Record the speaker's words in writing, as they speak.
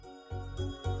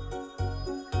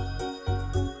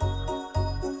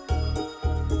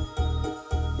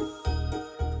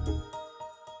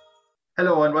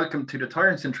Hello and welcome to the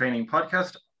Tyrants in Training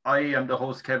podcast. I am the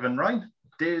host, Kevin Ryan.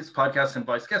 This podcast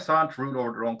invites guests on to rule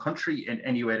over their own country in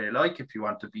any way they like. If you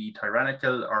want to be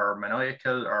tyrannical or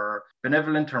maniacal or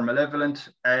benevolent or malevolent.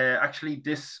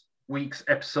 This week's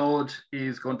episode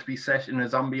is going to be set in a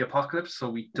zombie apocalypse. So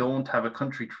we don't have a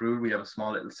country to rule. We have a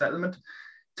small little settlement.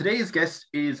 Today's guest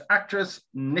is actress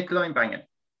Nikoline Bangen.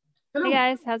 Hello. Hey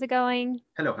guys, how's it going?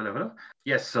 Hello.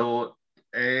 Yes, so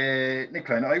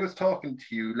Nikoline, I was talking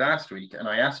to you last week and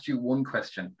I asked you one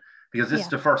question because this is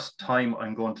the first time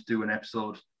I'm going to do an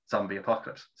episode zombie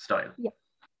apocalypse style. Yeah.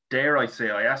 Dare I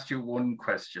say, I asked you one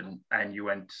question and you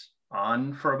went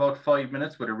on for about 5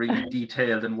 minutes with a really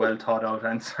detailed and well thought out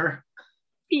answer.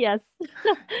 Yes.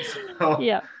 So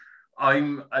yeah.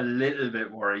 I'm a little bit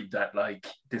worried that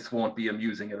this won't be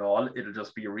amusing at all. It'll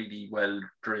just be a really well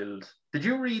drilled. Did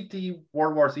you read the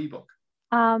World War Z book?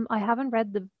 I haven't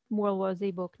read the World War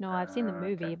Z book. No, I've seen the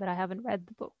movie, Okay. but I haven't read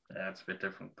the book. Yeah, it's a bit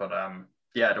different. But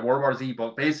the World War Z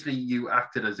book, basically you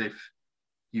acted as if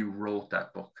you wrote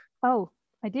that book. Oh,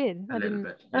 I did. A little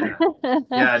bit.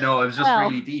 Yeah. No, it was just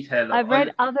really detailed. I've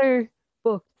read other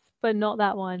books, but not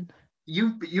that one.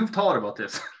 You've thought about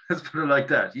this. Let's put it like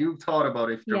that. You've thought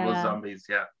about if there was zombies,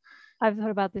 yeah. I've thought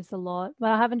about this a lot.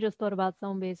 But I haven't just thought about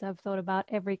zombies. I've thought about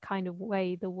every kind of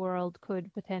way the world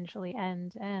could potentially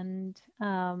end. And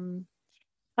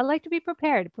I like to be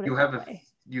prepared, put it that way.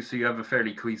 So you have a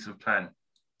fairly cohesive plan.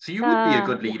 So you would be a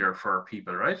good leader for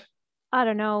people, right? I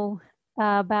don't know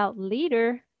about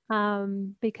leader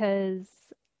because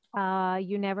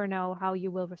you never know how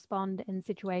you will respond in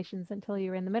situations until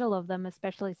you're in the middle of them,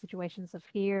 especially situations of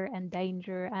fear and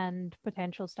danger and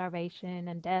potential starvation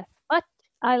and death. But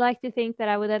I like to think that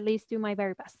I would at least do my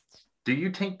very best. Do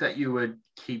you think that you would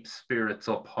keep spirits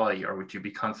up high, or would you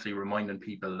be constantly reminding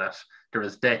people that there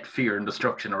is death, fear, and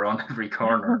destruction around every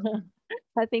corner?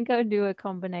 I think I would do a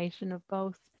combination of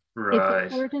both. Right.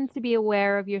 It's important to be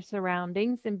aware of your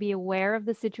surroundings and be aware of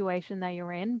the situation that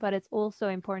you're in, but it's also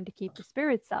important to keep the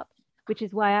spirits up, which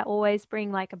is why I always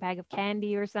bring like a bag of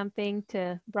candy or something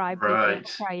to bribe people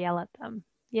before I yell at them.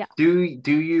 Yeah. Do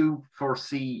you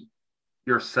foresee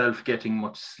yourself getting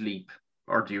much sleep,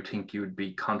 or do you think you'd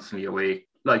be constantly awake?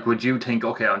 Like, would you think,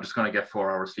 okay, I'm just going to get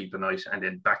 4 hours sleep a night and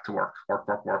then back to work,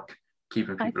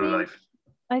 keeping people alive?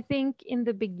 I think in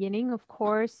the beginning, of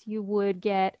course, you would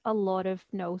get a lot of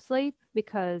no sleep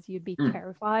because you'd be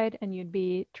terrified and you'd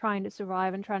be trying to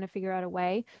survive and trying to figure out a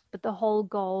way. But the whole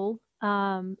goal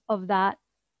of that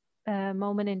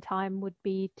moment in time would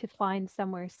be to find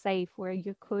somewhere safe where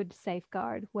you could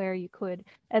safeguard,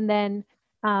 and then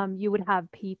you would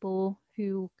have people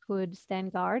who could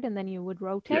stand guard and then you would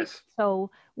rotate. Yes.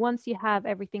 So once you have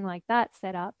everything like that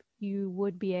set up, you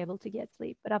would be able to get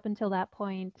sleep. But up until that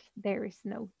point, there is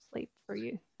no sleep for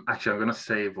you. Actually, I'm going to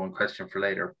save one question for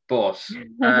later. But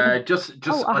just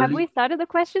have we started the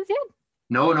questions yet?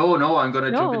 No. I'm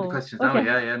going to jump into questions now.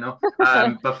 Yeah, no.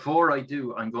 Before I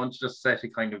do, I'm going to just set a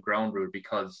kind of ground rule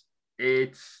because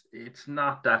it's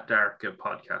not that dark a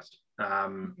podcast.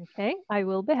 Okay, I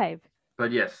will behave.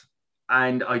 But yes,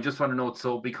 and I just want to note,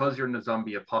 so because you're in a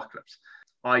zombie apocalypse,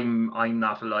 I'm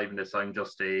not alive in this. I'm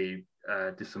just a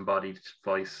disembodied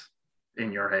voice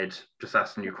in your head, just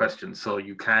asking you questions. So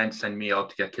you can't send me out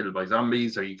to get killed by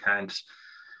zombies, or you can't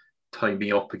tie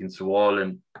me up against the wall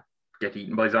and get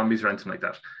eaten by zombies or anything like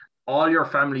that. All your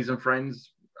families and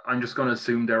friends, I'm just going to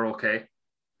assume they're okay.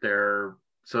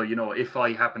 So, if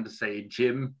I happen to say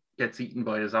Jim gets eaten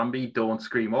by a zombie, don't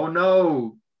scream, oh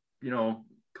no,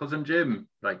 cousin Jim.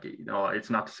 It's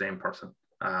not the same person.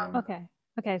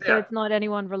 Okay, so it's not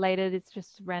anyone related, it's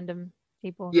just random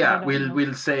people. Yeah,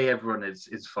 we'll say everyone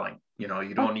is fine. You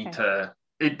don't need to.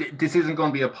 This isn't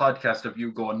going to be a podcast of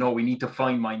you going, no, we need to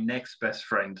find my next best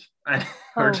friend, and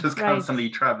we're just constantly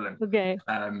traveling. Okay.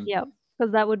 Yeah,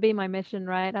 because that would be my mission,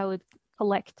 right? I would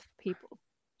collect people.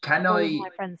 My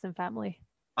friends and family.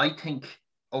 I think.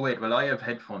 Oh wait, well I have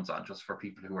headphones on just for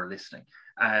people who are listening.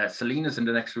 Selena's in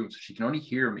the next room, so she can only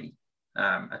hear me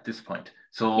at this point.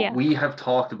 So we have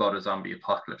talked about a zombie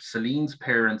apocalypse. Celine's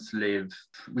parents live,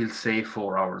 we'll say,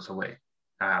 4 hours away.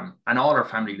 And all our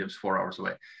family lives 4 hours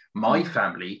away. My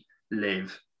family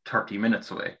live 30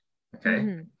 minutes away.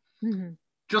 Okay.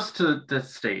 Just to the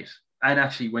state. And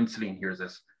actually, when Celine hears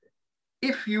this,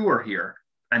 if you were here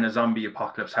and a zombie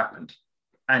apocalypse happened,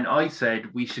 and I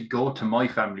said we should go to my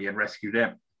family and rescue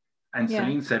them, and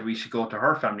Celine said we should go to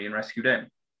her family and rescue them,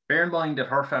 bear in mind that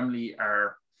her family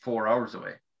are 4 hours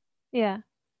away. Yeah.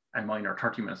 And mine are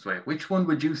 30 minutes away. Which one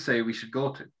would you say we should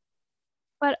go to?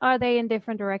 But are they in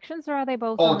different directions, or are they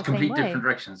both? Oh, complete different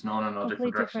directions. No,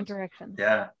 different directions.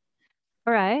 Yeah.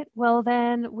 All right. Well,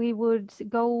 then we would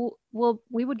go, well,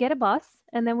 we would get a bus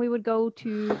and then we would go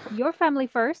to your family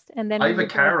first and then I we have a would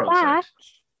go car outside. back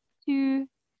to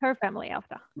her family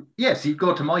after. Yes, you'd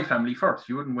go to my family first.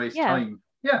 You wouldn't waste Yeah. time.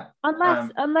 Yeah. Unless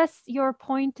Um, unless your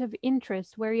point of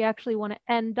interest where you actually want to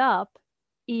end up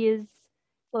is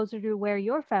closer to where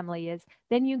your family is,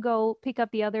 then you go pick up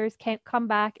the others, can't come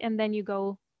back, and then you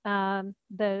go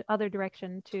the other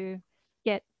direction to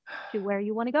get to where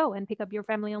you want to go and pick up your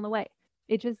family on the way.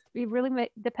 It really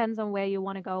depends on where you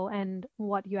want to go and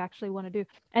what you actually want to do.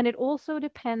 And it also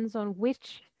depends on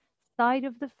which side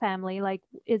of the family, like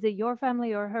is it your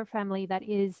family or her family that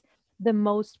is the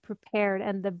most prepared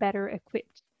and the better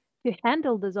equipped to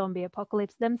handle the zombie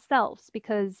apocalypse themselves,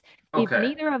 because if okay.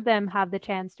 neither of them have the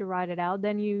chance to ride it out,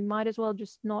 then you might as well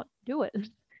just not do it.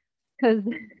 Because,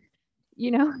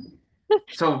 you know,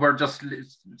 So we're just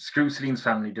screw Celine's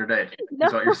family. They're dead. Is no,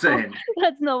 what you're saying?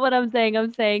 that's not what I'm saying.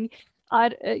 I'm saying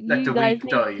Let the weak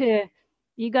die.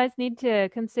 you guys need to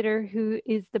consider who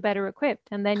is the better equipped,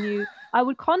 and then I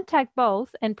would contact both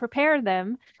and prepare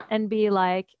them and be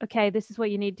like, okay, this is what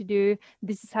you need to do.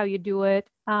 This is how you do it.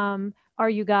 Are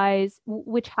you guys,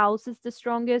 which house is the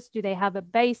strongest? Do they have a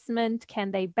basement? Can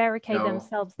they barricade No,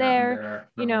 themselves nothing there? there.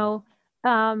 You No,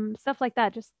 know, stuff like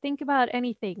that. Just think about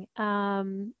anything.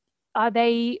 Are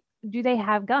they, do they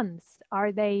have guns?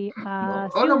 Are they no.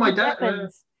 Oh no, skilled my with dad.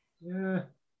 weapons? Yeah,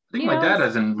 I think You my know, dad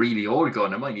has a really old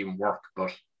gun. It might even work,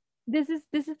 but this is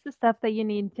the stuff that you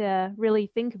need to really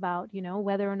think about,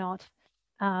 whether or not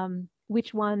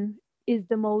which one is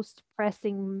the most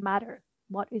pressing matter,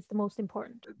 what is the most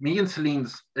important. me and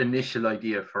Celine's initial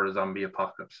idea for a zombie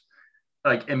apocalypse,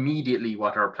 like immediately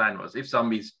what our plan was, if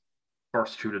zombies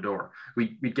burst through the door,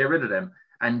 we'd get rid of them,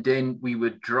 and then we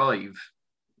would drive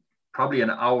probably an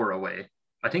hour away.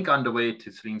 I think on the way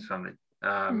to Celine's family.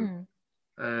 Um,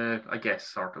 Hmm. I guess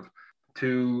sort of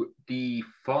to the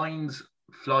Fines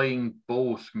Flying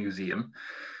Boat Museum,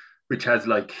 which has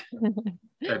like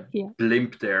a Yeah.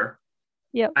 blimp there,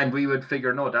 Yep. and we would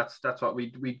figure, no, that's what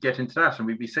we'd get into that, and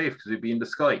we'd be safe because we'd be in the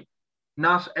sky.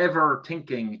 Not ever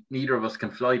thinking neither of us can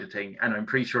fly the thing, and I'm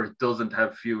pretty sure it doesn't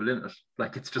have fuel in it.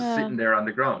 Like it's just Yeah. sitting there on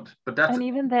the ground. But that's And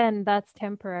even then, that's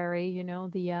temporary, the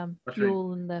what you mean.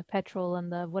 fuel and the petrol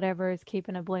and the whatever is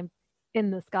keeping a blimp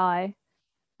in the sky.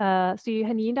 So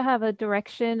you need to have a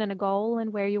direction and a goal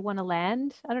and where you want to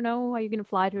land. I don't know, are you going to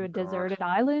fly to Oh a God. deserted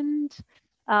island?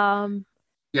 Um,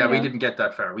 Yeah, you we know, didn't get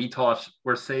that far. We thought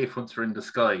we're safe once we're in the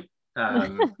sky.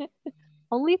 Um,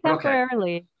 only but okay,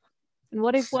 temporarily. And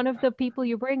what if one of the people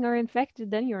you bring are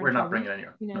infected? Then you're in we're not trouble. bringing any.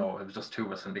 You know, No, it was just two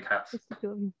of us and the cats. just the two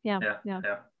of you. Yeah, Yeah, yeah.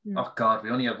 yeah. Mm. Oh God, we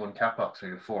only have one cat box. We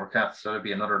have four cats. So that'd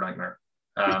be another nightmare.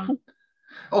 Um,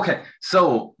 okay,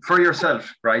 so for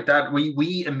yourself, right? That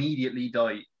we immediately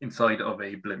die inside of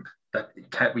a blimp that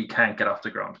we can't get off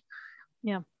the ground.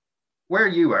 Yeah. Where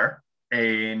you are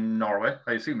in Norway,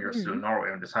 I assume you're still in Mm.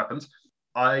 Norway when this happens.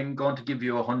 I'm going to give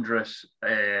you 100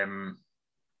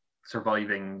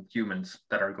 surviving humans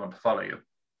that are going to follow you.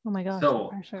 Oh my gosh, the So,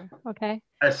 pressure. Okay.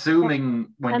 Yeah.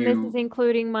 assuming when And this is you,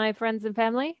 including my friends and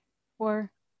family,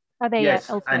 or are they yes,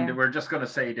 and elsewhere? we're just going to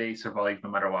say they survive no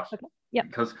matter what, Okay. Yep.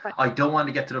 because Fine. I don't want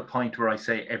to get to the point where I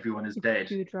say everyone is It's dead.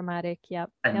 too dramatic. Yep.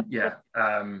 And Yep. yeah,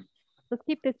 Yep. Let's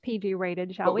keep this PG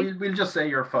rated, shall but we? we'll just say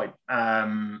you're fine.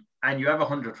 And you have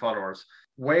 100 followers.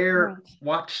 All right.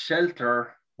 What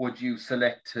shelter would you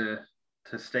select to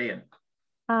stay in?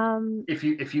 Um, If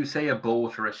you say a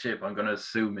boat or a ship, I'm going to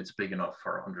assume it's big enough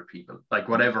for 100 people. Like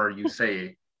whatever you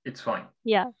say, it's fine.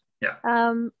 yeah.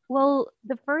 Yeah. Well,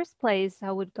 the first place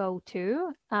I would go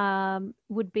to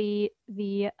would be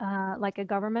the like a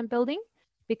government building,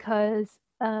 because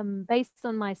based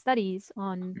on my studies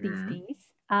on these Mm. things,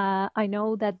 I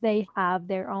know that they have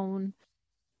their own,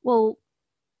 well,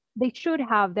 they should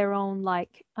have their own,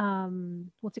 like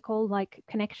what's it called, like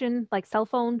connection, like cell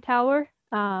phone tower,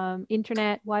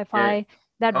 internet, Yeah. wi-fi,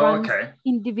 that Oh, runs okay.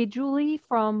 individually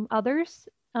from others,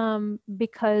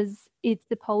 because it's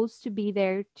supposed to be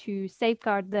there to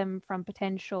safeguard them from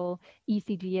potential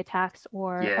ECG attacks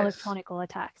or Yes. electronic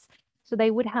attacks. So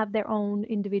they would have their own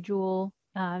individual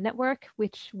network,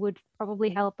 which would probably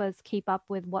help us keep up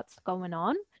with what's going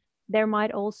on. There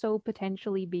might also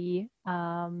potentially be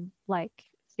like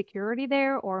security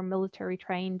there, or military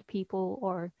trained people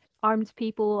or armed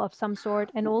people of some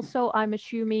sort. And also, I'm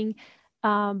assuming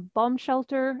bomb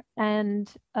shelter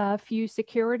and a few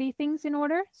security things in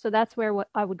order. So that's where what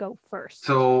I would go first.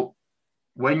 So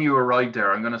when you arrive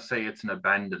there, I'm going to say it's an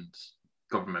abandoned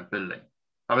government building.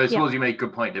 I mean, I Yeah. suppose you make a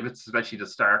good point. If it's especially the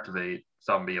start of a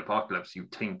zombie apocalypse, you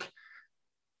think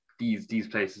these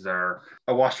places are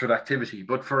awash with activity.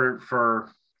 But for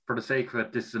for the sake of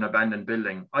it, this is an abandoned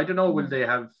building. I don't know, will they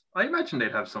have, I imagine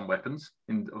they'd have some weapons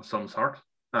of some sort.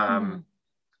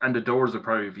 And the doors would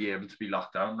probably be able to be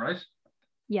locked down, right?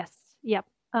 Yes. Yep.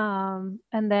 And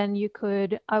then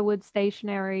I would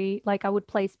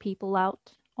place people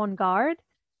out on guard,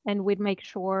 and we'd make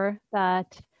sure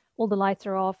that all the lights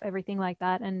are off, everything like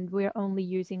that. And we're only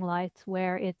using lights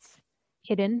where it's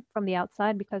hidden from the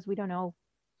outside, because we don't know.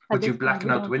 Would you blacken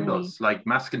out the windows like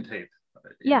masking tape?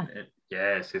 Yeah.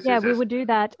 Yes. We would do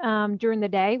that during the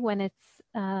day when it's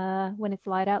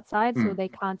light outside, so they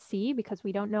can't see, because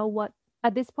we don't know what.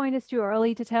 At this point, it's too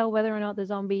early to tell whether or not the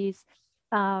zombies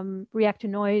react to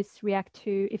noise, react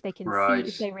to if they can see,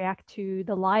 if they react to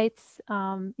the lights,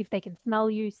 if they can smell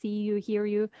you, see you, hear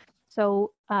you.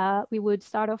 So we would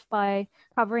start off by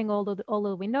covering all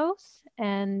the windows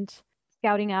and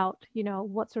scouting out,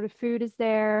 what sort of food is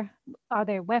there? Are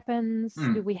there weapons?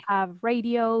 Do we have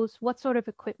radios? What sort of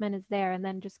equipment is there? And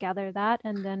then just gather that,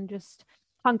 and then just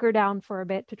hunker down for a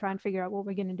bit to try and figure out what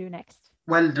we're going to do next.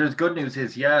 Well, there's good news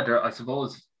is, I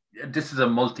suppose this is a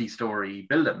multi-story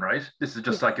building, right? This is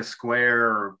just like a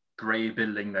square grey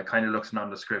building that kind of looks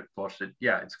nondescript, but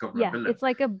it's a government building. It's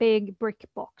like a big brick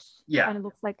box. Yeah. Kind of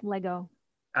looks like Lego.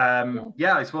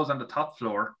 I suppose on the top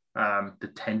floor, the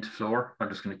 10th floor, I'm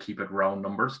just going to keep it round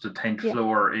numbers. The 10th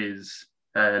floor is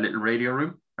a little radio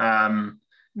room. I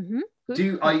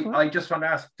just want to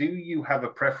ask, do you have a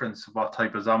preference of what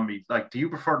type of zombies? Like, do you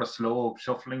prefer the slow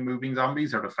shuffling moving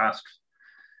zombies or the fast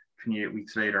 28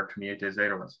 weeks later, 28 days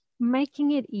later ones?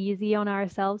 Making it easy on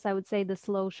ourselves, I would say the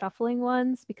slow shuffling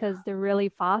ones, because the really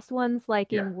fast ones,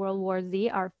 like in World War Z,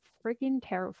 are freaking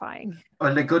terrifying.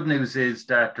 Well, the good news is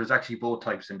that there's actually both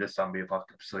types in this zombie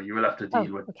apocalypse, so you will have to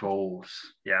deal with both.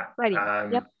 Yeah. Righty.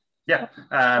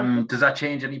 Does that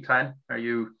change any plan? Are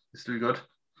you still good?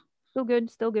 Still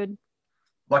good.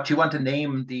 What do you want to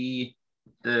name the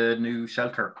new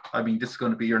shelter? I mean, this is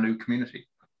going to be your new community.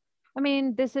 I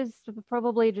mean, this is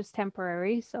probably just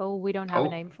temporary, so we don't have a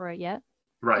name for it yet.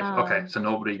 Right. Okay. So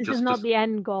nobody. This is not the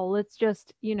end goal. It's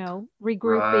just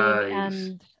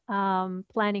regrouping and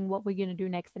planning what we're going to do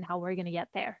next and how we're going to get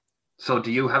there. So,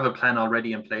 do you have a plan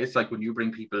already in place? Like when you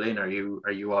bring people in, are you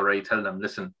already telling them,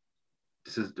 listen,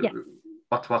 this is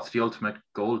what's the ultimate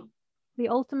goal? The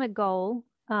ultimate goal,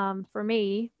 for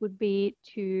me, would be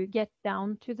to get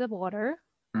down to the water,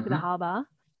 to the harbor,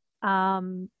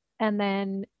 and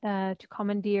then to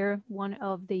commandeer one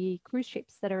of the cruise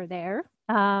ships that are there,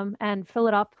 and fill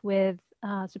it up with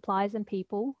supplies and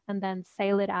people, and then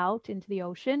sail it out into the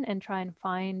ocean and try and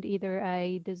find either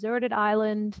a deserted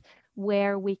island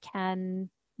where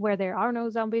there are no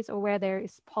zombies, or where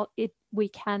we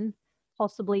can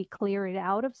possibly clear it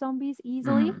out of zombies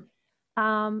easily.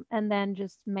 And then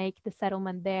just make the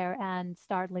settlement there and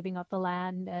start living off the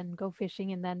land and go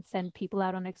fishing, and then send people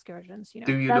out on excursions.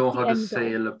 Do you know how to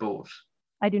sail a boat?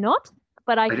 I do not,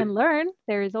 but I can learn.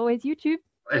 There is always YouTube.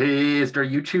 Is there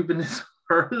YouTube in this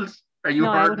world?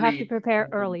 I would have to prepare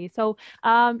early. So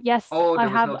yes,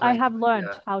 I have learned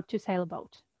how to sail a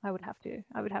boat. I would have to.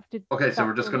 Okay, so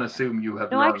we're just going to assume you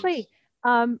have. No, actually,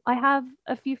 I have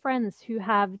a few friends who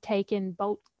have taken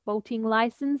boating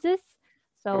licenses,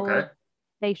 so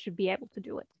they should be able to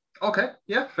do it. Okay,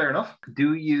 yeah, fair enough.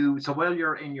 So while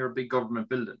you're in your big government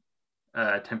building,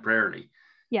 temporarily,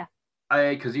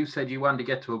 because you said you wanted to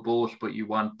get to a boat, but you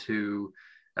want to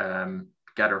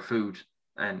gather food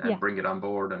and bring it on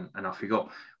board, and off you go.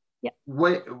 Yeah.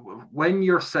 When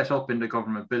you're set up in the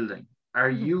government building, are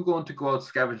you going to go out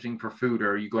scavenging for food,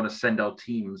 or are you going to send out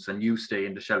teams and you stay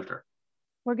in the shelter?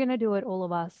 We're going to do it, all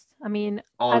of us. I mean,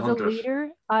 as a leader,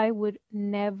 I would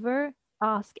never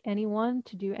ask anyone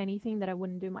to do anything that I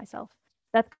wouldn't do myself.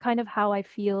 That's kind of how I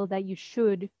feel that you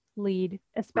should lead,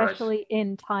 especially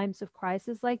in times of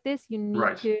crisis like this. You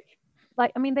need to,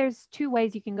 there's two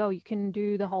ways you can go. You can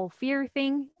do the whole fear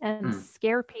thing and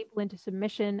scare people into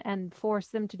submission and force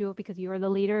them to do it because you're the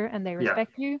leader and they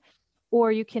respect you.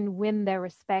 Or you can win their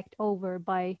respect over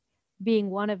by being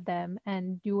one of them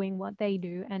and doing what they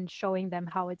do and showing them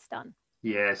how it's done.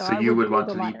 Yeah, so you would want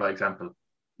to lead by example.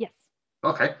 Yes.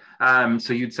 Okay.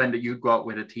 So you'd go out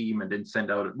with a team and then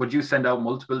would you send out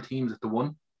multiple teams at the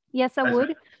one? Yes, I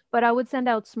would, but I would send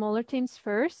out smaller teams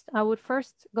first. I would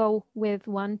first go with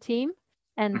one team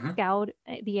and scout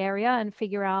the area and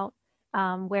figure out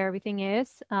where everything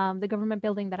is. The government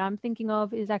building that I'm thinking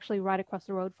of is actually right across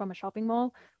the road from a shopping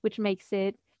mall, which makes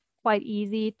it quite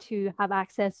easy to have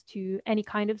access to any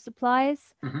kind of supplies.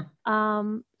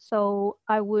 So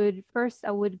I would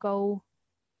go,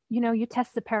 you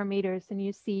test the parameters and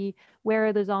you see where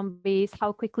are the zombies,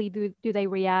 how quickly do they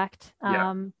react.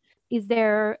 Is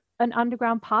there an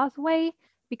underground pathway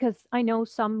because I know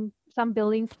some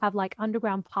buildings have like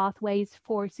underground pathways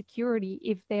for security.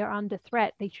 If they're under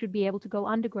threat, they should be able to go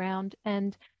underground.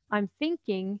 And I'm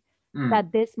thinking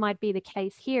that this might be the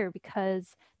case here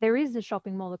because there is a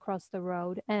shopping mall across the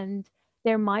road, and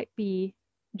there might be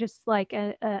just like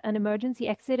an emergency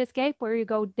exit escape where you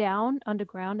go down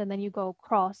underground and then you go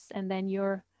across and then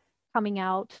you're coming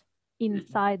out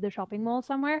inside the shopping mall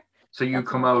somewhere. So you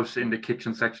come out in the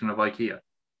kitchen section of IKEA?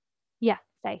 Yeah,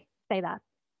 say that.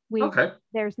 Okay.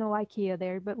 There's no IKEA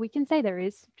there, but we can say there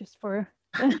is just for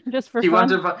just for Do you fun.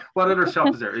 What other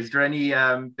shop is there? Is there any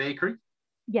bakery?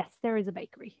 Yes, there is a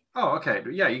bakery. Oh, okay.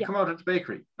 Yeah, you come out at the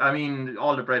bakery. I mean,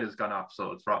 all the bread has gone off,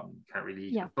 so it's rotten. Can't really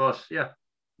eat it. But yeah.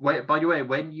 Wait, by the way,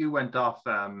 when you went off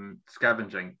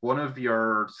scavenging, one of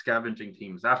your scavenging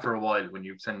teams, after a while, when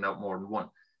you send out more than one,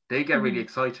 they get really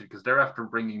excited because they're after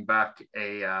bringing back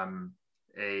a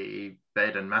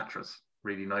bed and mattress,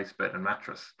 really nice bed and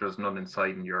mattress. There's none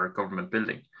inside in your government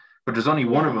building, but there's only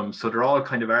one of them, so they're all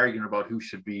kind of arguing about who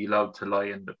should be allowed to lie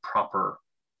in the proper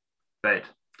bed.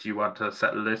 Do you want to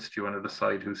settle this? Do you want to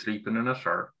decide who's sleeping in it,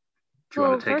 or do you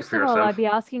want to take it for yourself? First of all, I'd be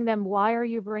asking them, why are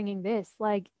you bringing this?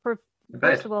 Like,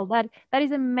 first of all, that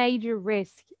is a major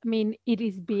risk. I mean, it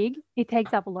is big. It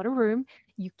takes up a lot of room.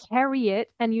 You carry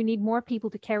it, and you need more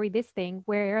people to carry this thing,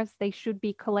 whereas they should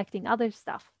be collecting other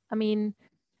stuff. I mean,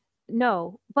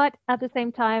 no. But at the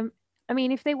same time, I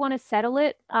mean, if they want to settle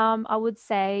it, I would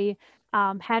say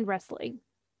hand wrestling.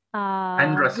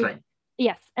 Hand wrestling?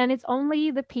 Yes, and it's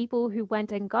only the people who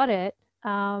went and got it.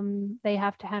 They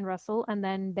have to hand wrestle, and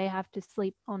then they have to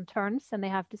sleep on turns, and they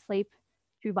have to sleep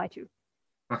 2 by 2.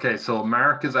 Okay, so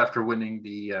Mark is after winning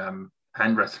the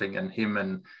hand wrestling, and him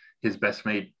and his best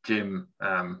mate Jim,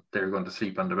 they're going to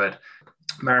sleep on the bed.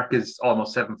 Mark is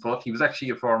almost 7 foot. He was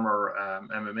actually a former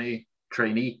MMA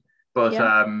trainee, but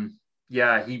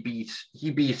he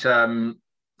beat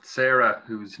Sarah,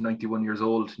 who's 91 years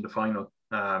old, in the final.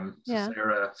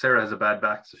 Sarah has a bad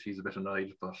back, so she's a bit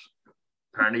annoyed, but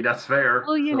apparently that's fair.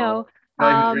 Well, you know,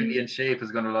 guy who's really in shape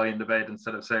is going to lie in the bed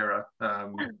instead of Sarah.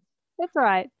 That's all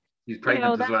right. He's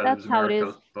pregnant as well. That's how it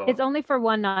is. But... It's only for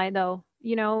one night, though.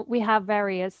 You know, we have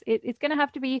various. It's going to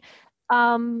have to be,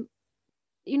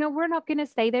 you know, we're not going to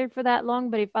stay there for that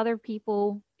long. But if other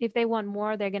people, if they want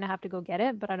more, they're going to have to go get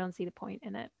it. But I don't see the point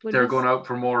in it. They're going out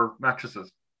for more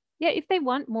mattresses. Yeah, if they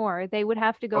want more, they would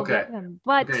have to go get them.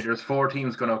 But there's 4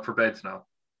 teams going out for beds now.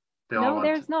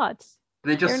 There's not.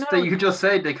 You just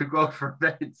said they could go out for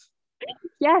beds.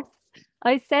 Yes,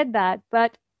 I said that,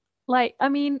 but like, I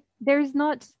mean, there's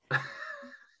not.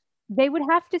 They would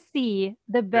have to see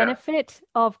the benefit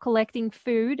of collecting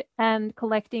food and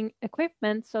collecting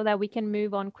equipment so that we can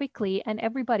move on quickly and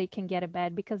everybody can get a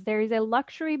bed, because there is a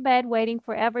luxury bed waiting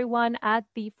for everyone at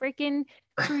the freaking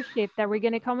cruise ship that we're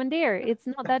going to commandeer. It's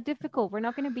not that difficult. We're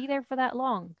not going to be there for that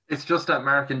long. It's just that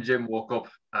Mark and Jim woke up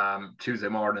Tuesday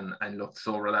morning and looked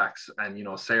so relaxed, and you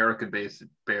know, Sarah could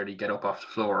barely get up off the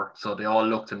floor, so they all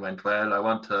looked and went, well, I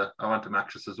want a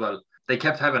mattress as well. They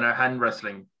kept having a hand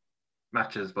wrestling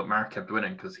matches, but Mark kept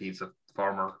winning because he's a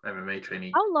former MMA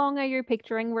trainee. How long are you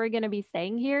picturing we're going to be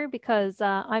staying here? Because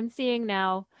I'm seeing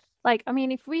now, like, I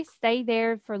mean, if we stay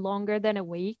there for longer than a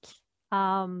week,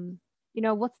 you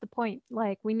know, what's the point?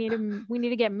 Like, we need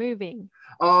to get moving.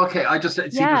 Oh, okay. I just see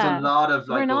there's a lot of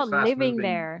like, we're not living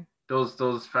there.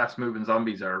 Those fast moving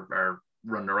zombies are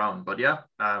running around, but yeah.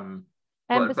 And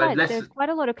besides, there's quite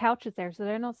a lot of couches there, so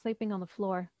they're not sleeping on the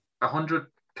floor. 100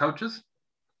 couches?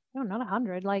 No, not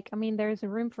 100. Like, I mean, there's a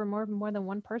room for more than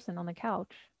one person on the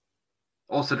couch.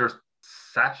 Also, they're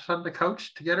sat on the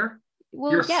couch together?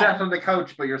 Well, you're sat on the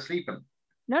couch, but you're sleeping.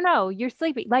 No, you're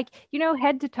sleeping. Like, you know,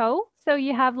 head to toe. So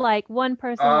you have like one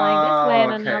person lying this way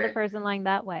and another person lying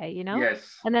that way, you know?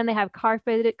 Yes. And then they have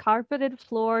carpeted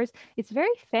floors. It's very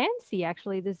fancy,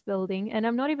 actually, this building. And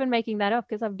I'm not even making that up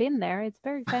because I've been there. It's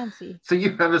very fancy. So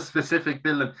you have a specific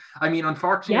building. I mean,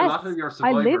 unfortunately, a lot of your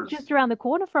survivors... I live just around the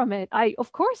corner from it.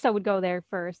 Of course I would go there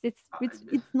first. It's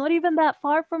not even that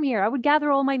far from here. I would gather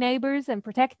all my neighbors and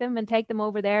protect them and take them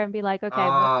over there and be like, okay,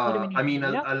 what do we need? I mean,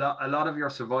 a lot of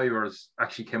your survivors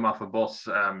actually came off a bus.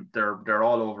 They're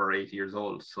all over 80 years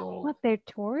old. So what? They're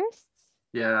tourists?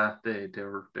 Yeah, they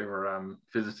were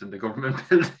visiting the government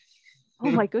building.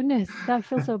 Oh my goodness, I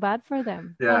feel so bad for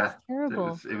them. Yeah, that's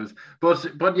terrible. It was,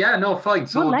 but yeah, no, fine.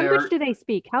 So what language do they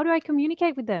speak? How do I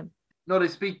communicate with them? No, they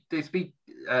speak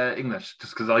English,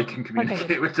 just because I can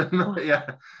communicate with them. Oh. Yeah,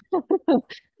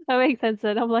 that makes sense.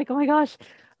 Then I'm like, oh my gosh.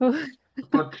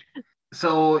 But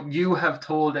so you have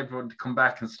told everyone to come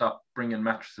back and stop bringing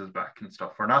mattresses back and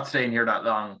stuff. We're not staying here that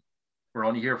long. We're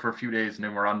only here for a few days and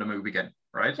then we're on the move again.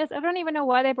 right? Yes, I don't even know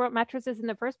why they brought mattresses in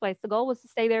the first place. The goal was to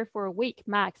stay there for a week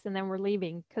max, and then we're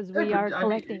leaving because Yeah, we but are I mean,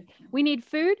 collecting. We need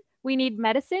food, we need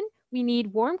medicine, we need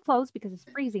warm clothes because it's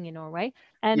freezing in Norway,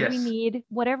 and we yes. need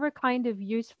whatever kind of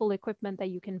useful equipment that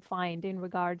you can find in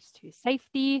regards to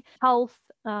safety, health,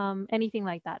 anything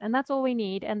like that. And that's all we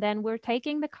need. And then we're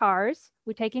taking the cars,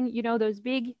 we're taking, those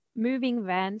big moving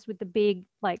vans with the big,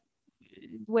 like,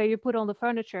 where you put all the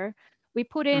furniture. We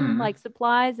put in Mm. like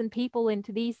supplies and people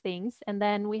into these things, and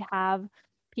then we have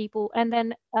people, and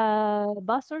then a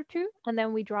bus or two, and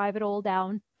then we drive it all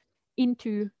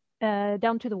into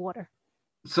down to the water.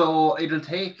 So it'll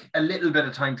take a little bit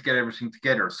of time to get everything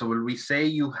together. So will we say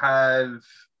you have,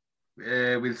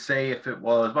 we'll say if it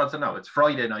was, what's it now? It's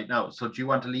Friday night now. So do you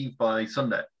want to leave by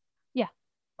Sunday? Yeah.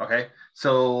 Okay.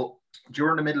 So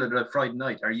during the middle of the Friday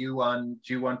night, do you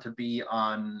want to be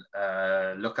on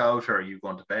lookout, or are you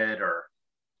going to bed, or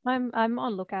I'm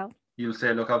on lookout. you'll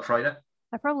say lookout Friday?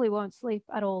 I probably won't sleep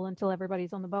at all until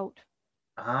everybody's on the boat.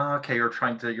 Ah, okay. You're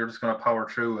just going to power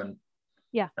through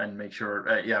Yeah. and make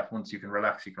sure, yeah, once you can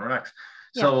relax, you can relax.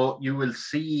 Yeah. So you will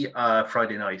see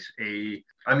Friday night.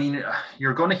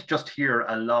 You're going to just hear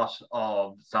a lot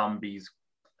of zombies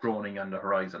groaning on the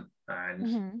horizon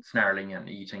and snarling and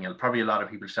eating, and probably a lot of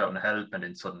people shouting help, and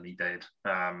then suddenly dead.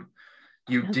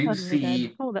 You do see,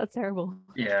 dead. Oh, that's terrible.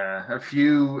 yeah, a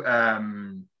few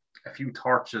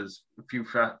torches, a few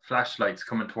flashlights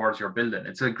coming towards your building.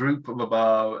 It's a group of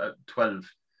about 12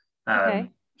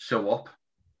 show up.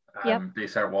 They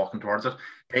start walking towards it.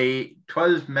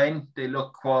 12 men, they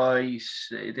look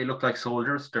like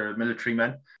soldiers. They're military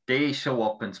men. They show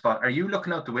up and spot. Are you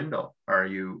looking out the window? Or are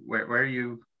you, where are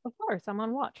you? Of course, I'm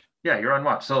on watch. Yeah, you're on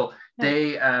watch. So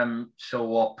they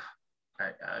show up.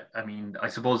 I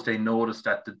suppose they noticed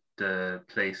that the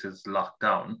place is locked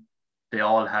down. They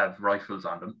all have rifles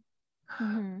on them.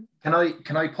 Mm-hmm.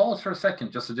 Can I pause for a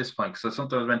second just at this point? Because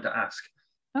something I was meant to ask.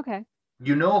 Okay.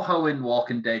 You know how in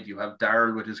Walking Dead you have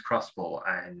Daryl with his crossbow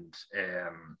and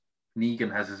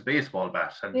Negan has his baseball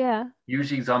bat, and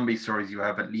usually zombie stories you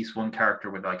have at least one character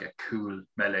with like a cool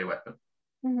melee weapon.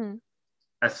 Mm-hmm.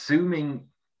 Assuming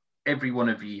every one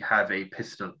of you have a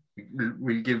pistol,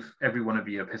 we'll give every one of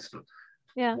you a pistol.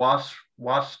 Yeah. What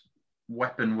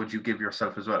weapon would you give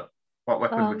yourself as well? What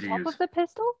weapon would you use? On top of the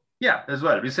pistol? Yeah, as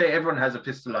well. We say everyone has a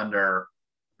pistol on their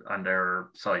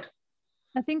side.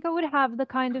 I think I would have the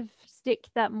kind of stick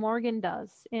that Morgan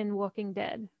does in Walking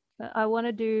Dead. I want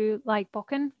to do like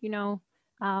Bangen,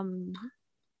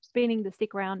 spinning the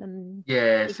stick around and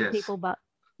people, but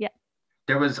yeah.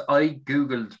 I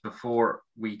Googled before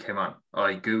we came on,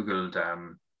 I Googled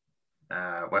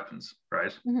weapons,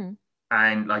 right? Mm-hmm.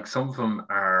 And like some of them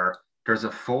there's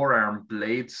a forearm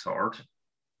blade sword.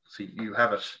 So you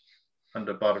have it on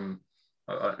the bottom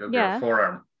of your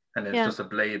forearm, and it's just a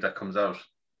blade that comes out.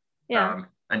 Yeah.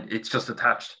 And it's just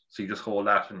attached. So you just hold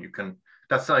that and you can,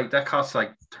 that costs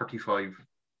like 35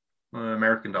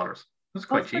 American dollars. That's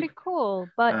quite cheap. Pretty cool.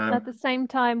 But at the same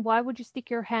time, why would you stick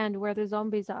your hand where the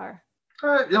zombies are?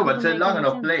 No, but it's a long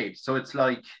enough blade. So it's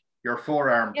like your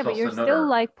forearm plus but you're another. Still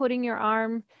like putting your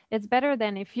arm. It's better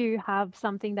than if you have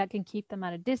something that can keep them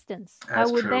at a distance. I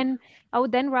would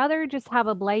then rather just have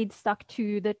a blade stuck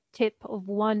to the tip of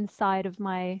one side of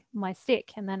my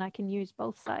stick, and then I can use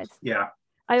both sides. Yeah.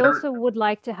 I also would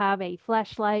like to have a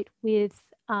flashlight with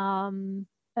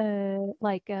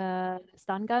like a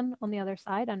stun gun on the other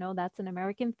side. I know that's an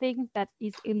American thing that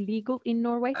is illegal in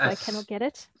Norway, so I cannot get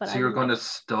it. But so you're going to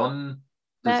stun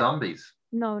the zombies?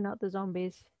 No, not the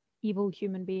zombies. Evil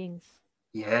human beings.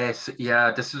 Yes,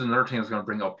 yeah. This is another thing I was going to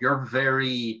bring up. You're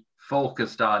very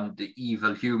focused on the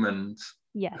evil humans.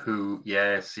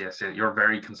 Yes. Yes. You're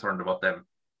very concerned about them.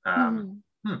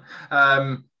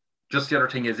 Just the other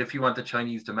thing is, if you want the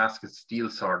Chinese Damascus steel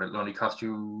sword, it'll only cost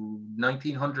you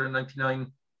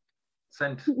 1,999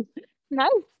 cents. Nice.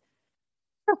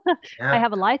 I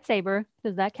have a lightsaber.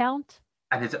 Does that count?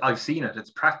 And I've seen it.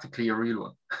 It's practically a real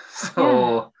one.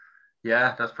 So,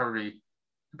 yeah that's probably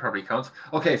counts.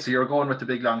 Okay, so you're going with the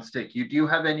big long stick. Do you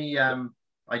have any? I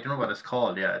don't know what it's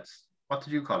called. Yeah, what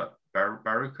did you call it?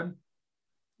 Barukan?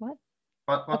 What?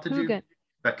 What did you?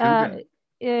 Bakugan.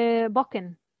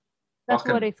 Bangen. That's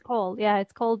what it's called. Yeah,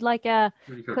 it's called like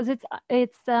because it's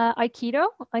Aikido.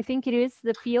 I think it is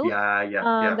the field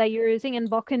that you're using, and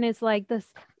Bangen is like this.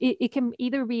 It can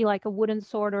either be like a wooden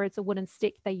sword or it's a wooden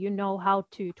stick that you know how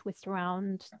to twist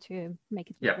around to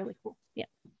make it look really cool. Yeah.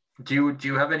 Do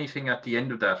you have anything at the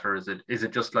end of that, or is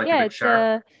it just like a bit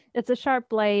sharp? It's a sharp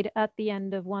blade at the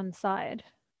end of one side.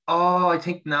 Oh, I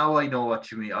think now I know what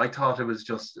you mean. I thought it was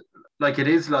just like it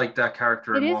is like that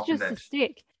character in Walking Dead. It is just a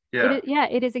stick. Yeah.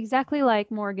 It is exactly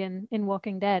like Morgan in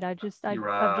Walking Dead. I've just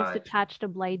Right. attached a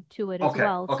blade to it as Okay.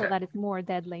 well so Okay. that it's more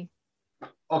deadly.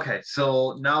 Okay.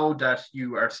 So now that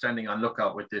you are standing on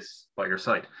lookout with this by your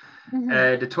side, Hmm.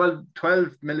 the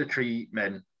 12 military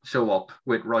men show up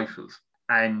with rifles,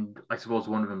 and I suppose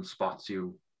one of them spots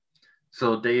you.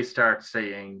 So they start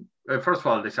saying, first of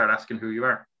all, they start asking who you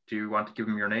are. Do you want to give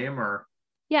them your name, or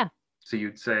Yeah, so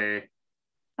you'd say?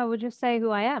 I would just say who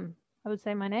I am. I would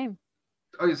say my name.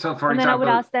 Oh, so for And then I would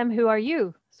example, ask them, who are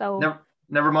you? So,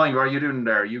 never mind. What are you doing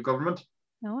there? Are you government?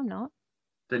 no, I'm not.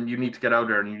 Then you need to get out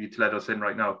there and you need to let us in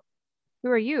right now. Who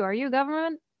are you? Are you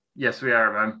government? Yes, we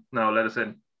are, man. No, let us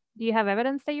in. Do you have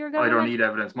evidence that you're I don't government? need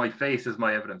evidence. My face is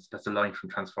my evidence. That's a line from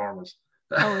Transformers.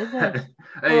 Oh, is it?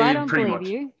 Well, I don't Pretty believe much.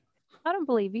 you. I don't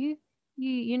believe you.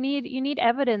 You need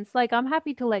evidence. Like, I'm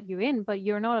happy to let you in, but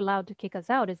you're not allowed to kick us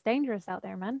out. It's dangerous out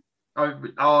there, man.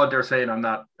 Oh, they're saying I'm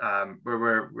not.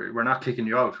 We're not kicking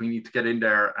you out. We need to get in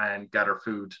there and gather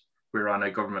food. We're on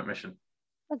a government mission.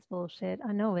 That's bullshit.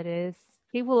 I know it is.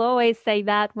 People always say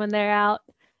that when they're out.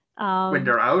 When Um,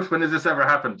 they're out, when has this ever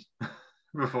happened in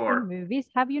before? movies.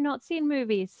 Have you not seen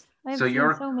movies? I So have seen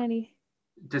you're. so many.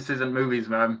 This isn't movies,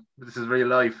 ma'am. This is real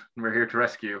life, and we're here to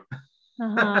rescue.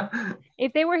 Uh-huh.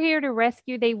 If they were here to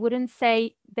rescue, they wouldn't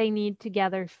say they need to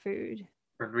gather food.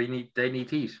 But we need. They need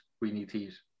to eat. We need to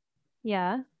eat.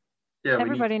 Yeah, Yeah, we need.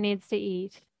 everybody needs to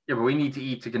eat. Yeah, but we need to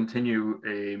eat to continue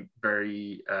a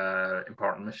very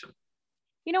important mission.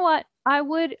 You know what? I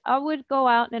would go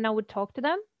out and I would talk to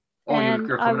them, Oh, and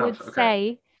you're coming out.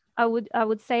 Okay. I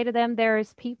would say to them,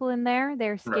 there's people in there,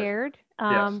 they're Right. scared.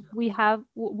 Yes.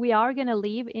 We are gonna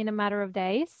leave in a matter of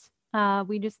days.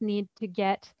 We just need to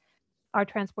get our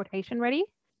transportation ready.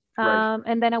 Right.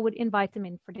 And then I would invite them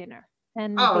in for dinner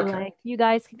and Oh, be okay. like, you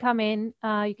guys can come in,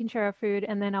 you can share our food.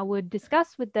 And then I would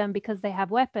discuss with them because they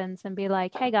have weapons and be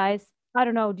like, hey guys, I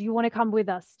don't know, do you want to come with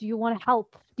us? Do you want to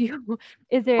help? Oh,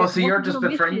 so What you're is your just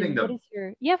befriending mission? What them. is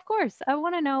your, yeah, of course. I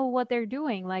want to know what they're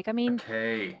doing. Like, I mean,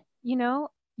 Okay. you know,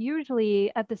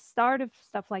 usually at the start of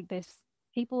stuff like this,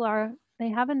 they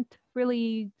haven't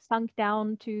really sunk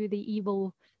down to the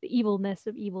evilness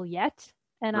of evil yet.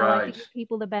 And I like to Right. give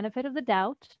people the benefit of the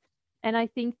doubt. And I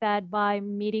think that by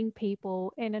meeting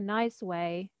people in a nice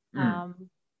way, Mm.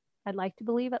 I'd like to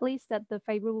believe at least that the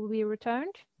favor will be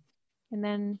returned, and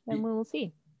then we will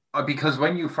see. Because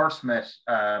when you first met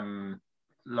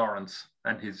Lawrence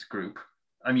and his group,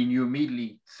 I mean, you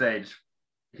immediately said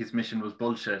his mission was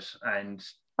bullshit, and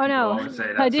Oh people no, always say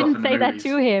I that stuff didn't in the say that movies.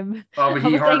 to him. Oh, but I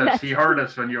he was heard saying it. that. He heard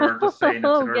it when you were just saying it to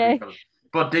other Okay. people.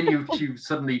 But then you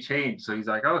suddenly changed. So he's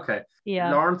like, okay,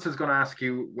 Yeah. Lawrence is going to ask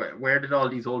you where did all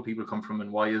these old people come from,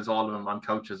 and why is all of them on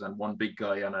couches and one big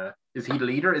guy on a? Is he the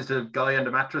leader? Is the guy on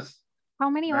the mattress How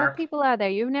many old Mark? people are there?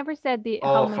 You've never said the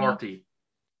how Oh, many. 40.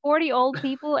 40 old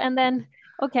people, and then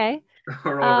okay.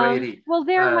 We're over 80. Well,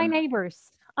 they're my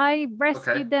neighbors. I Okay.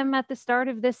 rescued them at the start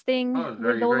of this thing Oh, with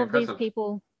very, all very of these impressive.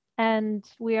 people, and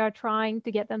we are trying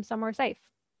to get them somewhere safe.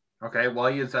 Okay, why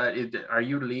is that? Are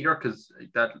you the leader? Because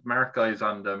that Mark guy is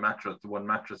on the mattress, the one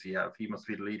mattress he have. He must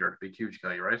be the leader, the big huge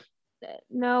guy, right?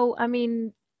 No, I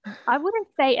mean, I wouldn't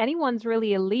say anyone's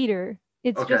really a leader.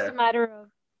 It's just Okay, a matter of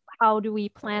how do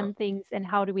we uh, plan things and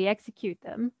how do we execute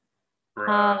them. Uh,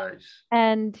 right,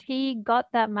 and he got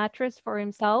that mattress for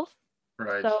himself,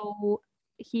 right. so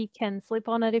he can sleep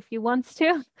on it if he wants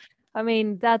to. I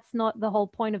mean, that's not the whole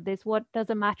point of this. What does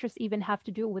a mattress even have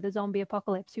to do with a zombie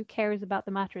apocalypse? Who cares about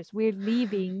the mattress? We're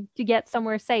leaving to get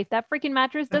somewhere safe. That freaking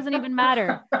mattress doesn't even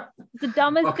matter. It's the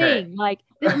dumbest Okay. thing. Like,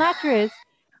 this mattress,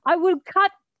 I would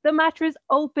cut the mattress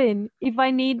open if I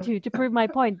need to prove my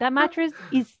point. That mattress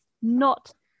is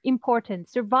not important.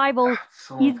 Survival That's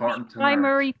so is the important to Mark.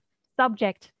 primary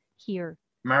subject here.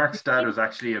 Mark's dad was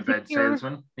actually a bed Secure.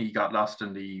 salesman. He got lost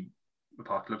in the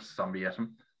apocalypse. Zombie ate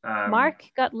him. Mark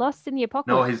got lost in the No,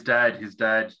 apocalypse. his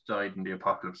dad died in the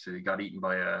apocalypse. He got eaten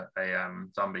by a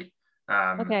zombie.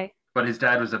 Okay. But his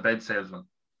dad was a bed salesman,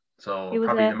 so He was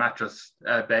probably a the mattress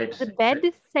bed. was a bed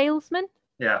salesman.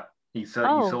 Yeah, he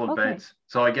Oh, sold okay. beds.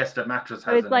 So I guess that mattress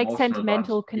So has it's an like emotional bond.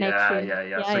 sentimental Yeah, connection. yeah,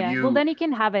 yeah. Yeah, So yeah. Well, you, then he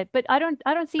can have it, but I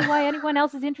don't see why anyone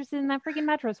else is interested in that freaking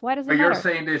mattress. Why does it but you're matter?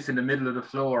 saying this in the middle of the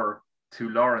floor to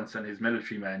Lawrence and his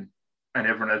military men, and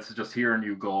everyone else is just hearing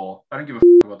you go. I don't give a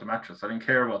about the mattress. I don't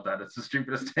care about that. It's the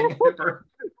stupidest thing ever.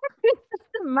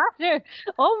 doesn't matter.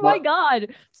 Oh my God.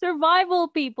 Survival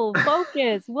people,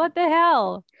 focus. What the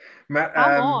hell? Come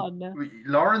on.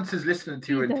 Lawrence is listening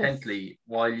to you Jesus. intently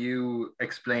while you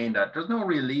explain that there's no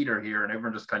real leader here and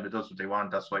everyone just kind of does what they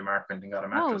want. That's why Mark went and got a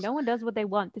mattress. No one does what they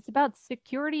want. It's about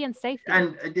security and safety.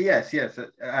 And yes.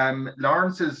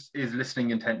 Lawrence is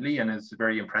listening intently and is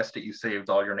very impressed that you saved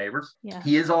all your neighbors. Yeah.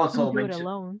 He is also do it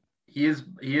alone. He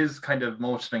is kind of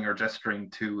motioning or gesturing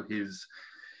to his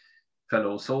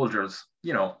fellow soldiers,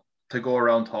 to go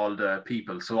around to all the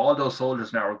people. So all those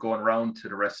soldiers now are going around to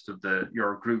the rest of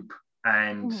your group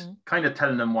and kind of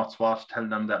telling them what's what, telling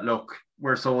them that, look,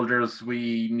 we're soldiers,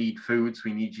 we need foods,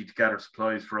 we need you to gather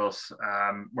supplies for us.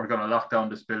 We're going to lock down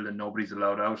this building. Nobody's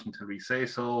allowed out until we say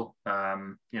so.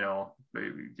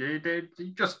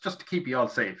 Just to keep you all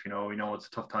safe. We know it's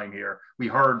a tough time here. We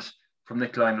heard from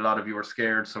Nikoline a lot of you are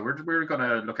scared, so we're going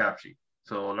to look after you.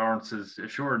 So Lawrence is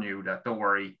assuring you that don't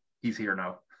worry, he's here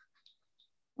now.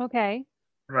 Okay.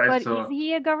 Right. But so, is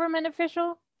he a government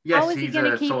official? Yes, how is he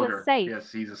going to keep us safe?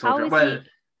 Yes, he's a soldier.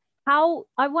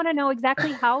 I want to know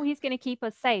exactly how he's going to keep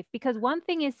us safe, because one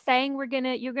thing is saying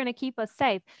you're going to keep us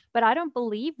safe, but I don't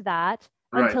believe that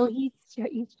until he's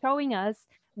showing us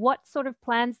what sort of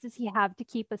plans does he have to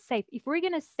keep us safe. If we're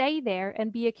going to stay there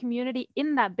and be a community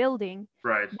in that building,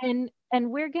 and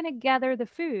we're going to gather the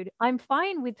food, I'm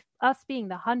fine with us being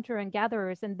the hunter and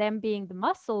gatherers and them being the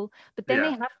muscle, but then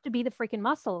they have to be the freaking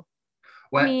muscle.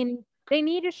 I mean, they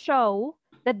need to show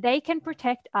that they can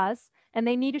protect us, and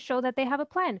they need to show that they have a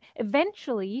plan.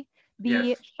 Eventually,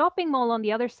 the shopping mall on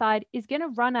the other side is going to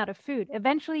run out of food.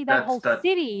 Eventually, that whole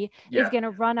city is going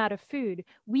to run out of food.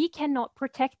 We cannot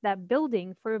protect that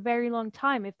building for a very long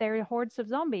time if there are hordes of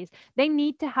zombies. They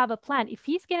need to have a plan. If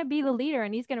he's going to be the leader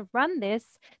and he's going to run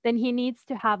this, then he needs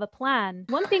to have a plan.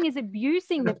 One thing is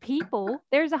abusing the people.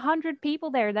 There's 100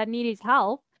 people there that need his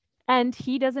help, and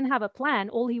he doesn't have a plan.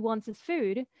 All he wants is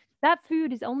food. That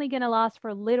food is only going to last for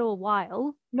a little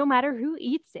while, no matter who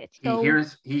eats it. So,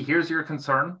 he hears your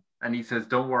concern, and he says,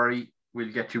 don't worry,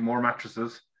 we'll get you more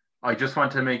mattresses. I just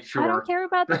want to make sure. I don't care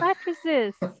about the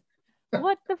mattresses.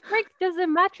 What the frick does a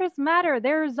mattress matter?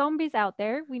 There are zombies out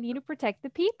there. We need to protect the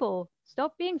people.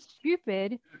 Stop being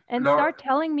stupid and start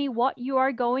telling me what you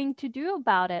are going to do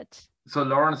about it. So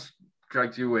Lawrence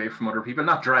drags you away from other people.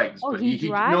 Not drags, but he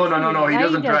drags no, he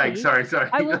doesn't drag. Sorry.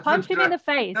 I will punch him in the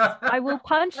face. I will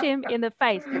punch him in the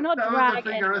face. Do not drag. Was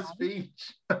a figure of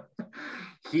speech.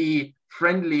 He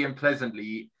friendly and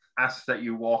pleasantly asks that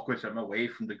you walk with him away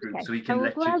from the group, so he can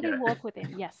let you. I will gladly walk with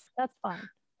him. Yes, that's fine.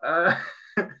 I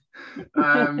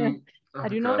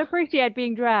do not appreciate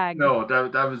being dragged. No,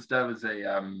 that was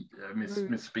a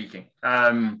misspeaking.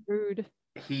 Rude.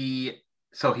 He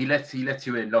lets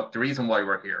you in. Look, the reason why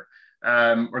we're here.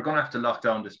 We're going to have to lock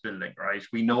down this building, right?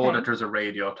 We know that there's a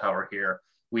radio tower here.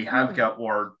 We have got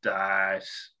word that,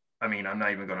 I'm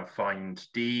not even going to find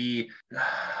I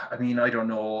don't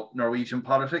know Norwegian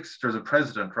politics. There's a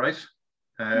president, right?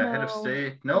 Head of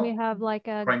state. No, we have like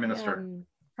a prime minister.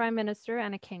 Prime minister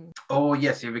and a king. Oh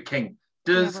yes, you have a king.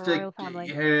 There's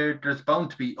bound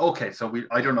to be. Okay, so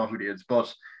I don't know who it is,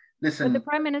 but listen. But the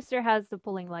prime minister has the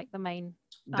pulling, like the main.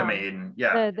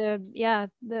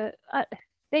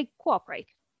 They cooperate.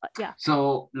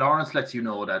 So Lawrence lets you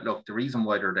know that, look, the reason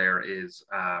why they're there is,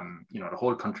 the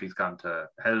whole country's gone to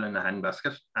hell in a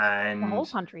handbasket, and the whole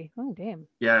country. Oh damn.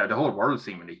 Yeah, the whole world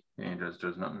seemingly.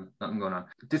 There's nothing going on.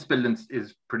 This building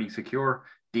is pretty secure.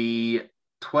 The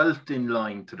 12th in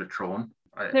line to the throne.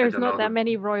 There's not that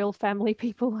many royal family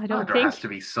people. I don't think there has to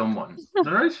be someone,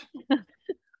 right?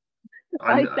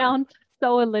 I sound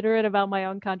so illiterate about my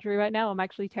own country right now. I'm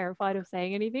actually terrified of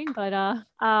saying anything, but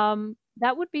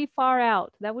that would be far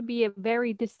out. That would be a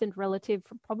very distant relative,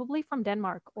 probably from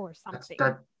Denmark or something.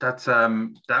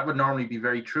 That would normally be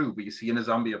very true, but you see, in a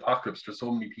zombie apocalypse, there's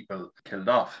so many people killed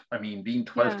off. Being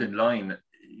 12th in line,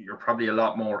 you're probably a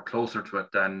lot more closer to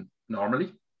it than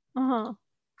normally.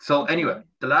 So anyway,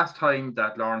 the last time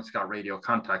that Lawrence got radio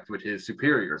contact with his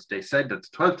superiors, they said that the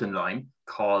 12th in line,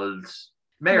 called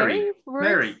Mary.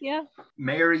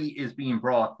 Mary is being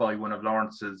brought by one of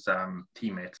Lawrence's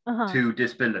teammates to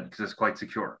this building because it's quite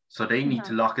secure. So they need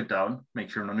to lock it down, make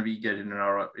sure none of you get in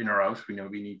or out. We know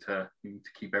we need to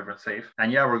keep everyone safe.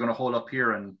 And we're going to hold up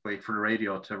here and wait for the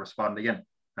radio to respond again.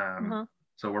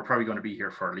 So we're probably going to be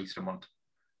here for at least a month.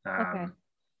 Okay.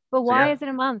 But why is it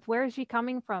a month? Where is she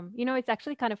coming from? It's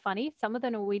actually kind of funny. Some of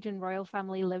the Norwegian royal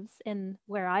family lives in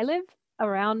where I live,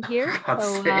 around here.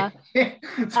 So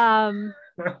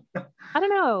I don't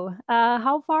know.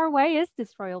 How far away is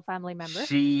this royal family member?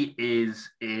 She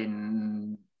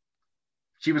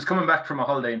was coming back from a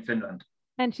holiday in Finland.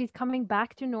 And she's coming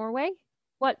back to Norway?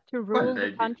 What, to rule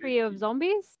the country of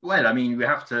zombies? Well, I mean, we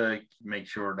have to make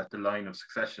sure that the line of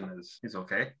succession is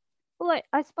okay. Well,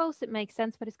 I suppose it makes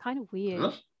sense, but it's kind of weird.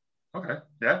 Is it? Okay.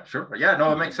 Yeah, sure. Yeah,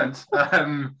 no, it makes sense. I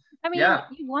mean,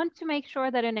 you want to make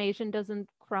sure that a nation doesn't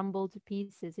crumble to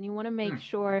pieces, and you want to make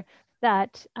sure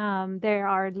that there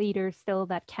are leaders still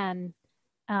that can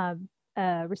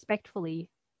respectfully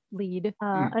lead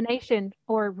a nation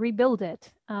or rebuild it.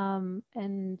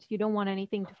 And you don't want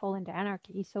anything to fall into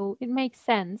anarchy. So it makes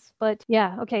sense. But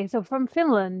yeah, okay. So from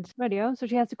Finland, radio. So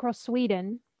she has to cross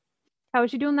Sweden. How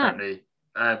is she doing that? Apparently,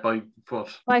 by foot.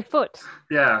 By foot.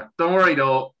 Yeah. Don't worry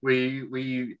though.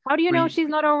 We. How do you know she's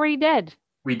not already dead?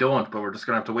 We don't, but we're just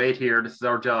gonna have to wait here. This is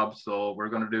our job, so we're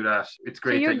gonna do that. It's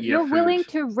great that you're willing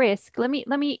to risk. Let me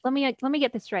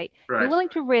get this straight. Right. You're willing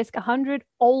to risk 100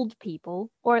 old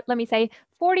people, or let me say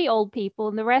 40 old people,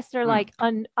 and the rest are like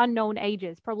unknown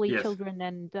ages, probably children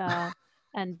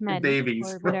and men,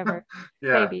 babies or whatever.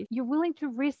 Babies. You're willing to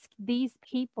risk these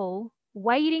people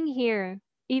waiting here,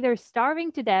 either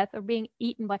starving to death or being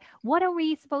eaten by. What are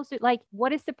we supposed to, like,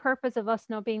 what is the purpose of us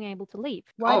not being able to leave?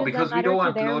 Why because we don't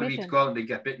want the load of you to go out and they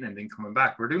get bitten and then coming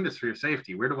back. We're doing this for your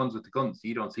safety. We're the ones with the guns.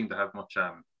 You don't seem to have much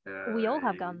we all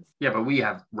have guns. Yeah, but we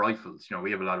have rifles. You know,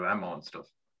 we have a lot of ammo and stuff.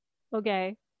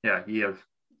 Okay. Yeah, you have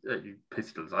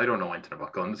pistols. I don't know anything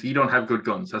about guns. You don't have good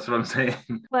guns. That's what I'm saying.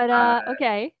 But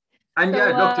okay. And so,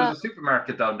 look, there's a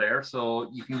supermarket down there, so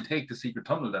you can take the secret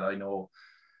tunnel that I know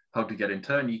how to get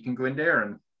into, and you can go in there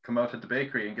and come out at the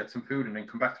bakery and get some food and then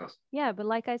come back to us. Yeah, but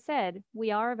like I said,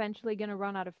 we are eventually going to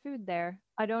run out of food there.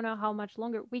 I don't know how much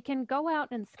longer. We can go out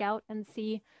and scout and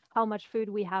see how much food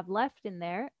we have left in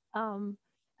there, and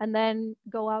then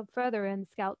go out further and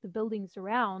scout the buildings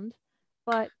around.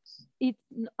 But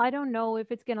I don't know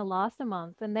if it's going to last a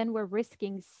month, and then we're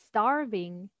risking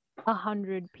starving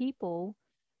 100 people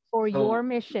for your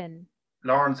mission.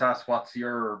 Lawrence asked, what's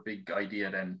your big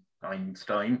idea then,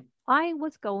 Einstein? I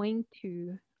was going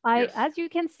to, as you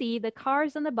can see, the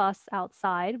cars on the bus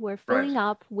outside, we're filling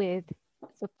up with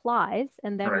supplies,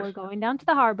 and then we're going down to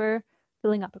the harbor,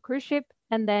 filling up a cruise ship,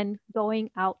 and then going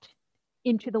out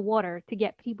into the water to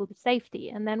get people to safety.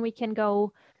 And then we can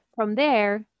go from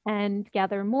there and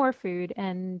gather more food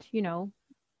and, you know,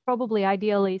 probably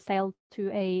ideally sail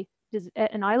to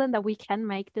an island that we can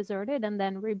make deserted and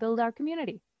then rebuild our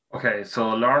community. Okay,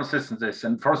 so Lawrence listens to this,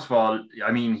 and first of all,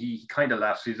 I mean, he kind of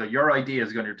laughs. He's like, your idea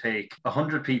is going to take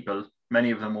 100 people,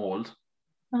 many of them old,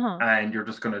 and you're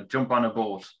just going to jump on a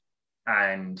boat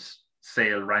and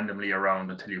sail randomly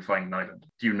around until you find an island.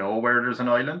 Do you know where there's an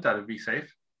island that would be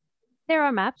safe? There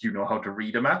are maps. Do you know how to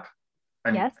read a map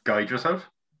and guide yourself?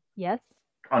 Yes.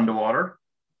 Underwater?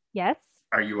 Yes.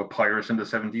 Are you a pirate in the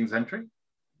 17th century?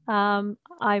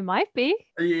 I might be.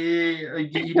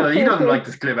 He doesn't like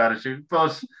this glib attitude,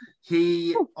 but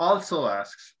he also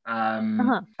asks,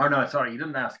 or no, sorry, he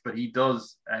didn't ask, but he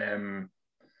does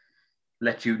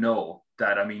let you know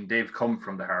that, I mean, they've come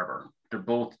from the harbour.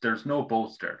 There's no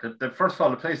boats there. First of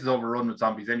all, the place is overrun with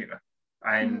zombies anyway.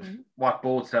 And what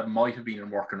boats that might have been in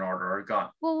working order are gone.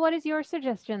 Well, what is your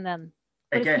suggestion then?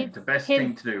 Again, the best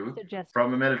thing to do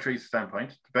from a military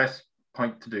standpoint, the best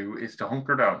point to do is to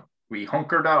hunker down. We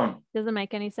hunker down. Doesn't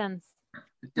make any sense.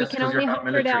 We can only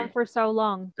hunker down for so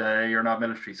long. You're not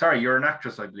military. Sorry, you're an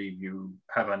actress, I believe you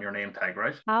have on your name tag,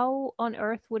 right? How on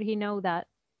earth would he know that?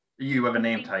 You have a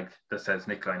name tag that says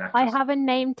Nikoline actress. I have a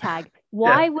name tag.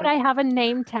 Why would I have a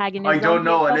name tag in his I don't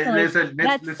know. Listen,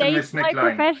 that states my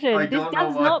profession. This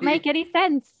does not make any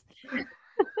sense.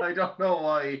 I don't know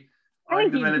why. I'm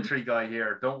the military guy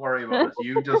here. Don't worry about it.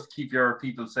 You just keep your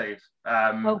people safe.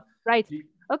 Right.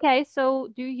 Okay, so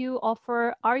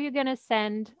are you going to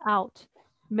send out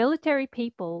military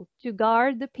people to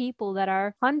guard the people that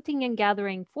are hunting and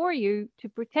gathering for you to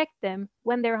protect them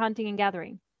when they're hunting and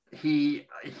gathering? He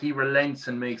relents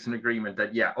and makes an agreement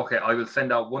that, I will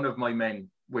send out one of my men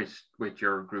with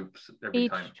your groups every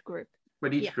time. Each group.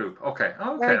 With each group. Okay.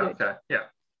 Yeah.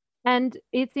 And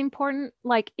it's important,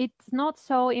 like, it's not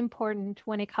so important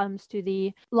when it comes to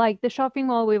the shopping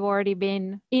mall we've already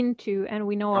been into and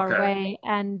we know our way,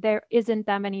 and there isn't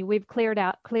that many. We've cleared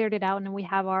it out and we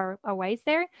have our ways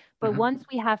there. But once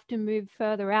we have to move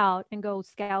further out and go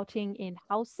scouting in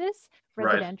houses,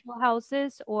 residential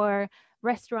houses or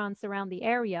restaurants around the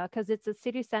area, because it's a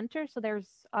city center, so there's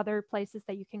other places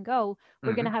that you can go,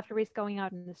 we're going to have to risk going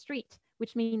out in the street,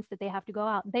 which means that they have to go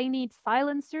out. They need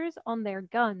silencers on their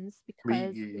guns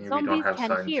because zombies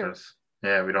can hear.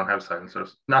 Yeah, we don't have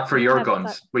silencers. Not for your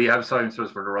guns. We have silencers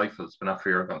for the rifles, but not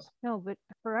for your guns. No, but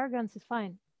for our guns it's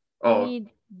fine. We need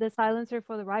the silencer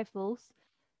for the rifles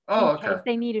in case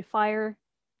they need to fire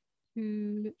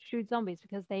to shoot zombies,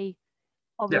 because they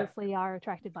obviously are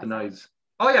attracted by the noise.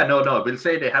 Oh yeah, no. We'll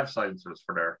say they have silencers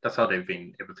for there. That's how they've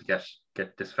been able to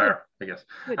get this far, I guess.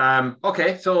 Good.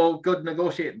 Okay, so good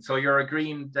negotiating. So you're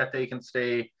agreeing that they can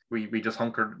stay. We just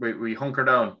we hunker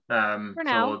down. For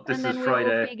now, so this and then is we will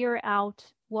Friday. figure out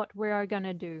what we are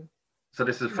gonna do. So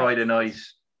this is Friday night.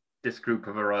 This group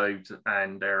have arrived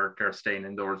and they're staying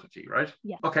indoors with you, right?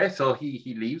 Yeah. Okay, so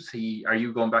he leaves. Are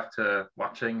you going back to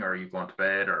watching, or are you going to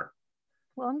bed, or?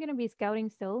 Well, I'm gonna be scouting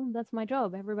still. That's my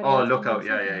job. Everybody Oh, else. look out!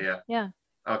 Yeah. Yeah.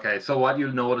 Okay, so what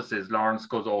you'll notice is Lawrence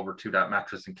goes over to that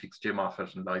mattress and kicks Jim off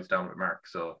it and lies down with Mark.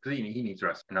 So because he needs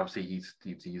rest, and obviously he's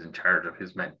in charge of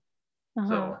his men.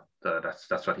 So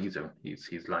that's what he's doing.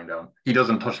 He's lying down. He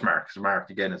doesn't touch Mark because Mark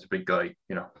again is a big guy.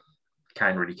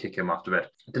 Can't really kick him off the bed.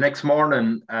 The next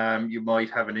morning, you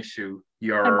might have an issue.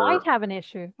 I might have an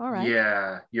issue. All right.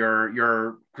 Yeah,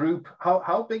 your group.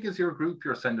 How big is your group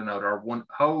you're sending out, or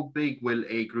how big will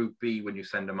a group be when you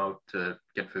send them out to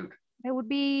get food? It would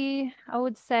be, I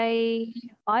would say,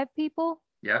 5 people.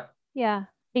 Yeah. Yeah,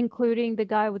 including the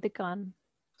guy with the gun.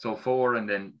 So 4, and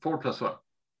then 4 plus 1.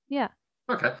 Yeah.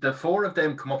 Okay. The 4 of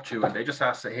them come up to you and they just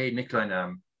ask, "Hey,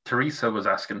 Nikoline, Teresa was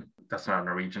asking." That's not a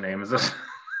Norwegian name, is it?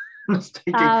 I'm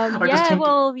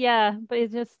thinking, yeah, but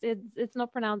it's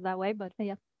not pronounced that way, but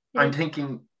yeah. I'm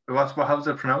thinking, how's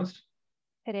it pronounced?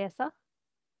 Teresa.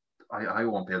 I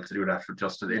won't be able to do that for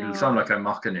justice. It'll sound like I'm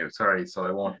mocking you. Sorry, so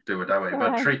I won't do it that way.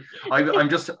 But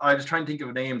I was trying to think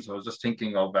of names. So I was just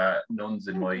thinking of nuns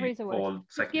in my old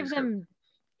secondary Give them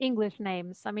English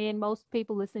names. I mean, most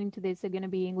people listening to this are going to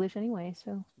be English anyway.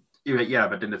 So yeah,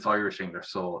 but then it's Irish English.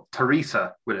 So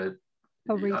Teresa with a.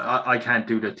 I can't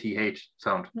do the TH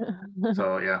sound.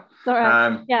 So yeah. All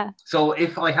right. Yeah. So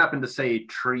if I happen to say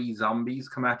 3 zombies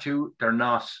come at you, they're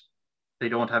not. They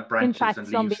don't have branches. In fact, and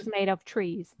zombies leaves. made of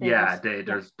trees. There's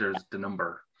the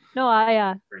number. No,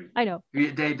 I know.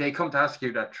 They come to ask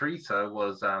you that Teresa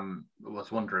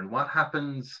was wondering what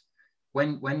happens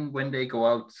when they go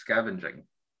out scavenging.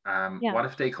 What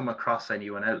if they come across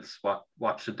anyone else?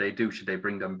 What should they do? Should they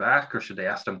bring them back, or should they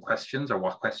ask them questions, or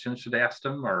what questions should they ask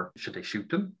them, or should they shoot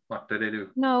them? What do they do?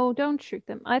 No, don't shoot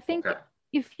them. I think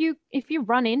if you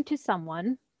run into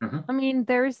someone, I mean,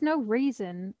 there is no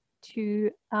reason to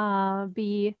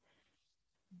be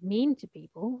mean to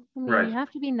people. I mean, you have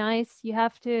to be nice. You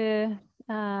have to,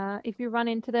 if you run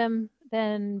into them,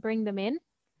 then bring them in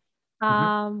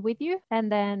with you.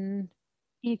 And then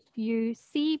if you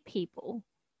see people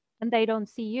and they don't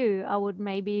see you, I would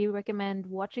maybe recommend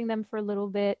watching them for a little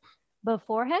bit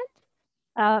beforehand,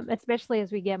 especially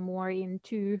as we get more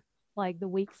into like the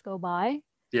weeks go by.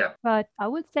 Yeah. But I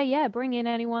would say, yeah, bring in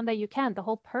anyone that you can. The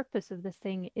whole purpose of this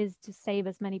thing is to save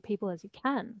as many people as you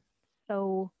can.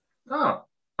 So. Oh,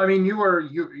 I mean,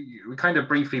 we kind of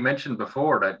briefly mentioned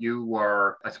before that you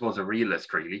were, I suppose, a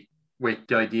realist, really, with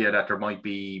the idea that there might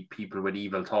be people with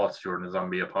evil thoughts during a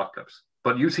zombie apocalypse.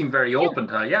 But you seem very open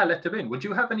to, let them in. Would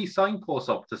you have any signposts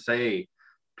up to say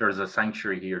there's a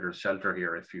sanctuary here, there's shelter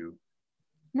here if you...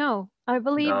 No, I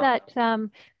believe that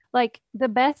like the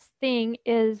best thing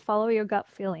is follow your gut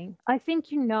feeling. I think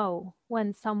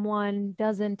when someone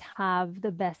doesn't have the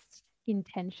best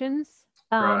intentions,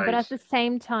 but at the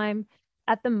same time,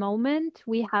 at the moment,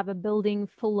 we have a building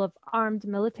full of armed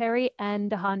military and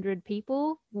 100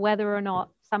 people, whether or not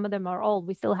some of them are old.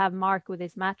 We still have Mark with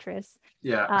his mattress.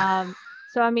 Yeah.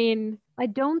 So, I mean, I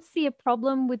don't see a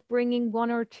problem with bringing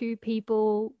 1 or 2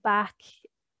 people back.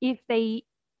 If they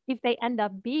end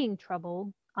up being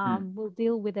trouble, we'll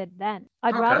deal with it then.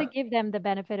 I'd rather give them the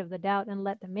benefit of the doubt and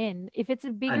let them in. If it's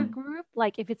a bigger group,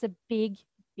 like if it's a big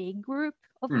group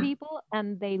of people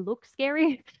and they look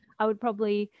scary, I would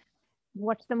probably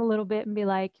watch them a little bit and be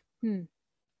like, maybe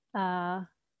not.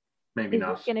 Is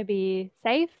this going to be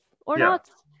safe or not?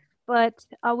 But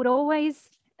I would always,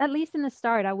 at least in the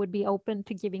start, I would be open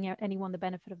to giving anyone the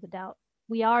benefit of the doubt.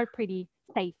 We are pretty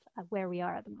safe at where we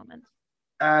are at the moment.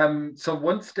 So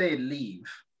once they leave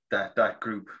that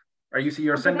group,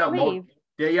 you're sending out more?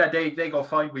 Yeah, they go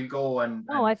fine. We go and.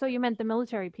 Oh, I thought you meant the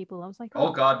military people. I was like,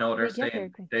 oh God, no, they're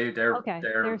staying.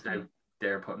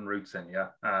 They're putting roots in. Yeah.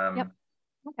 Yep.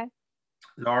 Okay.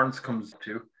 Lawrence comes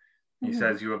to. He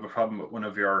says you have a problem with one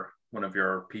of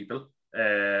your people.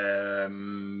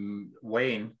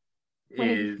 Wayne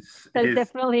is. That's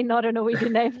definitely not a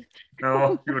Norwegian name.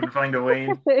 No, you wouldn't find a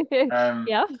Wayne.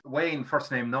 Yeah. Wayne,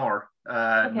 first name Nor.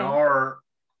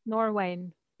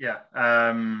 Norwayne. Yeah.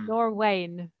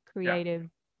 Norwayne. Creative.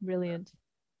 Brilliant.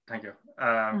 Thank you.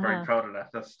 I'm very proud of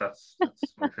that. That's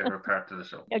my favorite part of the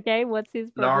show. Okay, what's his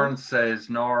problem? Lawrence says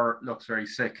Nor looks very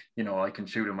sick. I can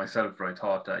shoot him myself, but I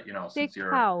thought that, sick since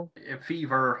you're how?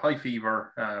 high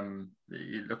fever,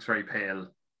 it looks very pale.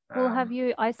 Well, have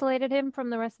you isolated him from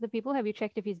the rest of the people? Have you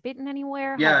checked if he's bitten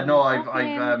anywhere? Yeah, no,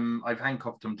 I've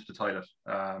handcuffed him to the toilet.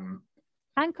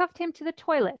 Handcuffed him to the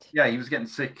toilet? Yeah, he was getting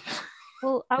sick.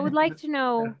 Well, I would like to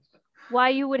know why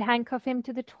you would handcuff him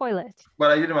to the toilet.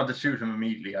 Well, I didn't want to shoot him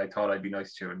immediately. I thought I'd be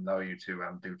nice to you and allow you to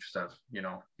do it yourself. You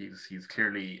know, he's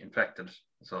clearly infected.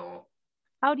 So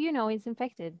how do you know he's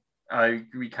infected?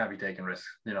 We can't be taking risks.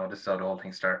 You know, this is how the whole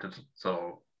thing started.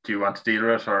 So do you want to deal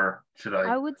with it, or should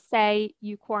I? I would say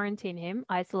you quarantine him,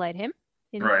 isolate him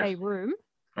in a room.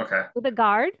 Okay. With a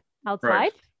guard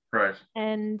outside. Right.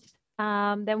 And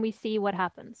then we see what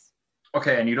happens.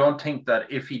 Okay, and you don't think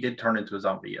that if he did turn into a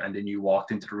zombie and then you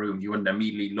walked into the room, you wouldn't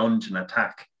immediately lunge and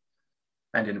attack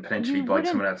and then potentially bite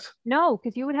someone else? No,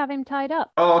 because you would have him tied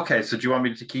up. Oh, okay. So do you want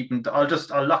me to keep him? I'll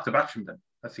lock the bathroom then.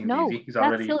 That seems easy. He's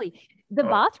already... that's silly. The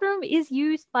bathroom is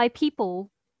used by people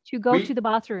to go to the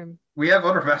bathroom. We have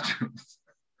other bathrooms.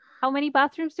 How many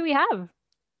bathrooms do we have?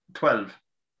 12.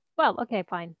 Well, okay,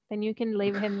 fine. Then you can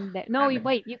leave him there. No,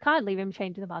 wait, you can't leave him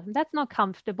chained to the bathroom. That's not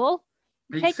comfortable.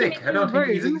 He's sick. I don't think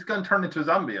he's going to turn into a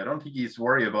zombie. I don't think he's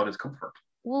worried about his comfort.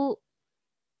 Well,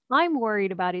 I'm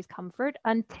worried about his comfort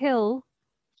until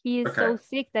he is so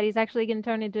sick that he's actually going to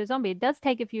turn into a zombie. It does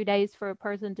take a few days for a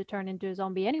person to turn into a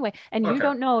zombie anyway. And you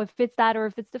don't know if it's that or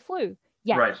if it's the flu.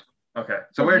 Yeah. Right. Okay.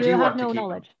 So where do you want to keep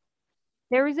him?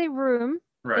 There is a room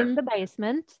in the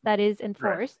basement that is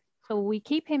enforced. Right. So we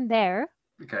keep him there.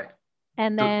 Okay.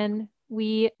 And then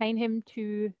we chain him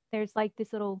to, there's like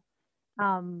this little,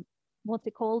 what's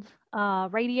it called?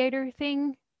 Radiator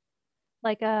thing.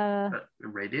 Like a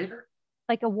radiator?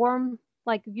 Like a warm,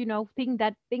 like, you know, thing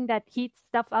that heats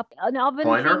stuff up. An oven.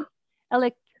 Boiler?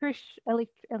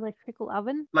 Electrical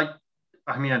oven. Like,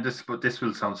 I mean, this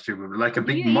will sound stupid, like a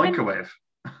big microwave.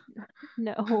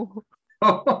 No.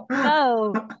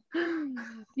 No.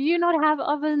 Do you not have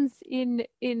ovens in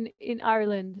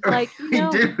Ireland? Like, you know,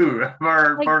 we do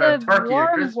for the turkey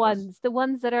warm ones, the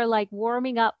ones that are like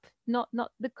warming up, not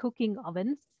the cooking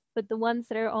ovens, but the ones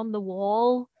that are on the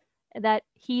wall that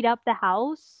heat up the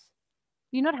house.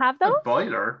 Do you not have those? A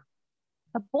boiler.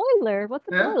 A boiler? What's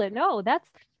a boiler? No,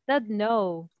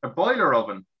 no. A boiler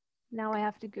oven. Now I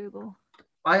have to Google.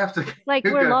 I have to. Like,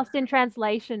 we're lost in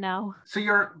translation now. So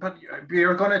you're going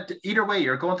to, either way,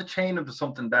 you're going to chain them to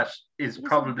something that is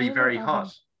probably very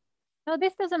hot. No,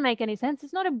 this doesn't make any sense.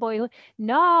 It's not a boiler.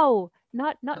 No,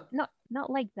 not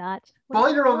like that.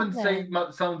 Boiler oven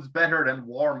sounds better than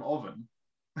warm oven.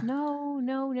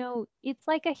 No. It's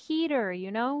like a heater,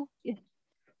 you know?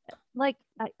 Like,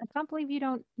 I can't believe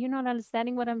you're not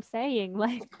understanding what I'm saying.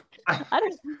 Like, I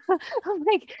don't. I'm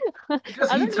like,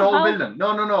 because he's so villain.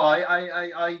 No.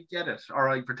 I get it, or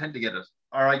I pretend to get it,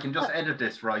 or I can just edit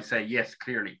this where I say yes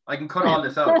clearly. I can cut all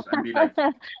this out and be like,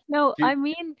 no. I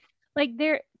mean, like,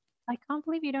 I can't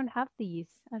believe you don't have these.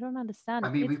 I don't understand. I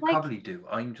mean, we probably do.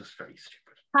 I'm just very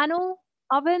stupid. Panel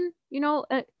oven, you know,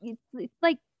 it's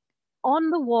like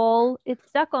on the wall. It's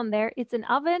stuck on there. It's an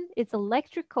oven. It's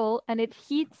electrical, and it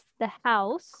heats the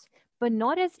house, but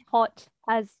not as hot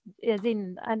as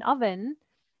in an oven.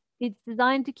 It's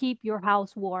designed to keep your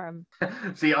house warm.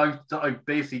 See, I've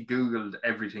basically Googled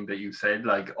everything that you said,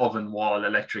 like oven, wall,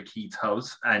 electric, heats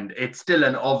house, and it's still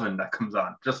an oven that comes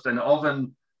on. Just an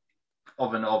oven.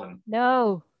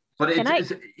 No. But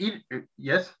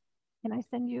yes? Can I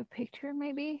send you a picture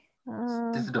maybe?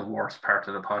 This is the worst part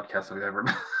of the podcast I've ever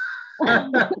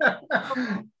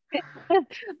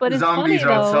But zombies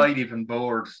are outside even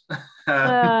bored.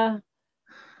 Well,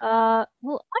 I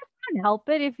can't help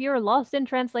it if you're lost in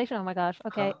translation. Oh my gosh.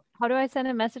 Okay. How do I send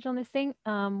a message on this thing?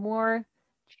 More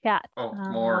chat.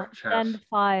 More chat. Send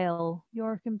file.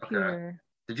 Your computer. Okay.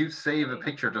 Did you save a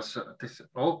picture just this?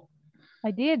 Oh,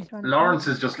 I did. Lawrence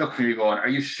is just looking at me going, are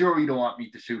you sure you don't want me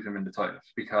to shoot him in the toilet?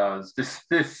 Because this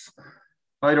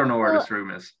I don't know where this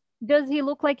room is. Does he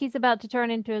look like he's about to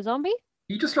turn into a zombie?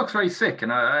 He just looks very sick,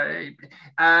 and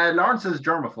Lawrence is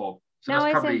germaphobe. So now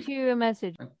I sent you a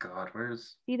message. Oh God,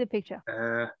 where's... See the picture. Why'd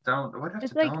I have to download it?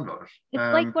 It's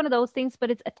like one of those things, but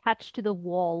it's attached to the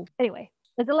wall. Anyway,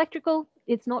 it's electrical.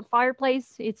 It's not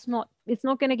fireplace. It's not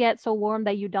going to get so warm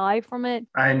that you die from it.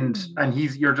 And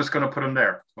you're just going to put him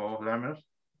there. Oh, wait a minute.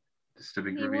 This is the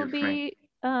big reveal for me. He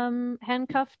will be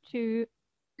handcuffed to...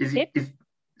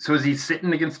 So is he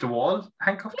sitting against a wall,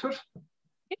 handcuffed to it?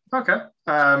 Yeah. Okay.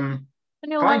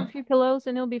 And he'll have a few pillows,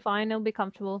 and he'll be fine. He'll be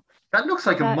comfortable. That looks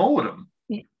like a modem.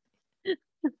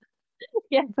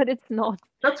 Yeah, but it's not.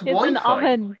 That's Wi-Fi. It's an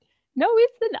oven. No,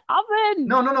 it's an oven.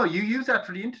 No. You use that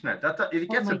for the internet. It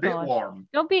gets a bit warm.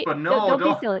 Don't be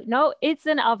silly. No, it's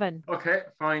an oven. Okay,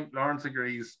 fine. Lawrence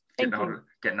agrees. Getting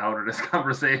out of this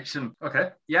conversation. Okay.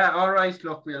 Yeah. All right.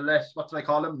 Look, we'll let. What did I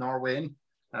call him? Norwayn.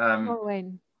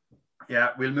 Wayne. Yeah,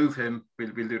 we'll move him.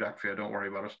 We'll do that for you. Don't worry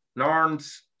about it.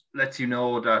 Lawrence lets you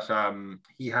know that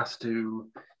he has to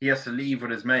leave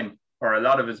with his men, or a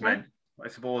lot of his men, I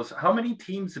suppose. How many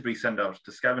teams did we send out?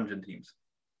 The scavenging teams?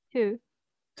 2.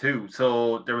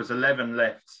 So there was 11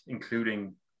 left,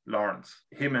 including Lawrence.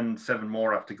 Him and 7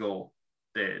 more have to go.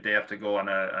 They have to go on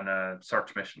a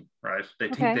search mission, right? They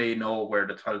think they know where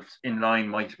the 12th in line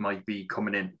might be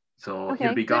coming in. So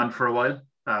he'll be gone for a while.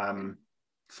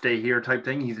 Stay here type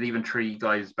thing. He's leaving 3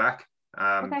 guys back,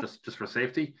 just for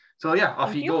safety. So yeah,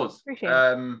 off he goes.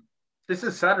 This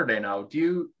is Saturday now.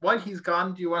 While he's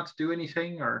gone, do you want to do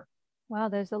anything or? Wow,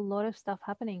 there's a lot of stuff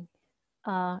happening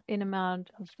in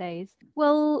amount of days.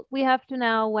 Well, we have to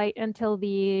now wait until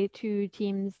the 2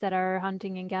 teams that are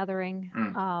hunting and gathering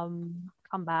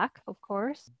come back, of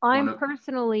course. I'm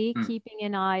personally keeping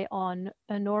an eye on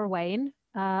Norwayne,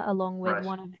 along with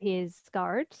one of his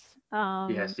guards.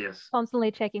 Yes.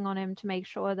 Constantly checking on him to make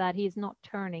sure that he's not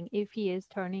turning. If he is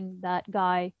turning, that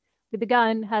guy with the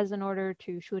gun has an order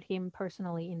to shoot him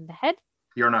personally in the head.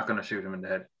 You're not going to shoot him in the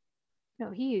head?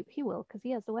 No, he will, because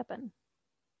he has the weapon.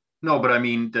 No, but I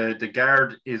mean, the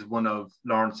guard is one of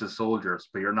Lawrence's soldiers,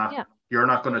 but you're not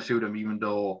going to shoot him, even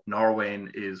though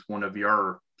Norwayne is one of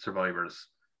your survivors.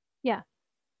 Yeah.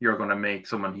 You're going to make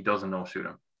someone he doesn't know shoot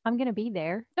him. I'm going to be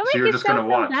there. So you're just going to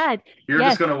watch. You're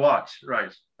just going to watch,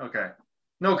 right? Okay.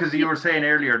 No, because you were saying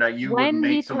earlier that you would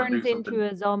make someone do something. When he turns into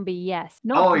a zombie, yes.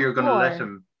 You're going to let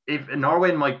him. If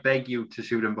Norwayne might beg you to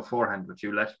shoot him beforehand, would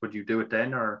you do it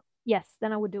then, or? Yes,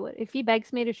 then I would do it. If he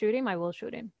begs me to shoot him, I will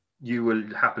shoot him. You will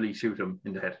happily shoot him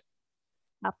in the head.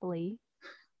 Happily.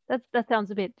 That sounds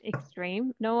a bit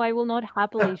extreme. No, I will not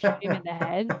happily shoot him in the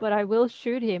head, but I will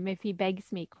shoot him if he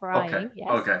begs me, crying. Okay. Yes.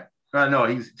 Okay. No,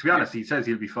 to be honest, he says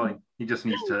he'll be fine. He just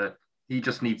needs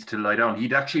to lie down.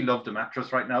 He'd actually love the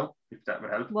mattress right now, if that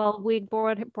would help. Well, we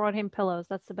brought him pillows.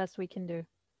 That's the best we can do.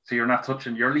 So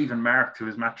you're leaving Mark to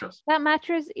his mattress. That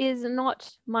mattress is not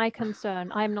my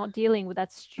concern. I'm not dealing with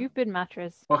that stupid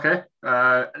mattress. Okay.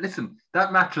 Listen,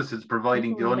 that mattress is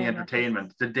providing the only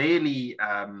entertainment. The daily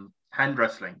hand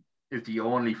wrestling is the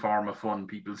only form of fun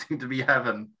people seem to be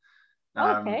having.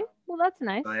 Okay. Well, that's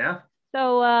nice. So, yeah.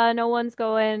 So no one's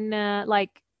going I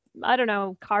don't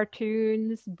know,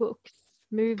 cartoons, books,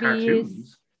 movies.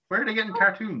 Cartoons? Where are they getting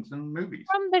cartoons and movies?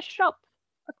 From the shop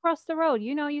across the road.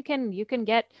 You can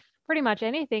get pretty much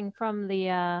anything from the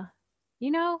I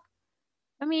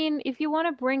mean, if you want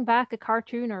to bring back a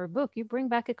cartoon or a book, you bring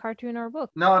back a cartoon or a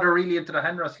book. No, they're really into the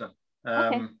hand wrestling.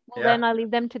 Okay. Well, then I'll leave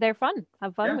them to their fun.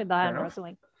 Have fun with the hand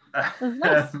wrestling.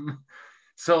 Nice.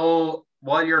 So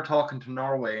while you're talking to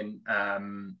Norway,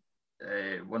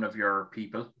 one of your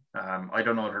people, I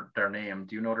don't know their name.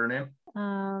 Do you know their name?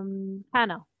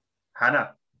 Hannah.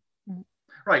 Mm-hmm.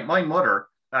 Right. My mother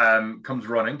comes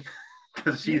running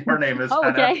because her name is Hannah.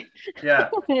 Okay. Yeah.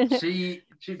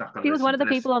 She's not going to. She was one of the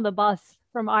people on the bus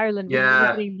from Ireland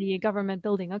visiting the government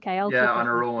building. Okay. On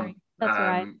her own. That's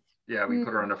right. Yeah, we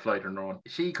put her on a flight on her own.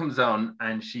 She comes on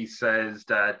and she says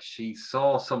that she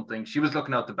saw something. She was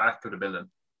looking out the back of the building.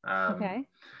 Okay.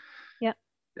 Yeah.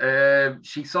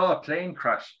 She saw a plane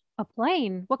crash. A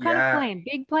plane? What kind of plane?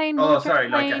 Big plane? Oh, sorry,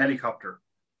 plane? Like a helicopter.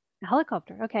 A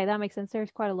helicopter. Okay, that makes sense.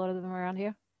 There's quite a lot of them around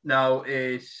here. No,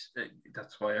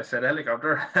 that's why I said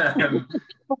helicopter.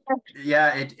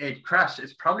 It crashed.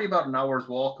 It's probably about an hour's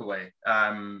walk away.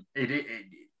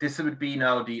 This would be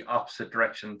now the opposite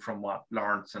direction from what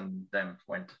Lawrence and them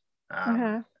went.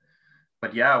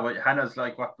 But yeah, Hannah's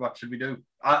like, what should we do?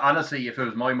 Honestly, if it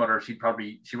was my mother, she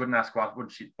wouldn't ask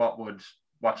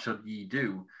what should ye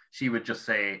do? She would just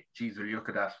say, geez, will you look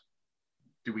at that?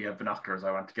 Do we have binoculars?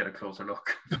 I want to get a closer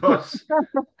look. But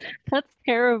that's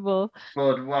terrible.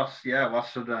 But what do you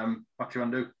want to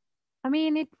do? I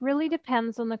mean, it really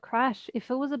depends on the crash. If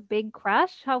it was a big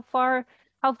crash, how far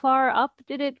up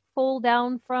did it fall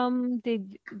down from?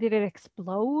 Did it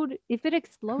explode? If it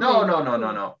exploded,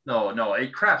 no.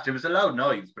 It crashed. It was a loud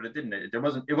noise, but it didn't. It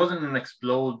wasn't an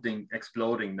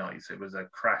exploding noise. It was a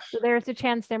crash. So there's a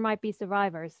chance there might be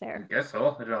survivors there. I guess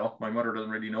so. I don't know. My mother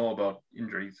doesn't really know about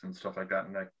injuries and stuff like that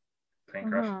in that plane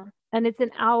crash. And it's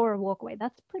an hour walk away.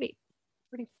 That's pretty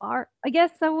far. I guess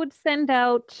I would send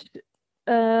out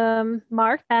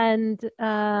Mark and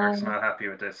Mark's not happy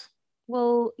with this.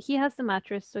 Well, he has the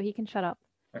mattress, so he can shut up.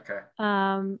 Okay.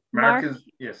 Mark is,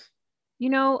 yes.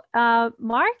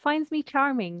 Mark finds me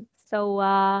charming. So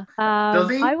Does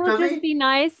he? I will just be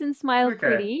nice and smile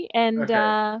pretty and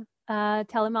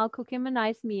tell him I'll cook him a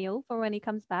nice meal for when he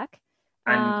comes back.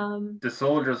 And the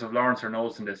soldiers of Lawrence are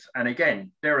noticing this. And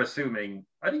again, they're assuming,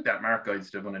 I think that Mark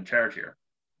guy's the one in charge here.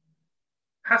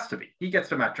 Has to be. He gets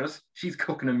the mattress. She's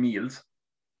cooking him meals.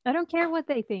 I don't care what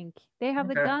they think. They have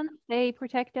the Okay. guns. They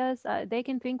protect us. They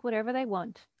can think whatever they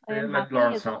want. I Yeah, am let happy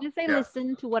Lawrence as long know. as they Yeah.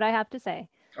 listen to what I have to say.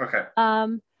 Okay.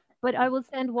 Um, but I will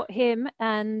send him,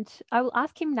 and I will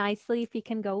ask him nicely if he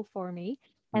can go for me,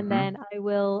 and Mm-hmm. then I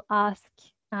will ask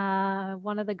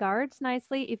one of the guards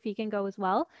nicely if he can go as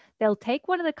well. They'll take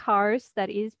one of the cars that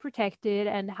is protected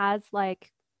and has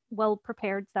like well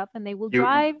prepared stuff, and they will You.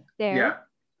 drive there. Yeah.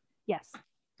 Yes.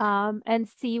 And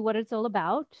see what it's all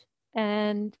about.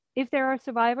 And if there are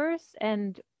survivors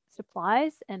and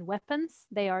supplies and weapons,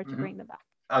 they are to Mm-hmm. bring them back.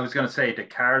 I was gonna say the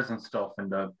cars and stuff and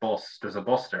the bus. There's a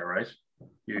bus there, right? A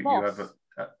You have boss.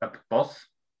 a bus.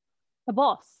 A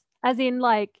boss. As in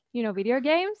like, video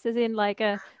games, as in like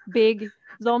a big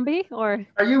zombie or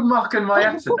Are you mocking my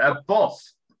accent? A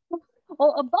bus.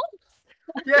 oh a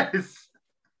boss. Yes.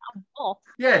 Boss.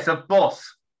 Yes, a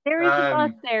bus. There is a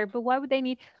bus Um. there, but why would they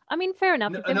need I mean, fair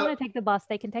enough. No, If they no. want to take the bus,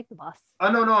 they can take the bus. Oh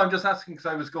no, no. I'm just asking because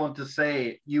I was going to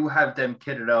say you have them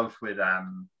kitted out with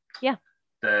Yeah.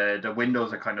 the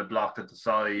windows are kind of blocked at the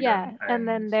side Yeah. And and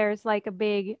then there's like a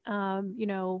big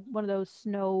one of those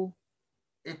snow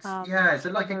it's yeah, is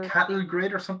it like a cover cattle thing.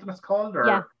 grid or something it's called Yeah,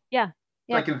 or yeah,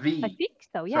 yeah. like a I V think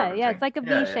so. sort Yeah, of yeah. It's thing? like a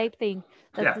Yeah, yeah, V-shaped thing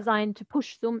that's yeah. designed to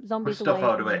push Push zombies stuff away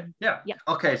out of the from way. them. Yeah. Yeah.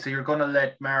 Okay, so you're gonna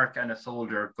let Mark and a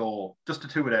soldier go, just the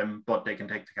two of them, but they can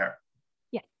take the car.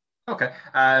 Yeah. Okay.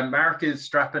 Mark is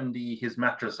strapping his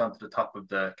mattress onto the top of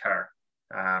the car.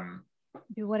 Um,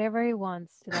 Do whatever he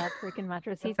wants to that freaking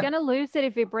mattress. He's gonna lose it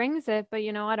if he brings it, but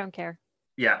I don't care.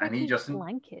 yeah, and Like his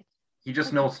blanket. he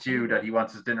just Like his notes to you that pillow. he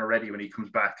wants his dinner ready when he comes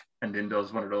back, and then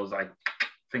does one of those like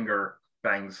finger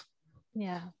bangs,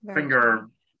 Yeah, very finger,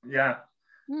 strange. yeah.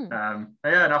 Hmm.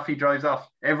 Yeah, and off he drives off.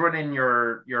 Everyone in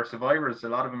your survivors, a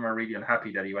lot of them are really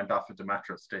unhappy that he went off with the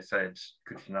mattress. They said,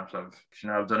 could you not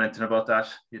have done anything about that?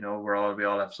 We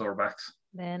all have sore backs.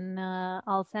 Then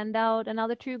I'll send out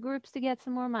another 2 groups to get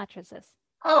some more mattresses.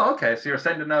 Oh, okay. So you're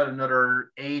sending out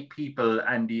another 8 people,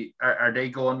 and are they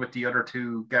going with the other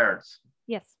 2 guards?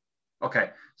 Yes.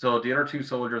 Okay, so the other 2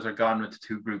 soldiers are gone with the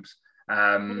 2 groups.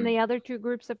 And the other 2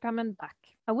 groups are coming back.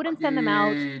 I wouldn't send them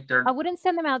out. I They're wouldn't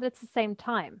send them out at the same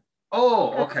time.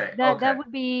 oh, Because okay, that okay,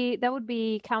 would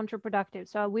be counterproductive.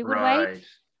 So we would wait right.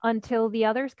 until the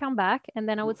others come back, and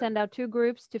then I would send out 2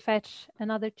 groups to fetch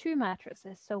another 2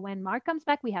 mattresses. So when Mark comes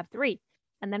back, we have 3,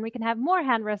 and then we can have more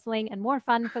hand wrestling and more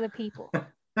fun for the people.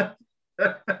 With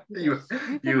their you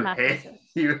stupid you hate mattresses.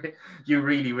 you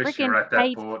really wish you Freaking were at that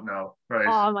hate. boat now, right?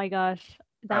 Oh my gosh,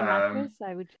 that Um, mattress!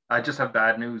 I would. I just have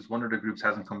bad news. One of the groups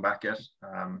hasn't come back yet.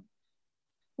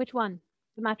 Which one?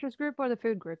 The mattress group or the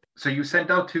food group? So you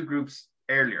sent out 2 groups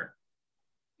earlier.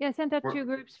 Yeah, I sent out We're- 2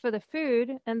 groups for the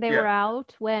food, and they were yeah,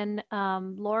 out when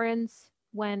Lawrence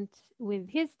went with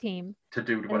his team, to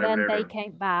do and whatever then they're they doing.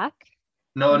 came back,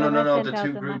 No, and no, then no, I no. The sent out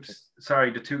two the mattress. groups.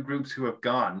 Sorry, the 2 groups who have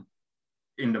gone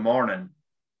in the morning.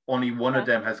 Only one of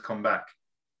Yeah. them has come back.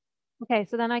 Okay,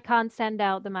 so then I can't send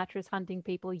out the mattress hunting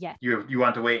people yet. You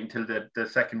want to wait until the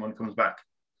second one comes back.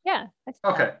 Yeah, I said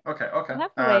Okay, that. okay, okay. I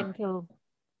have to wait until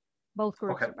both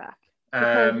groups Okay. are back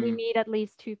because we Um, need at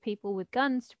least 2 people with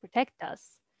guns to protect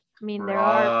us. I mean, there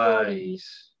are right.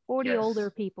 40 Yes. older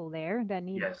people there that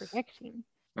need Yes. protection.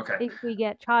 Okay. If we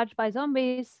get charged by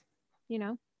zombies,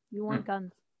 you want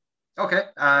guns. Okay.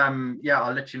 Yeah,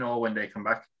 I'll let you know when they come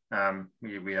back.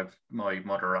 We have my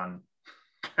mother on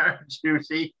guard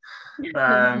duty.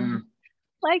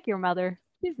 Like your mother.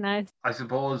 She's nice. I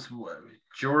suppose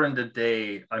during the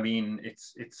day, I mean,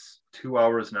 it's 2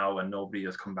 hours now and nobody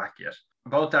has come back yet.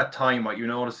 About that time, what you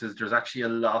notice is there's actually a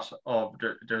lot of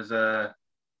there's a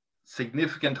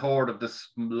significant horde of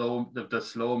the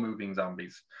slow moving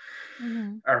zombies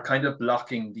are kind of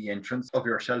blocking the entrance of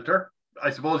your shelter. I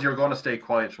suppose you're going to stay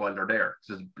quiet while they're there.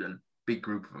 There's a big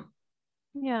group of them.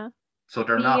 Yeah. So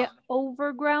they're The not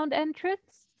overground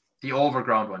entrance? the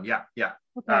overground one. Yeah, yeah.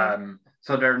 Okay.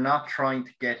 So they're not trying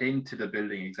to get into the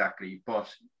building exactly,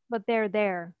 but they're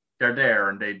there. They're there,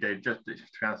 and they just, to be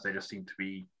honest, they just seem to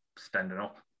be standing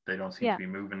up. They don't seem to be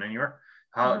moving anywhere.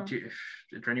 Is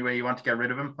there any way you want to get rid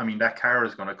of them? I mean, that car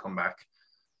is going to come back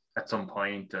at some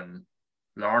point, and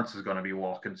Lawrence is going to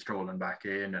be strolling back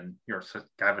in, and your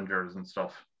scavengers and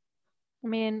stuff. I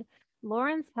mean,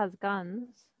 Lawrence has guns,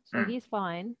 so he's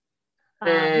fine.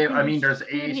 I mean, there's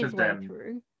 8 of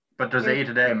them, but there's 8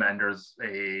 of them, and there's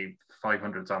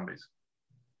 500 zombies.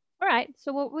 All right.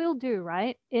 So what we'll do,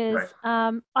 right, is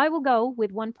I will go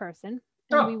with one person,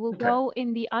 and we will go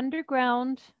in the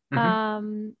underground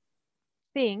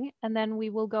thing, and then we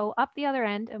will go up the other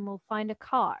end, and we'll find a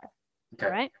car. Okay.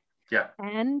 All right. Yeah.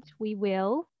 And we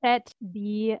will set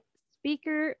the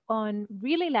speaker on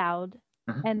really loud,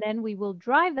 and then we will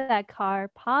drive that car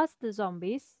past the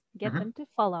zombies, get them to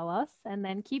follow us, and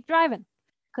then keep driving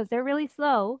because they're really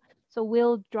slow. So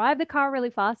we'll drive the car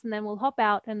really fast, and then we'll hop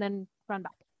out and then run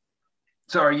back.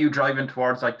 So are you driving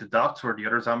towards like the docks where the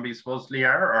other zombies supposedly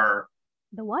are, or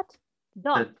the what?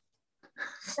 Docks.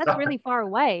 That's really far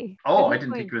away. Oh, I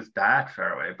didn't think it was that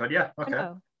far away, but yeah, okay.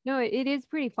 No, it is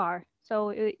pretty far. So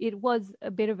it was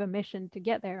a bit of a mission to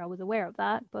get there. I was aware of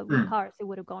that, but with cars, it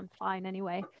would have gone fine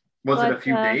anyway. Was it a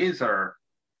few days or?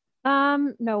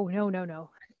 No.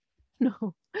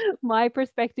 No. My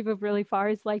perspective of really far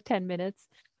is like 10 minutes,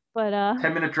 but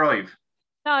 10-minute drive.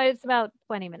 No, it's about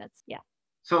 20 minutes. Yeah.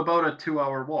 So about a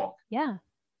 2-hour walk. Yeah.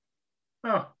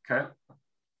 Oh, okay.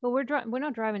 But we're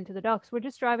not driving to the docks. We're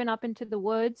just driving up into the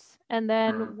woods, and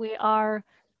then we are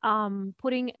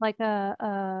putting like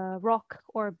a rock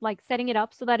or like setting it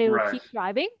up so that it will keep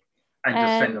driving. And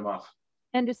just send them off.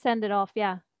 And just send it off,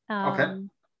 yeah. Okay.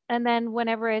 And then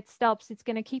whenever it stops, it's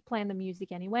going to keep playing the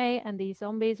music anyway, and these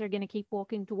zombies are going to keep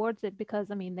walking towards it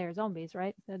because, I mean, they're zombies,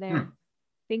 right? So they're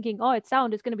thinking, oh, it's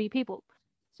sound, it's going to be people.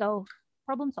 So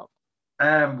problem solved.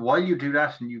 While you do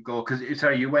that and you go, because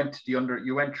sorry, you went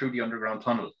through the underground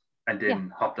tunnel and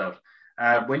then hopped out.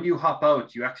 When you hop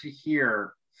out, you actually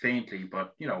hear faintly,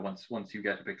 but you know, once you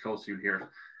get a bit closer, you'll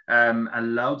hear a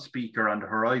loudspeaker on the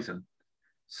horizon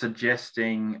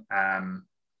suggesting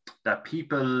that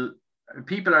people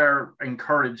are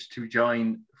encouraged to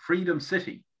join Freedom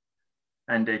City,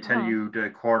 and they tell you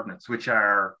the coordinates, which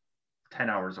are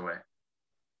 10 hours away.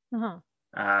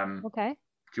 Okay.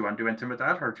 Do you want to do anything with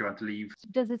that, or do you want to leave?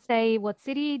 Does it say what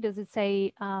city? Does it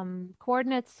say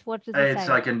coordinates? What does it say? It's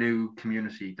like a new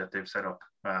community that they've set up.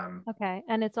 Okay,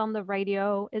 and it's on the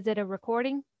radio. Is it a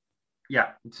recording?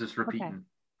 Yeah, it's just repeating.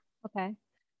 Okay.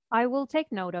 I will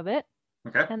take note of it.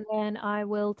 Okay. And then I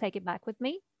will take it back with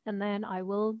me, and then I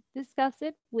will discuss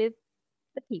it with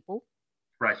the people.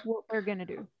 Right. What we're gonna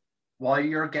do. While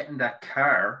you're getting that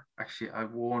car, actually,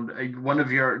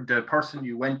 the person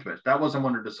you went with, that wasn't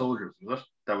one of the soldiers, was it?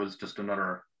 That was just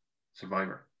another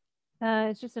survivor.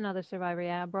 It's just another survivor,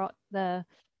 yeah. I brought the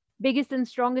biggest and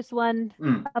strongest one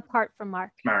apart from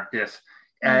Mark. Mark, yes.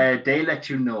 They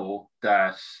let you know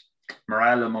that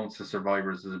morale amongst the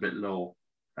survivors is a bit low.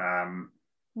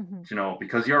 You know,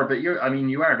 because you are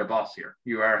the boss here.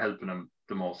 You are helping them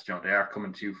the most. You know, they are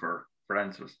coming to you for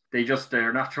answers.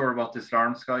 They're not sure about this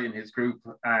Lawrence guy in his group,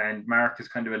 and Mark is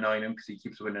kind of annoying him because he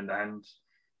keeps winning the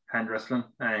hand wrestling,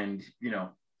 and you know,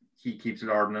 he keeps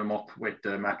lording him up with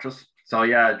the mattress. So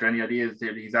yeah, the only idea is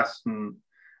that he's asking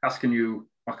you,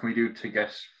 what can we do to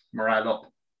get morale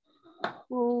up?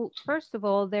 Well, first of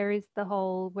all, there is the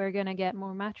whole we're gonna get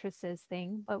more mattresses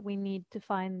thing, but we need to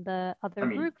find the other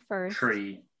group first.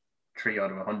 Three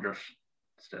out of 100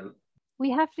 still. We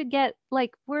have to get,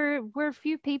 like, we're a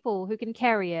few people who can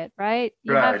carry it, right?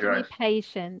 You have to be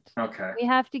patient. Okay. We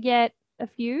have to get a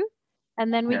few,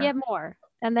 and then we get more.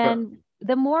 And then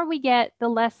the more we get, the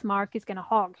less Mark is going to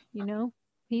hog, you know?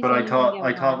 But I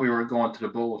thought we were going to the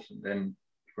boat, and then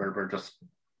we're just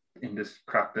in this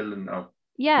crap building now.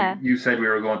 Yeah. You said we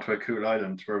were going to a cool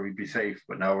island where we'd be safe,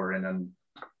 but now we're in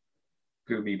a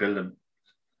gloomy building.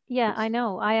 Yeah, I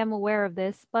know. I am aware of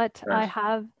this, but I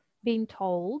have been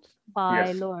told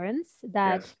by Lawrence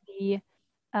that the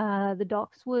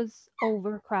docks was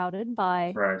overcrowded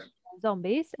by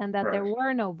zombies, and that there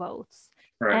were no boats.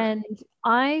 And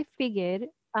I figured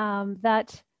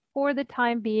that for the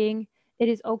time being, it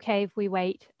is okay if we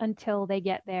wait until they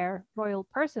get their royal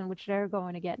person, which they're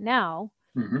going to get now.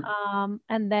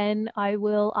 And then I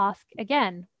will ask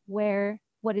again,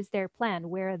 what is their plan?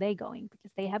 Where are they going?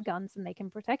 Because they have guns and they can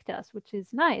protect us, which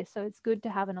is nice. So it's good to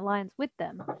have an alliance with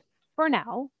them for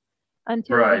now,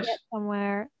 until we get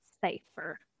somewhere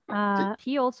safer.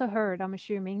 He also heard, I'm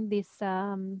assuming, this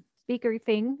speaker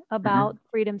thing about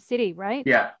Freedom City, right?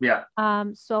 Yeah.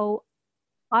 So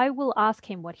I will ask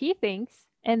him what he thinks,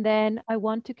 and then I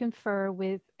want to confer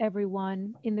with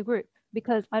everyone in the group,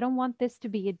 because I don't want this to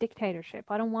be a dictatorship.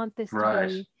 I don't want this to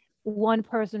be one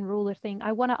person ruler thing.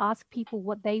 I want to ask people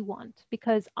what they want,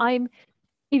 because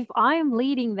if I'm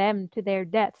leading them to their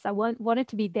deaths, I want it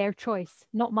to be their choice,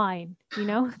 not mine, you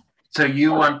know? So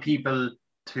you want people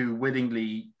to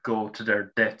willingly go to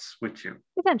their deaths with you?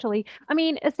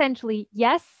 Essentially,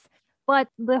 yes. But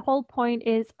the whole point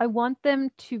is I want them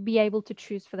to be able to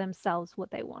choose for themselves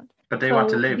what they want. But they want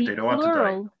to live. They don't want to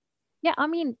die. Yeah, I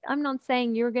mean, I'm not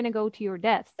saying you're going to go to your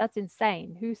deaths. That's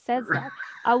insane. Who says that?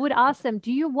 I would ask them,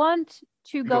 do you want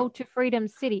to go to Freedom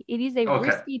City? It is a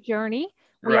risky journey.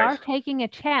 We are taking a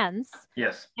chance.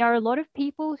 Yes. There are a lot of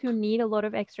people who need a lot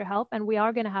of extra help, and we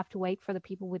are going to have to wait for the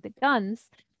people with the guns.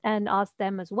 and ask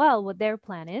them as well what their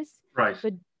plan is. Right.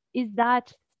 But is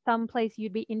that someplace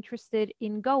you'd be interested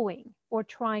in going or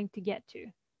trying to get to?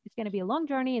 It's going to be a long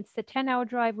journey. It's a 10-hour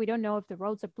drive. We don't know if the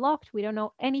roads are blocked. We don't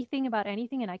know anything about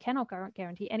anything, and I cannot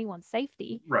guarantee anyone's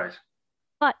safety. Right.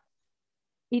 But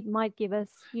it might give us,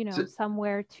 So,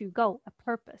 somewhere to go, a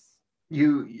purpose.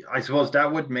 I suppose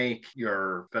that would make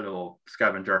your fellow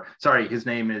scavenger. Sorry, his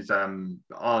name is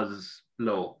Oz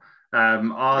Lowe.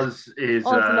 Oz is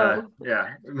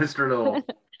yeah, Mr. Lowe.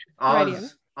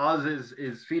 Oz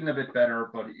is feeling a bit better,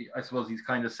 but I suppose he's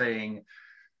kind of saying,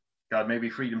 God, maybe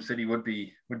Freedom City would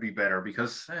be better,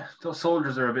 because those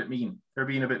soldiers are a bit mean. They're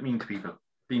being a bit mean to people,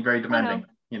 being very demanding.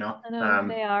 I know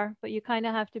they are, but you kind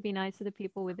of have to be nice to the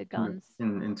people with the guns.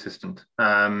 Insistent.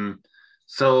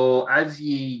 So as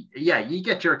you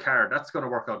get your car, that's going to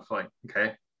work out fine.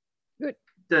 Okay. Good.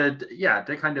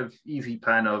 The kind of easy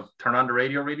plan of turn on the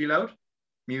radio really loud,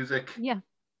 music. Yeah.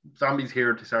 Zombies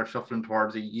here to start shuffling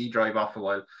towards you. You drive off a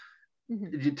while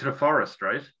to the forest,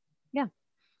 right? Yeah.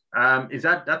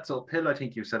 That's uphill? I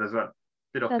think you said as well.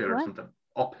 Bit uphill or something.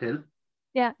 Uphill.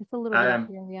 Yeah, it's a little bit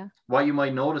uphill. Yeah. What you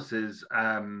might notice is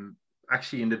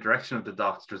actually in the direction of the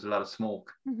docks, there's a lot of smoke,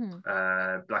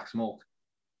 black smoke.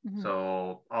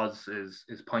 So Oz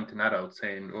is pointing that out,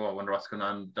 saying, "Oh, I wonder what's going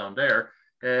on down there."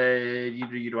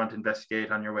 You want to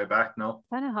investigate on your way back? No.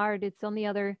 Kind of hard. It's on the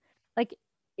other. Like,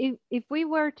 if we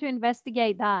were to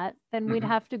investigate that, then we'd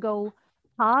have to go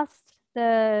past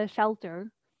the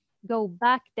shelter, go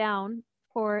back down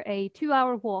for a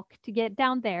 2-hour walk to get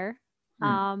down there,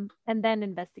 and then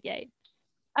investigate.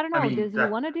 I don't know. Does he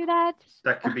want to do that?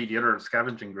 That could be the other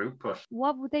scavenging group, but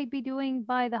what would they be doing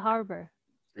by the harbor?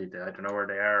 I don't know where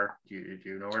they are. Do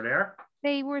you know where they are?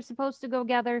 They were supposed to go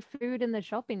gather food in the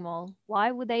shopping mall. Why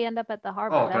would they end up at the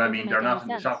harbor? Oh, but I mean, they're not in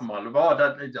the shopping mall.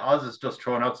 Oh, Oz is just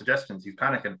throwing out suggestions. He's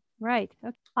panicking. Right.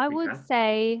 Okay. I would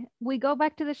say we go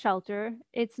back to the shelter.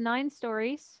 It's 9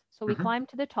 stories. So we climb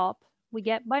to the top. We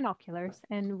get binoculars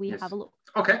and we have a look.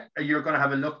 Okay. You're going to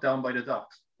have a look down by the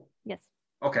docks? Yes.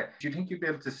 Okay. Do you think you'd be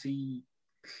able to see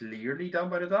clearly down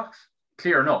by the docks?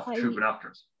 Clear enough through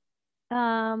binoculars?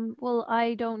 Well,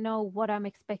 I don't know what I'm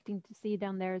expecting to see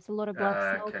down there. It's a lot of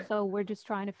black smoke, so we're just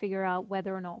trying to figure out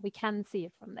whether or not we can see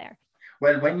it from there.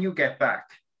 Well, when you get back,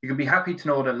 you can be happy to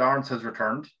know that Lawrence has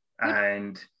returned,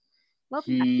 and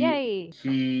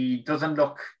he doesn't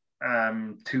look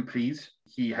too pleased.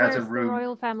 He has a room. The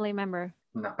royal family member.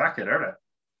 Not back yet, are they?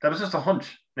 That was just a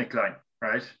hunch, Nikoline,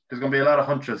 right? There's going to be a lot of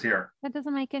hunches here. That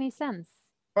doesn't make any sense.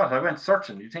 What? I went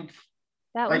searching. You think?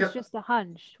 That was just a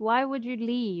hunch. Why would you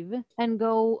leave and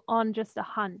go on just a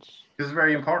hunch? This is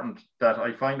very important that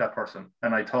I find that person.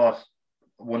 And I thought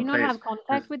one place... Do you not have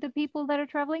contact with the people that are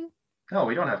traveling? No,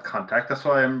 we don't have contact. That's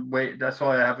why That's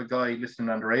why I have a guy listening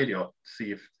on the radio to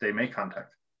see if they make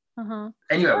contact.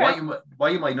 Anyway,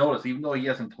 what you might notice, even though he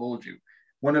hasn't told you,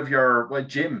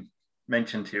 Jim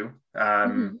mentioned to you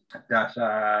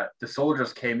that the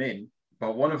soldiers came in.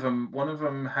 But one of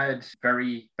them had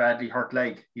very badly hurt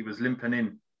leg. He was limping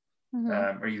in,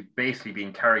 or he's basically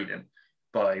being carried in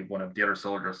by one of the other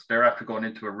soldiers. They're after going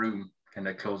into a room, kind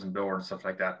of closing door and stuff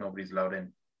like that. Nobody's allowed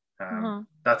in.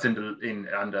 That's on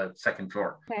the 2nd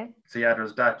floor. Okay. So yeah,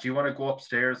 there's that. Do you want to go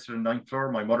upstairs to the 9th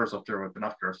floor? My mother's up there with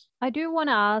binoculars. I do want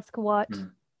to ask what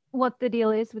the deal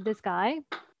is with this guy.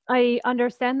 I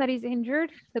understand that he's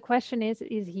injured. The question is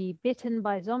he bitten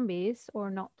by zombies or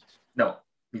not? No.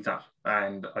 He's not,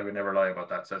 and I would never lie about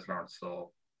that, says Lawrence,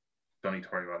 so don't need to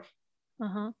worry about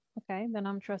it. Okay, then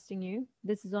I'm trusting you.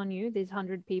 This is on you. These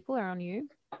 100 people are on you.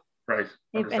 Right.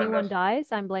 If anyone dies,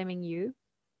 I'm blaming you.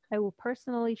 I will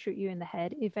personally shoot you in the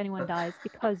head if anyone dies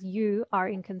because you are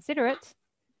inconsiderate.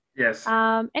 Yes.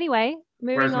 Anyway,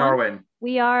 moving on. Where's Norwin?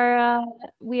 We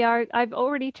are. I've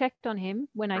already checked on him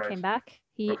when I came back.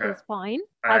 He is fine.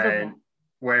 As of now.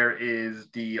 Where is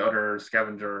the other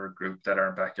scavenger group that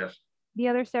aren't back yet? The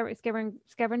other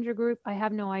scavenger group, I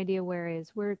have no idea where it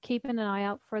is. We're keeping an eye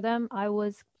out for them. I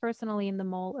was personally in the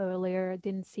mall earlier,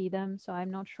 didn't see them, so I'm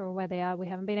not sure where they are. We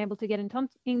haven't been able to get in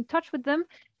touch with them.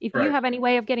 If you have any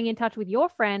way of getting in touch with your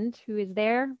friend who is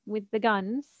there with the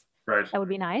guns, that would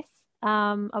be nice.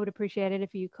 I would appreciate it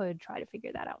if you could try to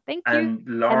figure that out. Thank you. And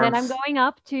then I'm going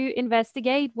up to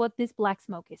investigate what this black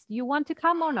smoke is. Do you want to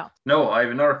come or not? No, I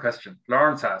have another question.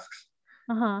 Lawrence asks.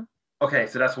 Okay,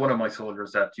 so that's one of my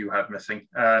soldiers that you have missing.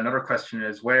 Another question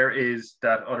is, where is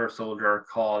that other soldier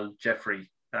called Jeffrey,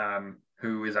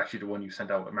 who is actually the one you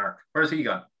sent out with Mark? Where's he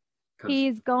gone?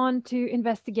 He's gone to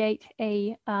investigate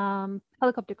a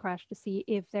helicopter crash to see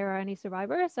if there are any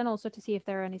survivors and also to see if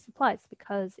there are any supplies,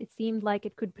 because it seemed like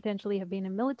it could potentially have been a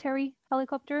military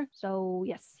helicopter. So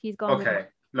yes, he's gone. Okay,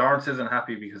 Lawrence isn't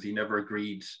happy because he never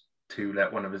agreed to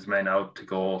let one of his men out to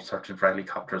go searching for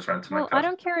helicopters or anything like that. I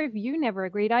don't care if you never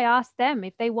agreed. I asked them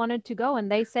if they wanted to go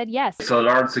and they said yes. So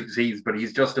Lawrence succeeds, but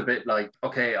he's just a bit like,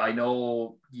 okay, I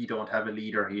know you don't have a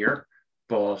leader here,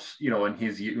 but, in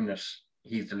his unit,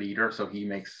 he's the leader, so he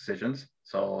makes decisions.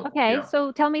 So okay,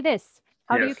 so tell me this.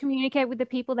 How do you Yes. communicate with the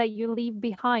people that you leave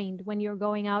behind when you're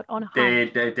going out on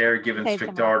hunt? They're given Save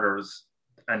strict someone. orders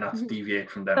and not to deviate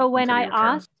from them So until he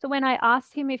returns. when I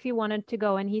asked him if he wanted to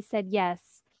go and he said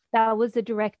yes, that was a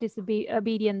direct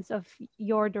disobedience of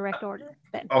your direct order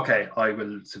then. Okay, I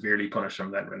will severely punish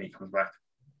him then when he comes back.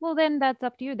 Well, then that's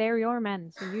up to you. They're your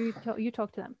men, so you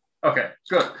talk to them. Okay,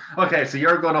 good. Okay, so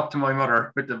you're going up to my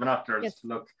mother with the binoculars. Yes.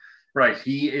 Look, right,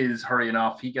 he is hurrying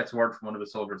off. He gets word from one of the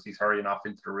soldiers. He's hurrying off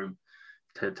into the room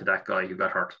to that guy who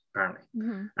got hurt, apparently.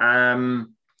 So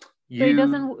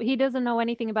he doesn't know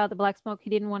anything about the black smoke. He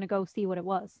didn't want to go see what it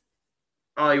was.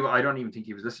 I don't even think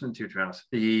he was listening to be honest.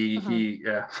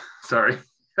 Yeah, sorry.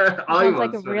 Sounds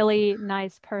like a really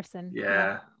nice person.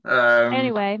 Yeah.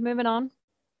 Anyway, moving on.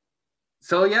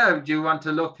 So yeah, do you want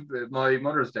to look? My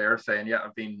mother's there saying, yeah,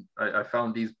 I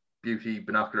found these beauty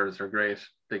binoculars are great.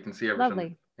 They can see everything.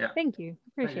 Lovely. Yeah. Thank you.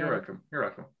 Appreciate You're it. welcome. You're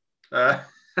welcome.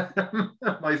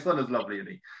 My son is lovely,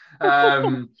 isn't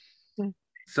he?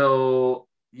 So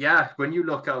yeah, when you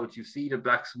look out, you see the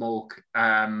black smoke.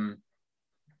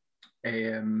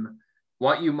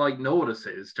 What you might notice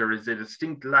is there is a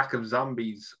distinct lack of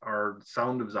zombies or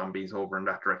sound of zombies over in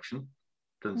that direction.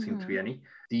 Doesn't seem to be any.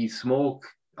 The smoke,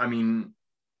 I mean,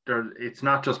 it's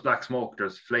not just black smoke.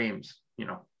 There's flames,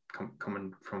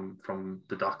 coming from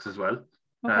the docks as well.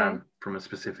 Okay. From a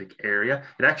specific area.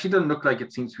 It actually doesn't look like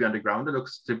it seems to be underground. It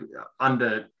looks to be on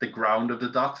the ground of the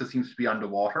docks. It seems to be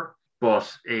underwater. But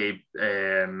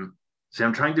so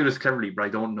I'm trying to do this cleverly, but I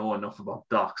don't know enough about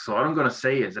docks. So what I'm going to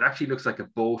say is it actually looks like a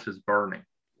boat is burning.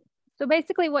 So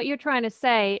basically what you're trying to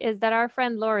say is that our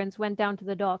friend Lawrence went down to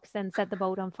the docks and set the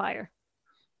boat on fire.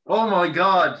 Oh my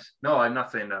God. No, I'm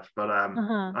not saying that, but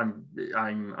I'm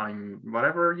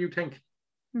whatever you think.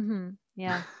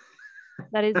 Yeah.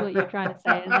 That is what you're trying to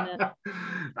say, isn't it?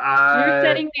 You're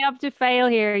setting me up to fail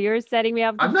here. You're setting me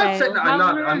up to fail. I'm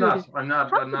not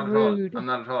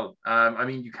at all. I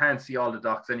mean, you can't see all the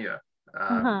docks anyway.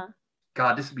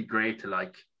 God, this would be great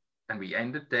to and we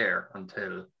end it there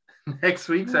until next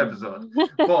week's episode.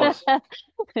 But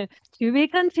to be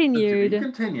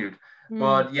continued.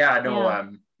 But yeah,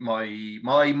 no,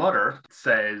 my mother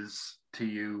says to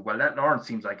you, well, that Lawrence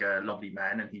seems like a lovely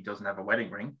man and he doesn't have a wedding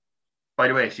ring. By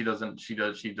the way, she doesn't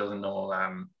know she doesn't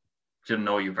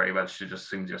know you very well. She just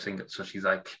assumes you're single. So she's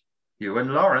like, you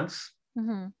and Lawrence,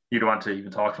 you don't want to even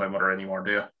talk to my mother anymore,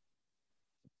 do you?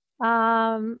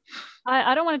 I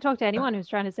don't want to talk to anyone who's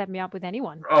trying to set me up with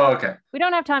anyone. Oh, okay. We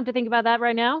don't have time to think about that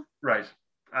right now. Right.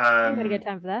 I'm gonna get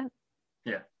time for that.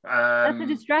 Yeah. That's a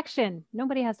distraction.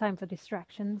 Nobody has time for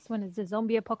distractions when it's a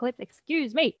zombie apocalypse.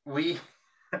 Excuse me.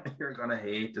 You're gonna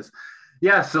hate this.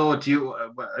 Yeah, so do you?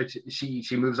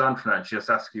 She moves on from that. She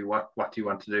just asks you what do you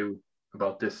want to do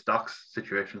about this docks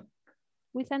situation?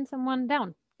 We send someone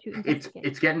down to investigate.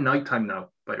 It's getting nighttime now,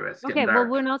 by the way. Okay, well,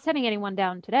 we're not sending anyone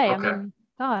down today. Okay. I mean,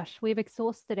 gosh, we've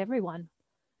exhausted everyone.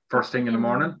 First thing in the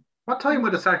morning. What time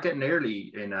would it start getting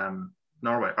early in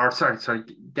Norway? Or sorry,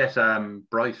 get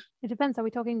bright. It depends. Are we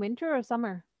talking winter or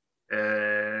summer?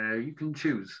 You can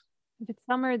choose. If it's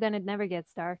summer, then it never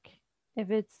gets dark. If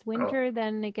it's winter,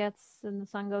 then it gets and the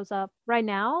sun goes up. Right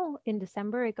now, in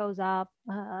December, it goes up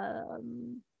 8 or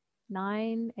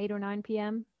 9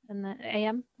 p.m. and then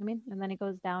a.m. and then it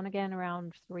goes down again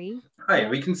around 3. Right,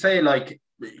 we can say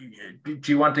do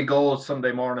you want to go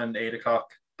Sunday morning 8 o'clock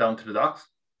down to the docks?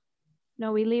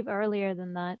 No, we leave earlier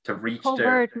than that. To reach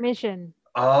covert mission.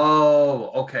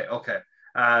 Oh, okay.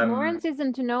 Lawrence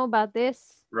isn't to know about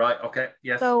this. Right. Okay.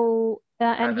 Yes. So,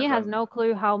 and he has no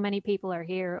clue how many people are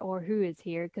here or who is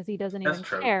here because he doesn't even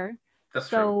care. That's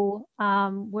true.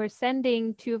 So, we're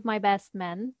sending 2 of my best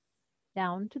men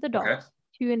down to the docks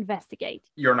to investigate.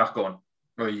 You're not going.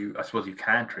 Well, I suppose you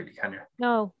can't really, can you?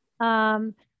 No.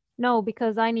 No,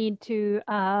 because I need to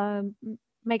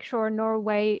make sure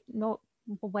Norwayn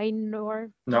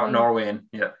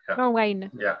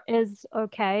is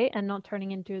okay and not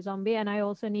turning into a zombie, and I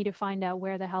also need to find out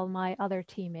where the hell my other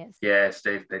team is. Yes,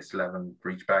 they still haven't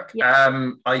reached back.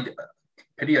 Yeah. I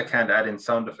can't add in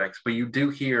sound effects, but you do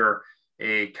hear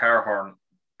a car horn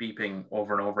beeping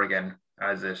over and over again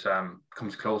as it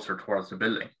comes closer towards the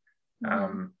building.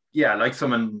 Like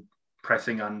someone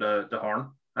pressing on the horn.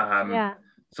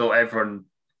 So everyone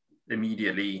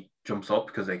immediately jumps up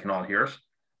because they can all hear it.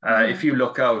 If you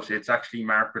look out, it's actually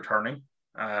Mark returning.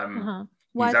 Why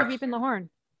is he beeping the horn?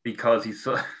 because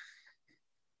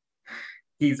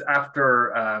he's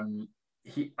after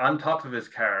he on top of his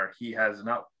car he has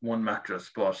not one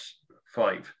mattress but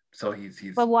 5. So he's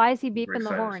But why is he very beeping the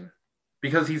excited. horn?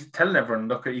 Because he's telling everyone,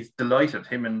 look, he's delighted.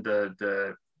 Him and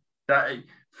that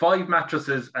 5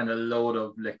 mattresses and a load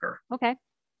of liquor. Okay.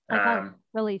 I can't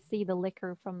really see the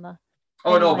liquor from the.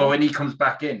 Oh no, but when he comes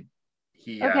back in,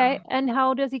 he Okay, and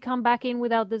how does he come back in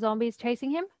without the zombies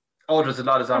chasing him? Oh, there's a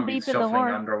lot of zombies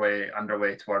shuffling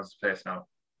underway towards the place now.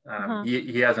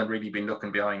 He hasn't really been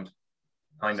looking behind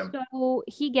him. So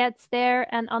he gets there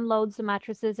and unloads the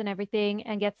mattresses and everything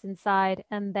and gets inside,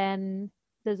 and then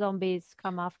the zombies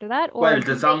come after that? Or Well,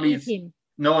 the zombies.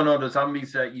 No, the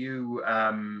zombies that you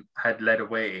had led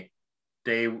away,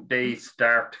 they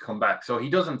start to come back. So he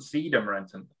doesn't see them or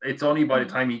anything. It's only by the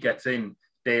time he gets in,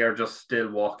 they are just still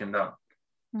walking down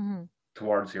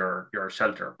towards your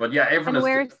shelter. But yeah, everyone. And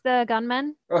where's the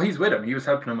gunman? Oh, he's with him. He was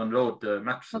helping him unload the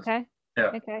mattresses. Okay.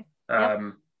 Yeah. Okay.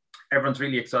 Everyone's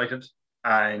really excited,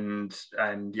 and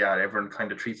yeah, everyone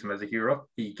kind of treats him as a hero.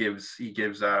 He gives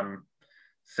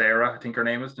Sarah, I think her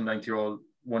name is, the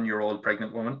 1-year-old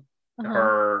pregnant woman.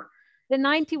 The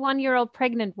 91-year-old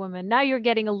pregnant woman. Now you're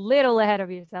getting a little ahead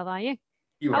of yourself, aren't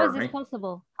you? How is this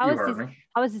possible?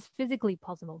 How is this physically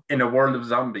possible? In a world of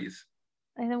zombies.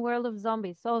 In a world of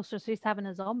zombies. So she's having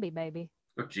a zombie baby.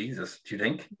 Oh, Jesus, do you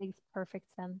think? Makes perfect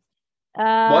sense.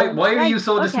 Why are you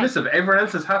so dismissive? Everyone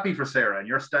else is happy for Sarah, and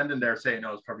you're standing there saying,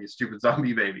 "Oh, it's probably a stupid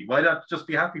zombie baby." Why not just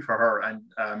be happy for her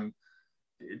and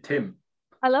Tim?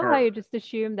 I love how you just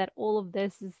assume that all of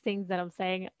this is things that I'm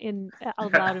saying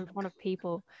out loud in front of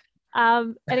people.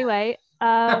 Anyway,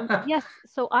 yes.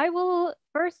 So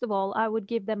first of all, I would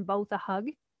give them both a hug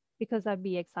because I'd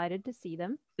be excited to see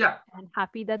them. Yeah. And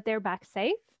happy that they're back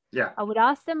safe. Yeah. I would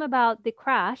ask them about the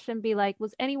crash and be like,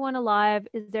 was anyone alive?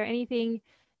 Is there anything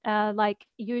like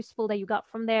useful that you got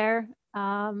from there?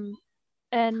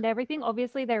 And everything.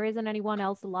 Obviously, there isn't anyone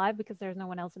else alive because there's no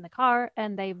one else in the car,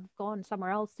 and they've gone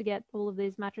somewhere else to get all of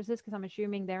these mattresses because I'm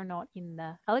assuming they're not in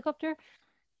the helicopter.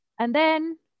 And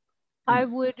then I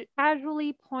would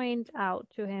casually point out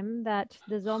to him that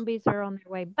the zombies are on their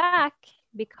way back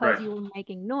because you were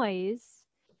making noise,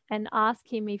 and ask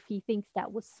him if he thinks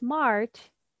that was smart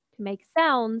to make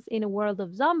sounds in a world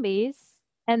of zombies.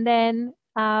 And then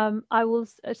I will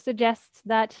suggest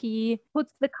that he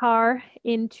puts the car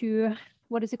into,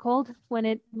 what is it called when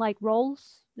it like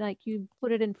rolls, like you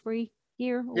put it in free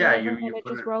gear or you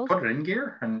rolls. Put it in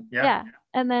gear and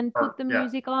and then put the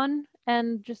music on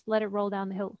and just let it roll down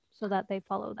the hill so that they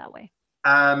follow that way.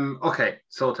 Okay,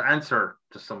 so to answer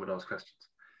just some of those questions,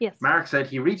 yes, Mark said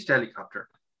he reached the helicopter.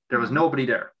 There was nobody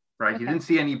there, right? He didn't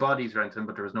see any bodies or anything,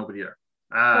 but there was nobody there.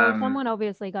 So someone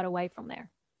obviously got away from there.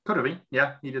 Could have been,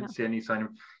 yeah. He didn't see any sign of.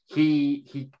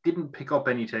 He didn't pick up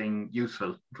anything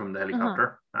useful from the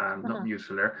helicopter. Nothing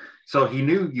useful there. So he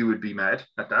knew you would be mad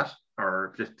at that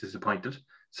or just disappointed.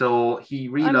 So he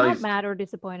realized. I'm not mad or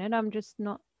disappointed. I'm just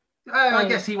not. I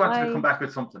guess he wanted to come back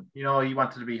with something. He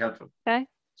wanted to be helpful. Okay.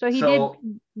 So he did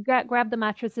grab the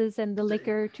mattresses and the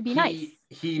liquor to be nice.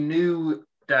 He knew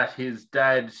that his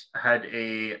dad had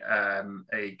a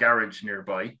garage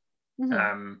nearby.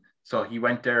 So he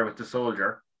went there with the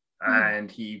soldier. And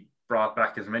he brought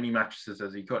back as many mattresses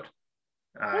as he could.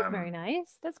 That's very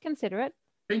nice. That's considerate.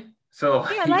 So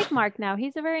I like Mark now.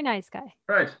 He's a very nice guy.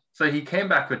 Right. So he came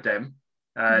back with them,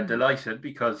 delighted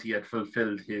because he had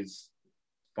fulfilled his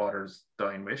father's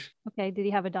dying wish. Okay. Did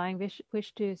he have a dying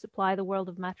wish to supply the world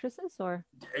of mattresses, or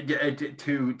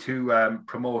to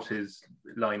promote his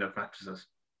line of mattresses?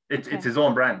 It's his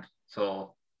own brand. So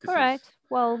all right.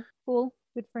 Well, cool.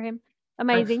 Good for him.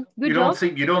 Amazing. Good job.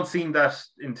 You don't seem that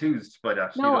enthused by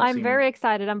that. No, I'm very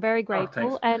excited. I'm very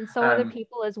grateful. And so are the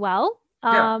people as well.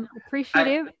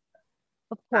 Appreciative,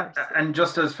 of course. And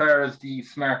just as far as the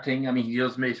smart thing, I mean, he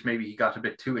does maybe he got a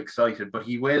bit too excited, but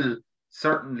he will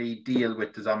certainly deal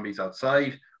with the zombies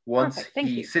outside once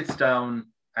he sits down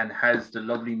and has the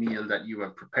lovely meal that you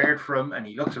have prepared for him, and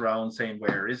he looks around saying,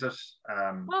 "Where is it?"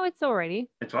 Oh, it's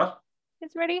already. It's what?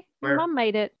 It's ready. Your mom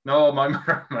made it. No, my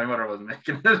mother wasn't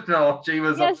making it. No, she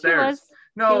was upstairs. She was.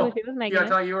 No, she was making it. I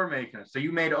thought you were making it. So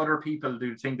you made other people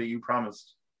do the thing that you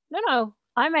promised. No,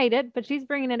 I made it, but she's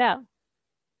bringing it out.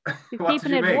 She's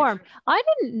keeping it warm. I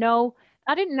didn't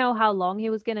know how long he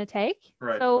was going to take.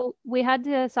 Right. So we had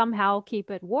to somehow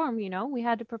keep it warm, We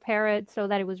had to prepare it so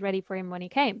that it was ready for him when he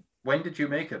came. When did you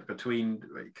make it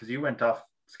because you went off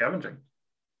scavenging?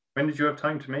 When did you have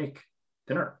time to make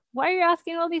dinner? Why are you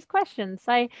asking all these questions?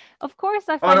 Of course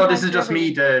I find. Oh no, this is just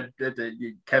me, the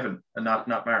Kevin, and not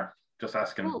Mark. Just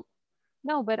asking. Oh,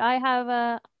 no, but I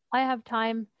have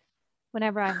time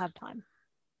whenever I have time.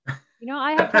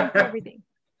 I have time for everything.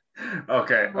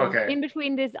 Okay. In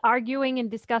between this arguing and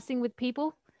discussing with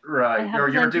people, right. I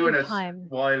have You're doing of it time.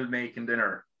 while making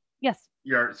dinner. Yes.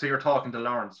 You're talking to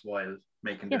Lawrence while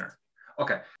making dinner. Yes.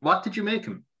 Okay. What did you make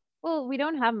him? Well, we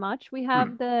don't have much. We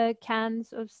have the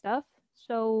cans of stuff.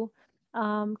 So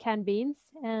canned beans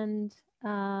and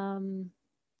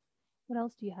what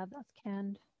else do you have that's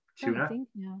canned? I'm trying to think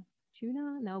now.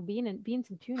 Tuna? No, beans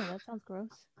and tuna. That sounds gross.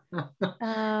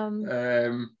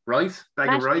 Rice, bag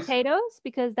of Mashed rice, potatoes,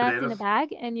 because that's in a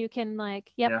bag and you can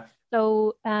like Yeah.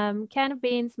 So can of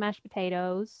beans, mashed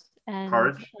potatoes, and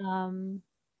Porridge.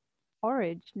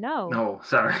 Porridge. No,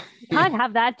 sorry. You can't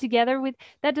have that together with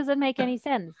that. Doesn't make any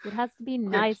sense. It has to be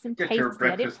nice and Get tasty. your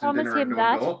breakfast I did promise and dinner him in one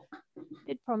that. go.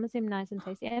 Did promise him nice and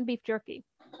tasty, and beef jerky.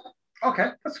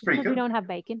 Okay, that's pretty Because good. we don't have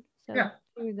bacon, so Yeah.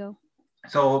 here we go.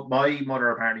 So my mother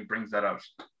apparently brings that out.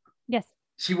 Yes.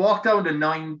 She walked down the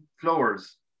 9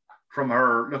 floors from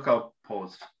her lookout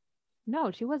post.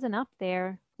 No, she wasn't up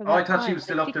there. I thought she was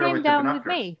still up there with the binoculars. binoculars.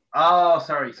 With me. Oh,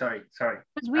 sorry.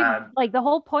 Because we like the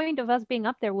whole point of us being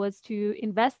up there was to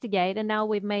investigate, and now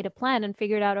we've made a plan and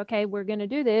figured out. Okay, we're gonna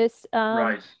do this.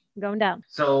 Right. Going down.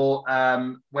 So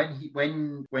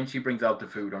when she brings out the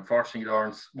food, unfortunately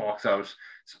Lawrence walks out,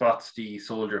 spots the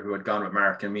soldier who had gone with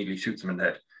Mark, and immediately shoots him in the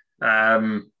head,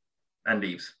 and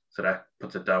leaves. So that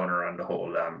puts a downer on the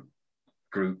whole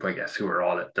group, I guess, who are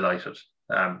all delighted.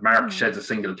 Mark sheds a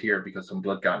single tear because some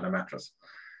blood got in the mattress.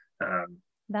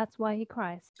 That's why he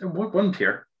cries. One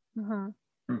tear. Uh-huh.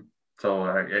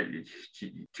 So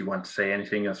do you want to say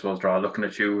anything? I suppose they're all looking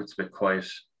at you. It's a bit quiet,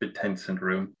 a bit tense in the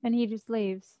room. And he just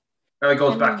leaves. He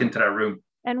goes back into that room.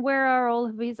 And where are all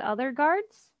of his other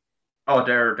guards? Oh,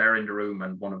 they're in the room,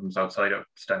 and one of them's outside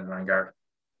standing on guard.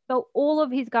 So all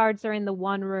of his guards are in the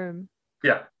one room?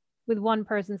 Yeah. With one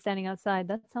person standing outside.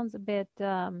 That sounds a bit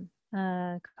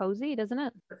cozy, doesn't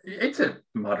it? It's a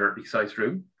moderately sized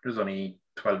room. There's only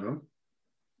 12 of them.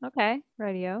 Okay,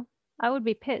 radio. I would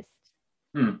be pissed.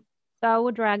 So I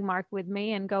would drag Mark with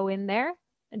me and go in there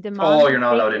and demand. Oh, you're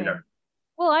not allowed in there.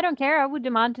 Well, I don't care. I would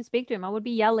demand to speak to him. I would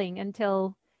be yelling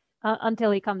until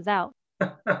he comes out.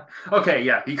 Okay,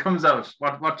 yeah, he comes out.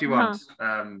 What do you want,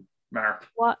 Mark?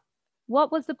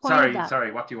 What was the point of that?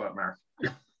 Sorry, what do you want, Mark?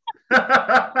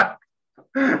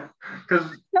 Because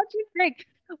don't you think?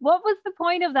 What was the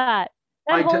point of that?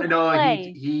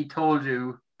 He told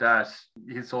you that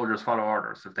his soldiers follow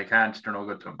orders. If they can't, they're no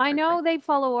good to him. I know they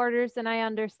follow orders, and I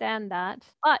understand that,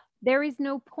 but there is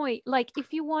no point. Like,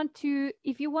 if you want to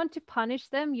punish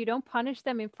them, you don't punish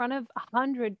them in front of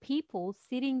 100 people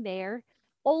sitting there,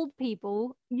 old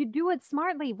people. You do it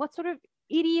smartly. What sort of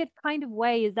idiot kind of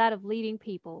way is that of leading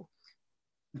people?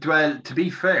 Well, to be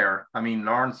fair, I mean,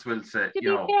 Lawrence will say, to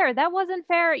be fair, that wasn't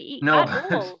fair.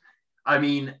 No, I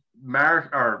mean,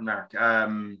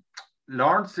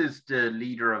 Lawrence is the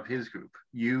leader of his group.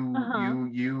 You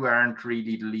aren't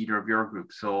really the leader of your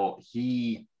group, so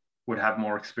he would have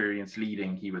more experience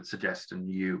leading, he would suggest, than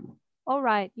you. All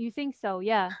right, you think so?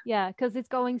 Yeah, because it's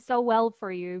going so well for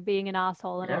you, being an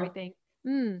asshole and everything.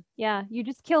 Yeah, you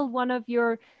just killed one of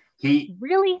your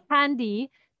really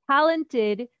handy,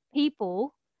 talented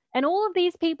people. And all of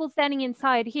these people standing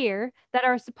inside here that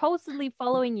are supposedly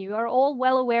following you are all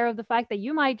well aware of the fact that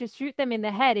you might just shoot them in the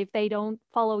head if they don't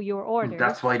follow your orders.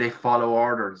 That's why they follow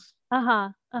orders.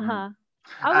 I would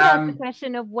ask the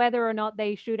question of whether or not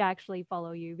they should actually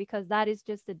follow you, because that is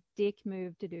just a dick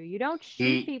move to do. You don't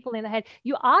shoot people in the head.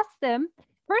 You ask them.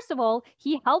 First of all,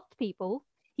 he helped people.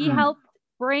 He helped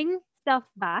bring stuff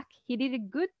back. He did a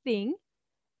good thing.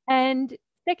 And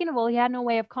second of all, he had no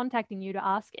way of contacting you to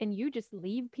ask, and you just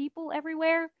leave people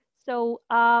everywhere. So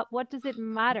what does it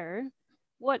matter?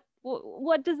 What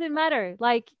does it matter?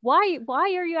 Like, why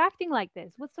are you acting like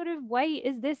this? What sort of way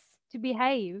is this to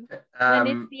behave when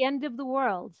it's the end of the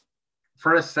world?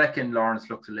 For a second, Lawrence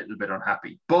looks a little bit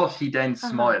unhappy, but he then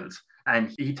smiles,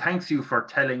 and he thanks you for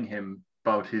telling him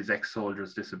about his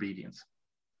ex-soldier's disobedience,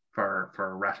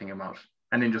 for ratting him out,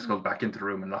 and then just goes back into the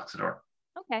room and locks the door.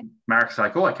 Okay. Mark's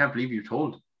like, oh, I can't believe you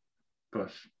told.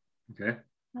 But, okay.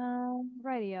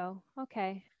 Radio.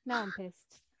 Okay. Now I'm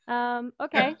pissed.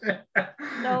 Okay.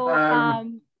 So,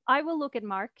 I will look at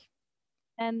Mark,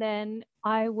 and then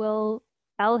I will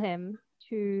tell him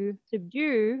to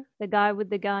subdue the guy with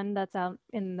the gun that's out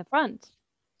in the front.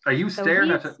 Are you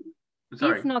staring at it?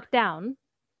 Sorry. He's knocked down.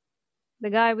 The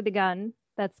guy with the gun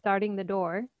that's guarding the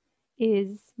door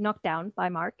is knocked down by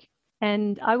Mark.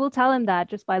 And I will tell him that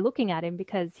just by looking at him,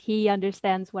 because he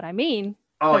understands what I mean.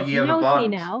 Oh, you have a bond.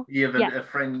 Now. You have a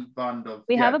friend bond of.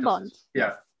 We have a bond.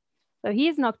 Yeah. So he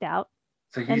is knocked out.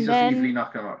 So he's just easily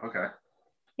knocking him out. Okay.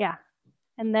 Yeah.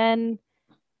 And then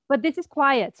But this is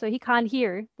quiet, so he can't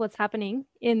hear what's happening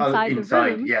inside the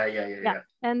room. Yeah.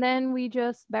 And then we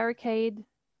just barricade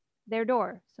their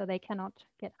door so they cannot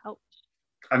get out.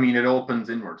 I mean, it opens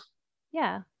inwards.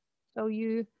 Yeah. So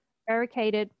you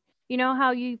barricade it. You know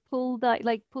how you pull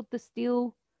put the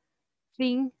steel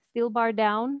bar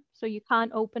down so you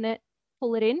can't open it,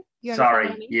 pull it in? You understand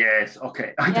what I mean? Yes,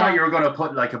 okay. I thought you were going to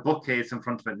put like a bookcase in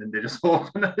front of it and then they just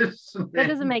open it. That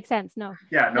doesn't make sense, no.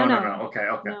 Yeah, no. Okay.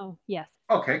 No, yes.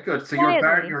 Okay, good. So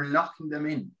you're locking them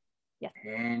in. Yes.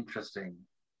 Interesting.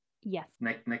 Yes.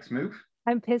 Next move?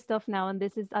 I'm pissed off now, and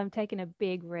I'm taking a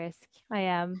big risk. I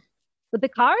am. But the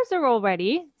cars are all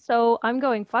ready, so I'm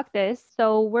going, fuck this.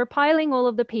 So we're piling all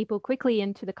of the people quickly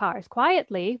into the cars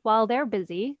quietly while they're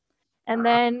busy. And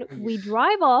then we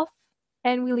drive off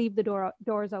and we leave the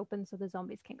doors open so the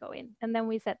zombies can go in. And then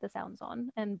we set the sounds on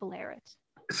and blare it.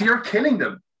 So you're killing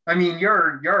them. I mean,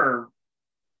 you're...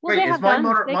 Well, wait, is my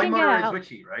mother is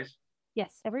witchy, right?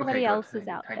 Yes, everybody else is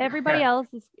out. Everybody else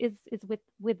is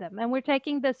with them. And we're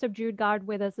taking the subdued guard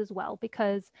with us as well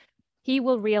because he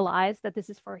will realize that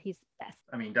this is for his best.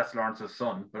 I mean, that's Lawrence's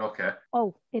son, but okay.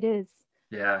 Oh, it is.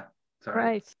 Yeah, sorry.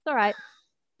 Right. It's all right.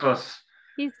 But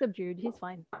he's subdued. He's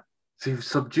fine. So you've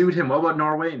subdued him. What about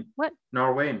Norwayne? What?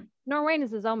 Norwayne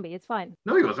is a zombie. It's fine.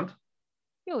 No, he wasn't.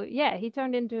 Yeah, he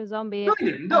turned into a zombie. No, he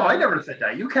didn't. No, I never said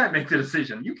that. You can't make the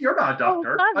decision. You're not a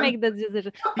doctor. I can't make the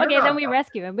decision. Okay, then we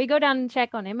rescue him. We go down and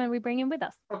check on him and we bring him with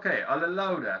us. Okay, I'll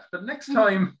allow that. But next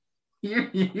time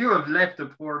you have left a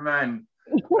poor man.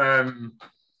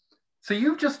 So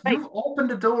you've opened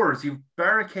the doors, you've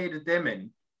barricaded them in.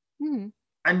 Mm-hmm.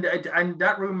 And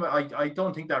that room, I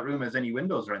don't think that room has any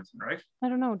windows or anything, right? I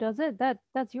don't know. Does it?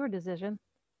 That's your decision.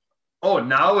 Oh,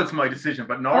 now it's my decision.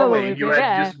 But Norway, you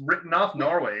had just written off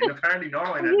Norway, and apparently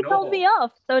Norway had you told me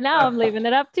off, so now I'm leaving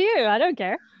it up to you. I don't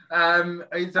care.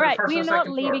 Is that first or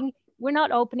second floor? We're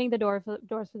not opening the doors for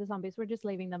the zombies. We're just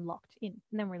leaving them locked in,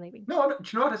 and then we're leaving. No, do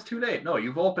you know what? It's too late. No,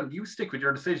 you've opened. You stick with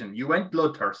your decision. You went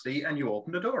bloodthirsty, and you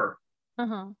opened the door.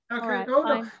 Okay. Right,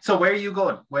 no. So where are you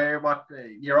going? What?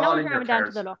 You're all in your cars. Down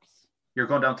to the docks. You're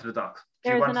going down to the docks.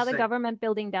 There's another government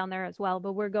building down there as well,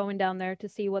 but we're going down there to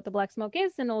see what the black smoke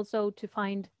is and also to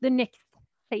find the next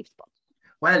safe spot.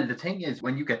 Well, the thing is,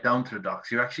 when you get down to the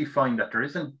docks, you actually find that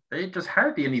there's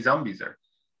hardly any zombies there.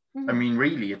 Mm-hmm. I mean,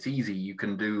 really, it's easy.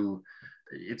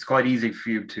 It's quite easy for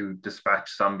you to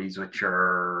dispatch zombies with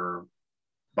your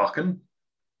Bangen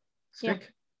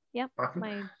stick. Yeah,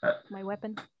 my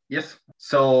weapon. Yes.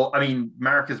 So, I mean,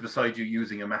 Mark is beside you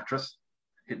using a mattress,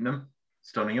 hitting him,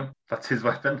 stunning him. That's his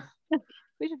weapon.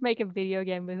 We should make a video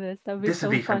game with this. That would be this so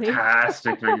would be funny.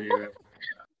 Fantastic video.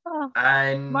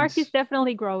 And Mark is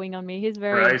definitely growing on me. He's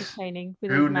very entertaining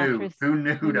with his mattress. Who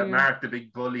knew that Mark, the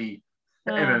big bully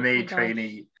MMA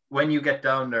trainee, when you get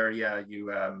down there,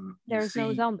 there's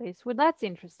no zombies. Well, that's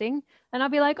interesting. And I'll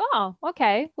be like, oh,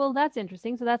 okay. Well, that's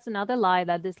interesting. So that's another lie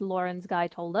that this Lawrence guy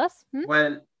told us.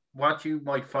 Well, what you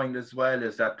might find as well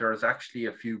is that there's actually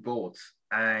a few boats,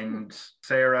 and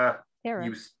Sarah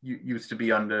used to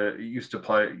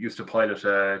pilot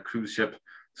a cruise ship.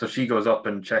 So she goes up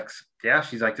and checks. Yeah,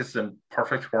 she's like, this is in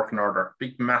perfect working order.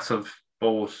 Big, massive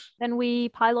boat. Then we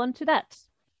pile onto that.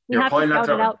 We have to scout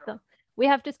it out, though. We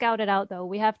have to scout it out, though.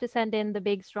 We have to send in the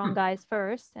big, strong guys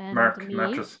first. And Mark,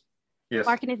 mattress. Yes.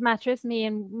 Mark in his mattress,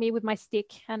 me with my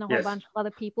stick, and a whole bunch of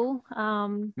other people.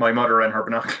 My mother and her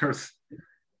binoculars.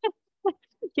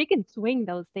 She can swing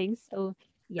those things, so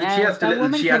yeah. She has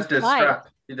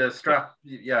the strap.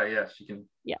 Yeah, she can.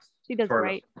 Yeah, she does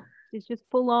great. She's just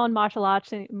full on martial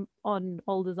arts on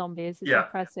all the zombies. It's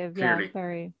impressive. Clearly. Yeah,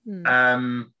 very.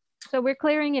 So we're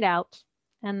clearing it out,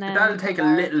 and then that'll take a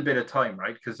little bit of time,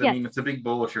 right? Because I mean, it's a big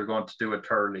boat. You're going to do it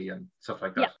thoroughly and stuff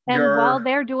like that. Yeah, and while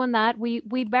they're doing that,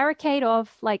 we barricade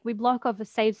off, we block off a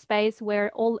safe space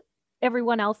where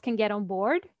everyone else can get on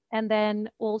board. And then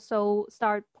also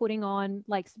start bringing on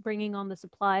the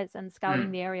supplies and scouting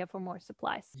the area for more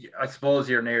supplies. I suppose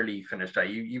you're nearly finished.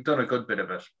 You've done a good bit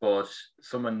of it, but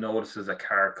someone notices a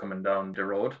car coming down the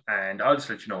road, and I'll just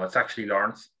let you know it's actually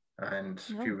Lawrence and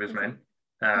a few of his men.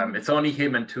 It's only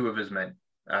him and two of his men.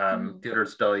 The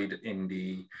others died in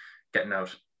the getting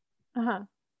out.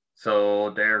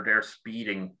 So they're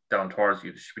speeding down towards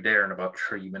you. They should be there in about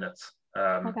 3 minutes.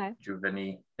 Do you have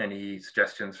any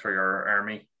suggestions for your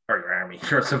army? Or your army,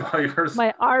 your survivors.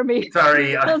 My army.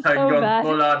 Sorry, I'm going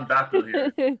full on battle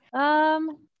here.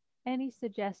 Any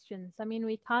suggestions? I mean,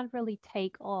 we can't really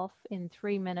take off in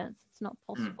 3 minutes. It's not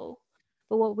possible.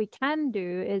 But what we can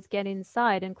do is get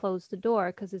inside and close the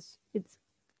door, because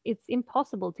it's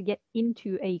impossible to get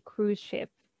into a cruise ship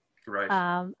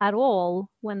at all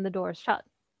when the door is shut.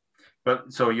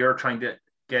 But so you're trying to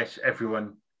get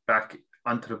everyone back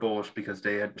onto the boat because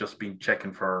they had just been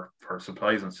checking for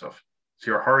supplies and stuff.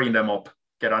 So you're hurrying them up,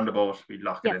 get on the boat, we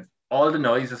lock it in. All the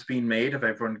noise that's being made of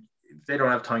everyone, they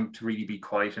don't have time to really be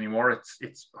quiet anymore.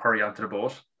 It's hurry onto the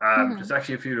boat. There's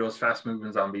actually a few of those fast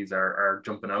moving zombies are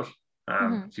jumping out.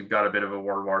 So you've got a bit of a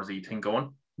World War Z thing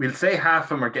going. We'll say half of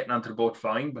them are getting onto the boat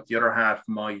fine, but the other half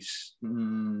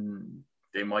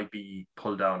they might be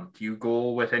pulled down. Do you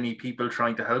go with any people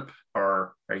trying to help,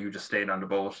 or are you just staying on the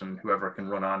boat and whoever can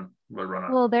run on will run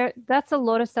on? Well, that's a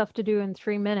lot of stuff to do in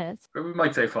 3 minutes. But we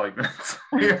might say 5 minutes.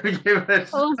 I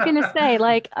was going to say,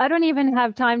 like, I don't even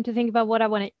have time to think about what I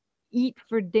want to eat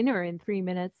for dinner in 3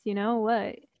 minutes, you know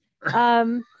what?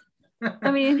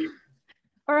 I mean,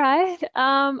 all right.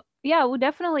 Yeah, we'll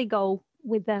definitely go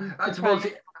with them. I suppose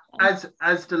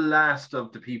as the last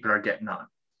of the people are getting on,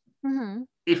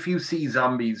 if you see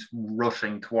zombies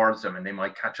rushing towards them and they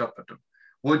might catch up with them,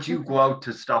 would you go out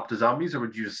to stop the zombies, or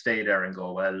would you just stay there and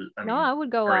go, well, No, I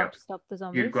would go out to stop the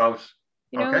zombies. You'd go out.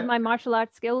 You know, with my martial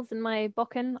arts skills and my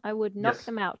Bangen, I would knock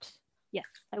them out. Yes.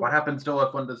 What happens though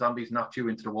if one of the zombies knocked you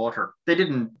into the water? They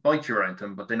didn't bite you or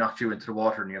anything, but they knocked you into the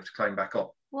water and you have to climb back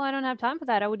up. Well, I don't have time for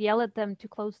that. I would yell at them to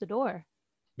close the door.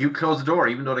 You close the door,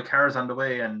 even though the car's on the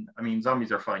way, and I mean,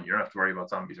 zombies are fine. You don't have to worry about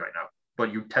zombies right now.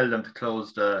 But you tell them to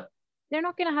close the... They're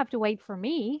not going to have to wait for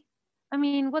me. I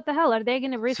mean, what the hell? Are they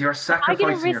going to risk... So you're sacrificing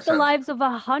yourself. Risk the lives of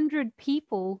 100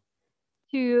 people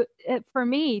for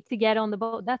me to get on the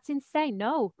boat? That's insane.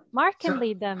 No. Mark can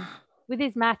lead them with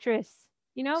his mattress.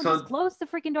 You know, just close the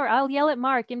freaking door. I'll yell at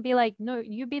Mark and be like, no,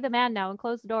 you be the man now and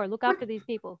close the door. Look after these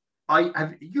people.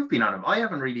 You've been on them. I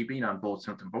haven't really been on boats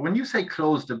or something. But when you say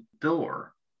close the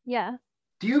door... Yeah.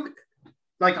 Do you...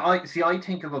 Like, I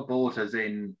think of a boat as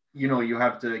in, you know, you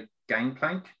have the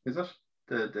gangplank, is it?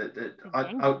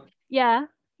 Yeah.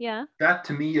 That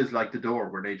to me is like the door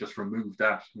where they just remove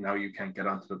that. Now you can't get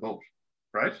onto the boat,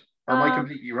 right? Or am I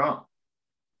completely wrong?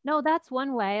 No, that's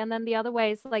one way. And then the other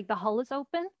way is like the hull is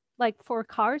open, like for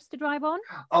cars to drive on.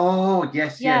 Oh,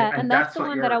 yes, yeah. And that's the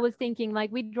one that I was thinking,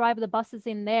 like we drive the buses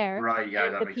in there. Right, yeah,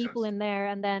 that the makes people sense. in there,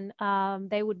 and then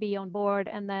they would be on board,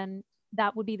 and then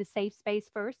that would be the safe space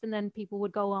first, and then people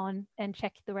would go on and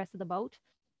check the rest of the boat.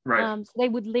 Right. So they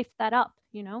would lift that up,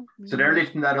 you know. So they're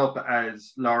lifting that up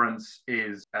as Lawrence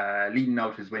is leaning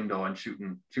out his window and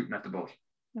shooting at the boat.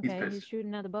 Okay, he's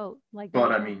shooting at the boat. Like,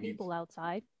 but I mean, people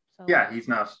outside. So. Yeah, he's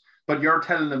not. But you're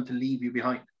telling them to leave you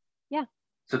behind. Yeah.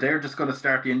 So they're just going to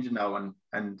start the engine now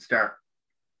and start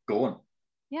going.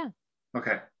 Yeah.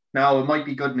 Okay. Now it might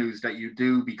be good news that you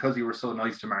do, because you were so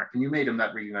nice to Mark and you made him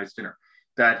that really nice dinner,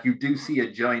 that you do see a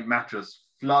giant mattress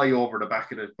fly over the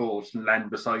back of the boat and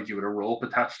land beside you with a rope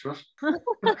attached to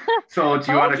it. So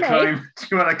do you want to climb? Do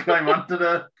you want to climb onto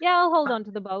the? Yeah, I'll hold on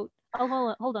to the boat.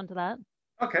 I'll hold on to that.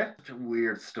 Okay, such a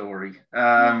weird story.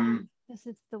 This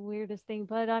is the weirdest thing,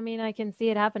 but I mean, I can see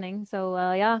it happening. So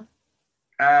yeah.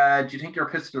 Do you think your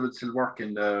pistol would still work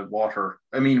in the water?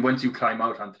 I mean, once you climb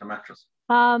out onto the mattress.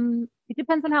 It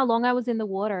depends on how long I was in the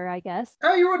water, I guess.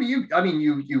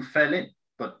 You fell in.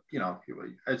 But, you know,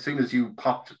 as soon as you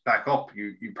popped back up,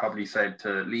 you probably said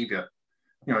to leave you.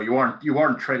 You know, you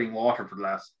weren't treading water for the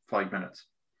last 5 minutes.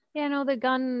 Yeah, no, the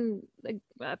gun.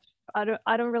 I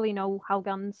don't really know how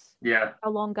guns. Yeah. How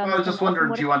long guns. Well, I was just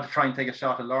wondering, do you want to try and take a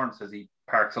shot at Lawrence as he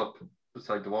parks up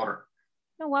beside the water?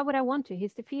 No, why would I want to?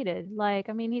 He's defeated. Like,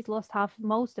 I mean, he's lost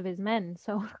most of his men.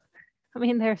 So, I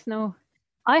mean,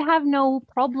 I have no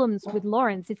problems with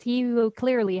Lawrence. It's he who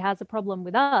clearly has a problem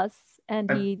with us. And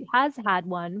he has had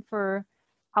one for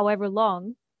however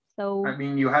long. So I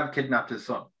mean, you have kidnapped his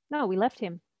son. No, we left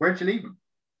him. Where'd you leave him?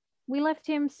 We left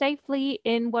him safely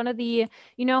in one of the,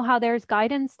 you know how there's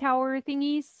guidance tower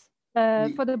thingies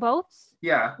for the boats?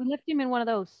 Yeah. We left him in one of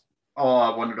those.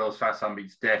 Oh, one of those fast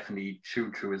zombies definitely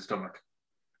chewed through his stomach.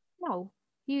 No.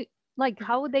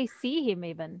 How would they see him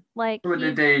even? Like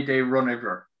they run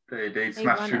everywhere. They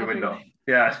smash through the window.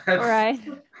 Yeah. All right.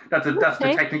 That's the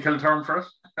technical term for it.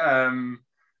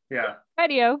 Yeah.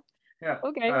 Radio. Yeah.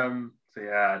 Okay. So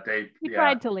yeah, we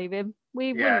tried to leave him.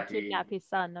 We wouldn't kidnap his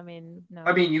son. I mean, no.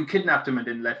 I mean, you kidnapped him and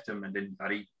then left him and then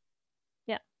eat.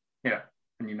 Yeah. Yeah.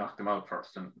 And you knocked him out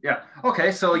first. And yeah.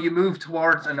 Okay, so you move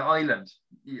towards an island.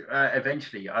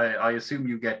 Eventually, I assume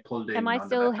you get pulled in. Am I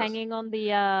still hanging on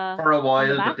the for a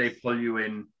while, but they pull you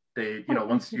in. They, you know,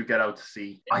 once you get out to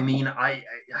sea. I mean,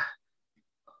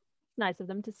 nice of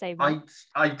them to save me.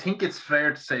 I think it's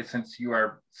fair to say, since you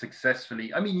are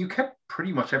successfully, I mean, you kept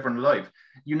pretty much everyone alive.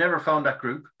 You never found that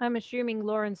group. I'm assuming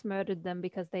Lawrence murdered them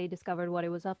because they discovered what it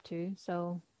was up to.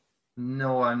 So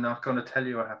no, I'm not going to tell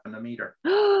you what happened to Meter.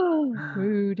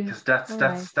 Rude. Because that's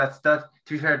to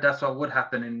be fair, that's what would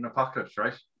happen in an apocalypse,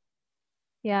 right?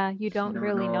 Yeah, you don't never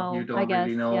really know. You know, I don't guess.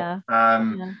 really know. Yeah.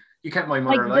 Yeah. You kept my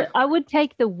Like mother alive. I would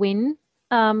take the win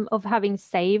of having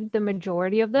saved the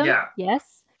majority of them. Yeah.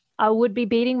 Yes. I would be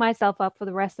beating myself up for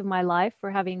the rest of my life for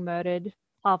having murdered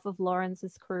half of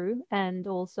Lawrence's crew and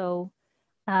also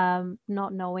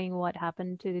not knowing what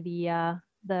happened to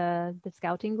the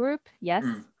scouting group. Yes.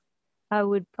 Mm. I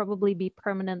would probably be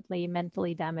permanently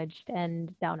mentally damaged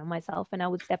and down on myself, and I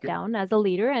would step Yeah. down as a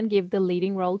leader and give the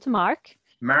leading role to Mark.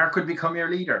 Mark would become your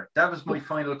leader. That was my Yes.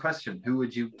 final question. Who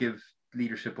would you give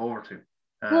leadership over to?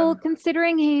 Well,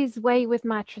 considering his way with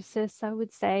mattresses, I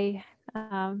would say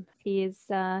he's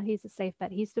a safe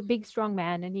bet. He's a big, strong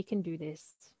man, and he can do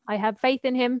this. I have faith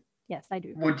in him. Yes, I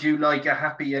do. Would you like a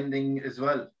happy ending as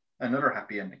well? Another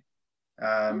happy ending.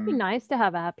 It would be nice to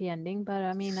have a happy ending, but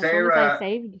I mean, as long as I Sarah,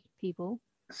 saved people.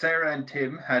 Sarah and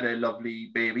Tim had a lovely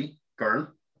baby girl,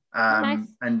 Oh, nice.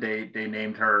 and they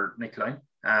named her Nikoline.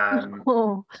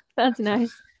 Oh, that's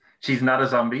nice. She's not a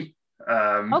zombie.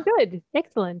 Oh, good.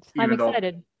 Excellent. I'm Even though,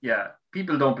 excited. yeah,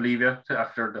 people don't believe you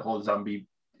after the whole zombie.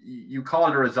 You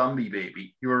called her a zombie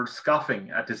baby. You were scoffing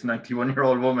at this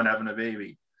 91-year-old woman having a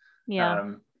baby.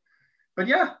 Yeah. But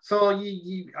yeah, so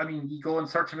you go in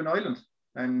search of an island,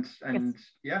 and Yes.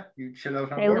 yeah, you chill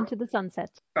out on Sail board. into the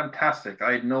sunset. Fantastic.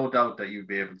 I had no doubt that you'd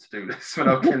be able to do this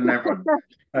without killing everyone.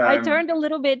 I turned a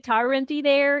little bit tyranty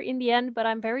there in the end, but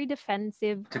I'm very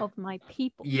defensive of my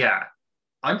people. Yeah,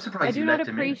 I'm surprised you let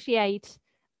them in.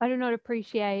 I do not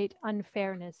appreciate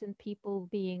unfairness and people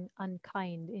being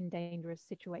unkind in dangerous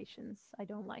situations. I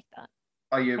don't like that.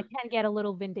 I can get a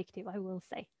little vindictive, I will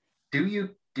say. Do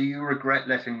you regret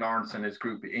letting Lawrence and his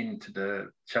group into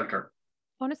the shelter?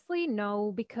 Honestly,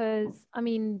 no, because I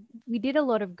mean, we did a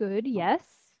lot of good, yes.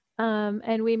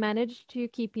 And we managed to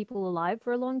keep people alive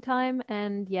for a long time.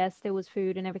 And yes, there was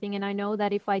food and everything. And I know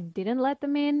that if I didn't let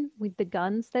them in with the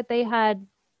guns that they had,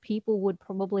 people would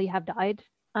probably have died.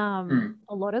 A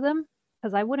lot of them,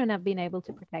 because I wouldn't have been able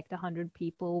to protect 100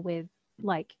 people with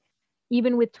like,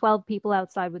 even with 12 people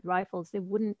outside with rifles,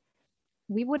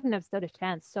 we wouldn't have stood a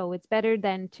chance. So it's better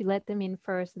than to let them in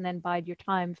first and then bide your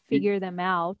time, figure them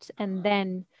out. And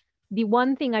then the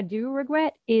one thing I do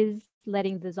regret is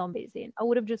letting the zombies in. I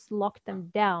would have just locked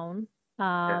them down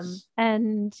Yes.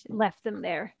 and left them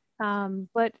there.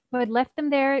 But left them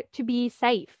there to be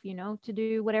safe, to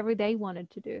do whatever they wanted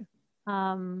to do.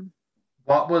 Do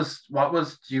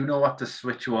you know what the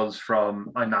switch was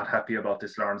from I'm not happy about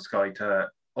this Lawrence guy to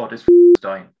this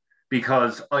dying?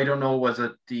 Because I don't know, was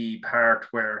it the part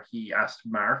where he asked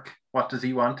Mark, what does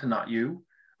he want and not you?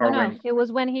 Or no, it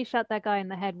was when he shot that guy in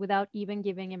the head without even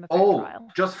giving him a fair trial.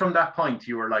 Just from that point,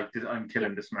 you were like, I'm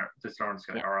killing this Lawrence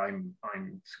guy, or I'm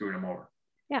screwing him over.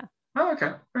 Yeah. Oh,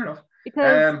 okay, fair enough.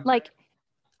 Because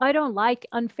I don't like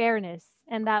unfairness,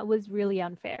 and that was really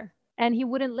unfair. And he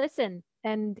wouldn't listen.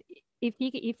 And if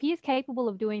he's capable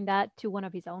of doing that to one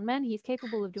of his own men, he's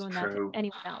capable of doing that to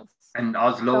anyone else. And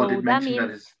Oslo did mention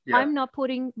that I'm not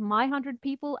putting my 100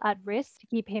 people at risk to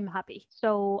keep him happy.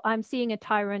 So I'm seeing a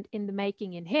tyrant in the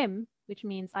making in him, which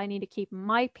means I need to keep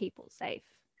my people safe.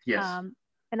 Yes.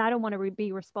 And I don't want to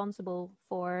be responsible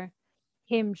for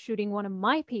him shooting one of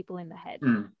my people in the head.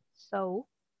 So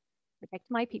protect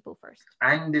my people first.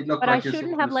 And it looked but I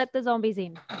shouldn't have let the zombies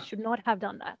in. I should not have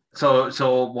done that.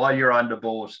 So while you're on the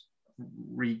boat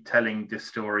retelling this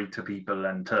story to people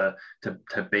and to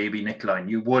baby Nikoline,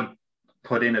 you would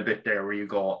put in a bit there where you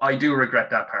go, I do regret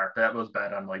that part. That was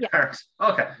bad on my part.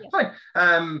 Okay, fine.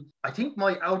 I think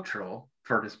my outro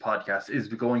for this podcast is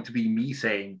going to be me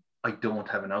saying I don't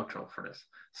have an outro for this.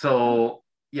 So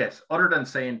yes, other than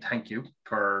saying thank you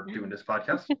for doing this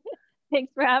podcast.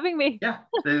 Thanks for having me. Yeah,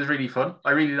 this is really fun.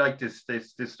 I really like this.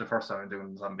 This is the first time I'm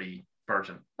doing the zombie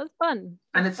version. It was fun.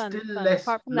 And it's still less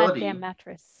apart from bloody. That damn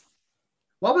mattress.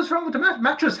 What was wrong with the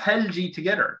mattress? Held you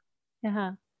together.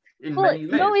 Uh-huh. In many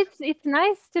ways. No, it's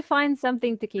nice to find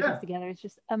something to keep us together. It's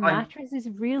just a mattress is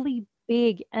really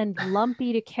big and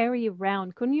lumpy to carry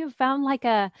around. Couldn't you have found like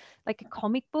a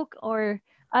comic book or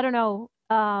I don't know,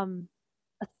 a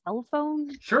cell phone?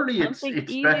 Surely it's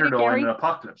better though in an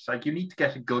apocalypse. Like you need to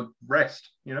get a good rest,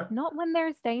 Not when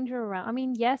there's danger around. I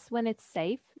mean, yes, when it's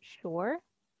safe, sure.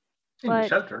 In the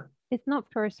shelter. It's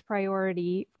not first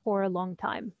priority for a long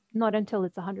time. Not until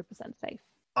it's 100% safe.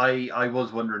 I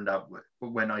was wondering that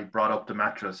when I brought up the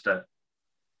mattress, that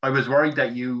I was worried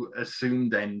that you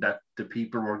assumed then that the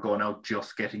people were going out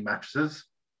just getting mattresses.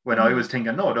 When I was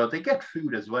thinking, no, they get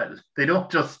food as well. They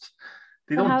don't just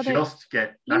get mattresses.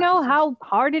 You know how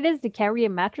hard it is to carry a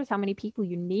mattress? How many people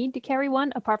you need to carry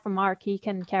one? Apart from Mark, he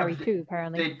can carry two,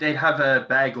 apparently. They have a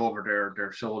bag over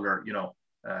their shoulder,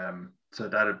 so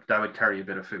that would carry a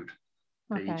bit of food.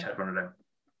 They each had one of them.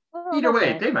 Oh, Either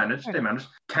way, right. they managed. They managed.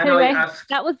 Can anyway, I ask?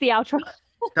 That was the outro.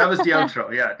 That was the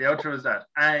outro. Yeah, the outro was that.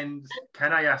 And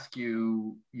can I ask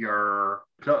you your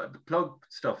plug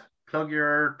stuff? Plug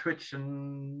your Twitch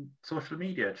and social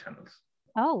media channels.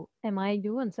 Oh, am I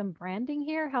doing some branding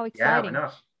here? How Yeah, why exciting.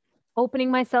 not?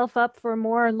 Opening myself up for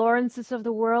more Lawrences of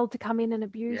the world to come in and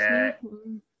abuse Yeah.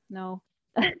 me? No.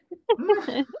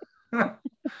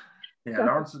 Yeah,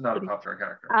 Lawrence is not a popular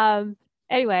character.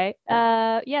 Anyway,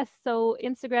 yes, so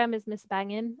Instagram is Miss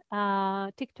Bangen.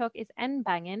 TikTok is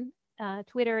nbangen.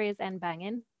 Twitter is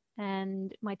nbangen.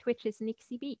 And my Twitch is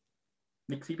NixieB.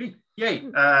 NixieB. Yay.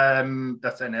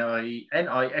 That's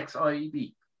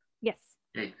NIXIEB. Yes.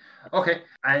 Yay. Okay.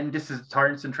 And this is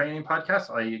Tyrants and Training Podcast.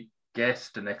 I guess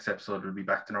the next episode will be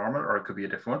back to normal, or it could be a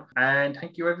different one. And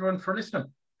thank you everyone for listening.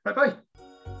 Bye-bye.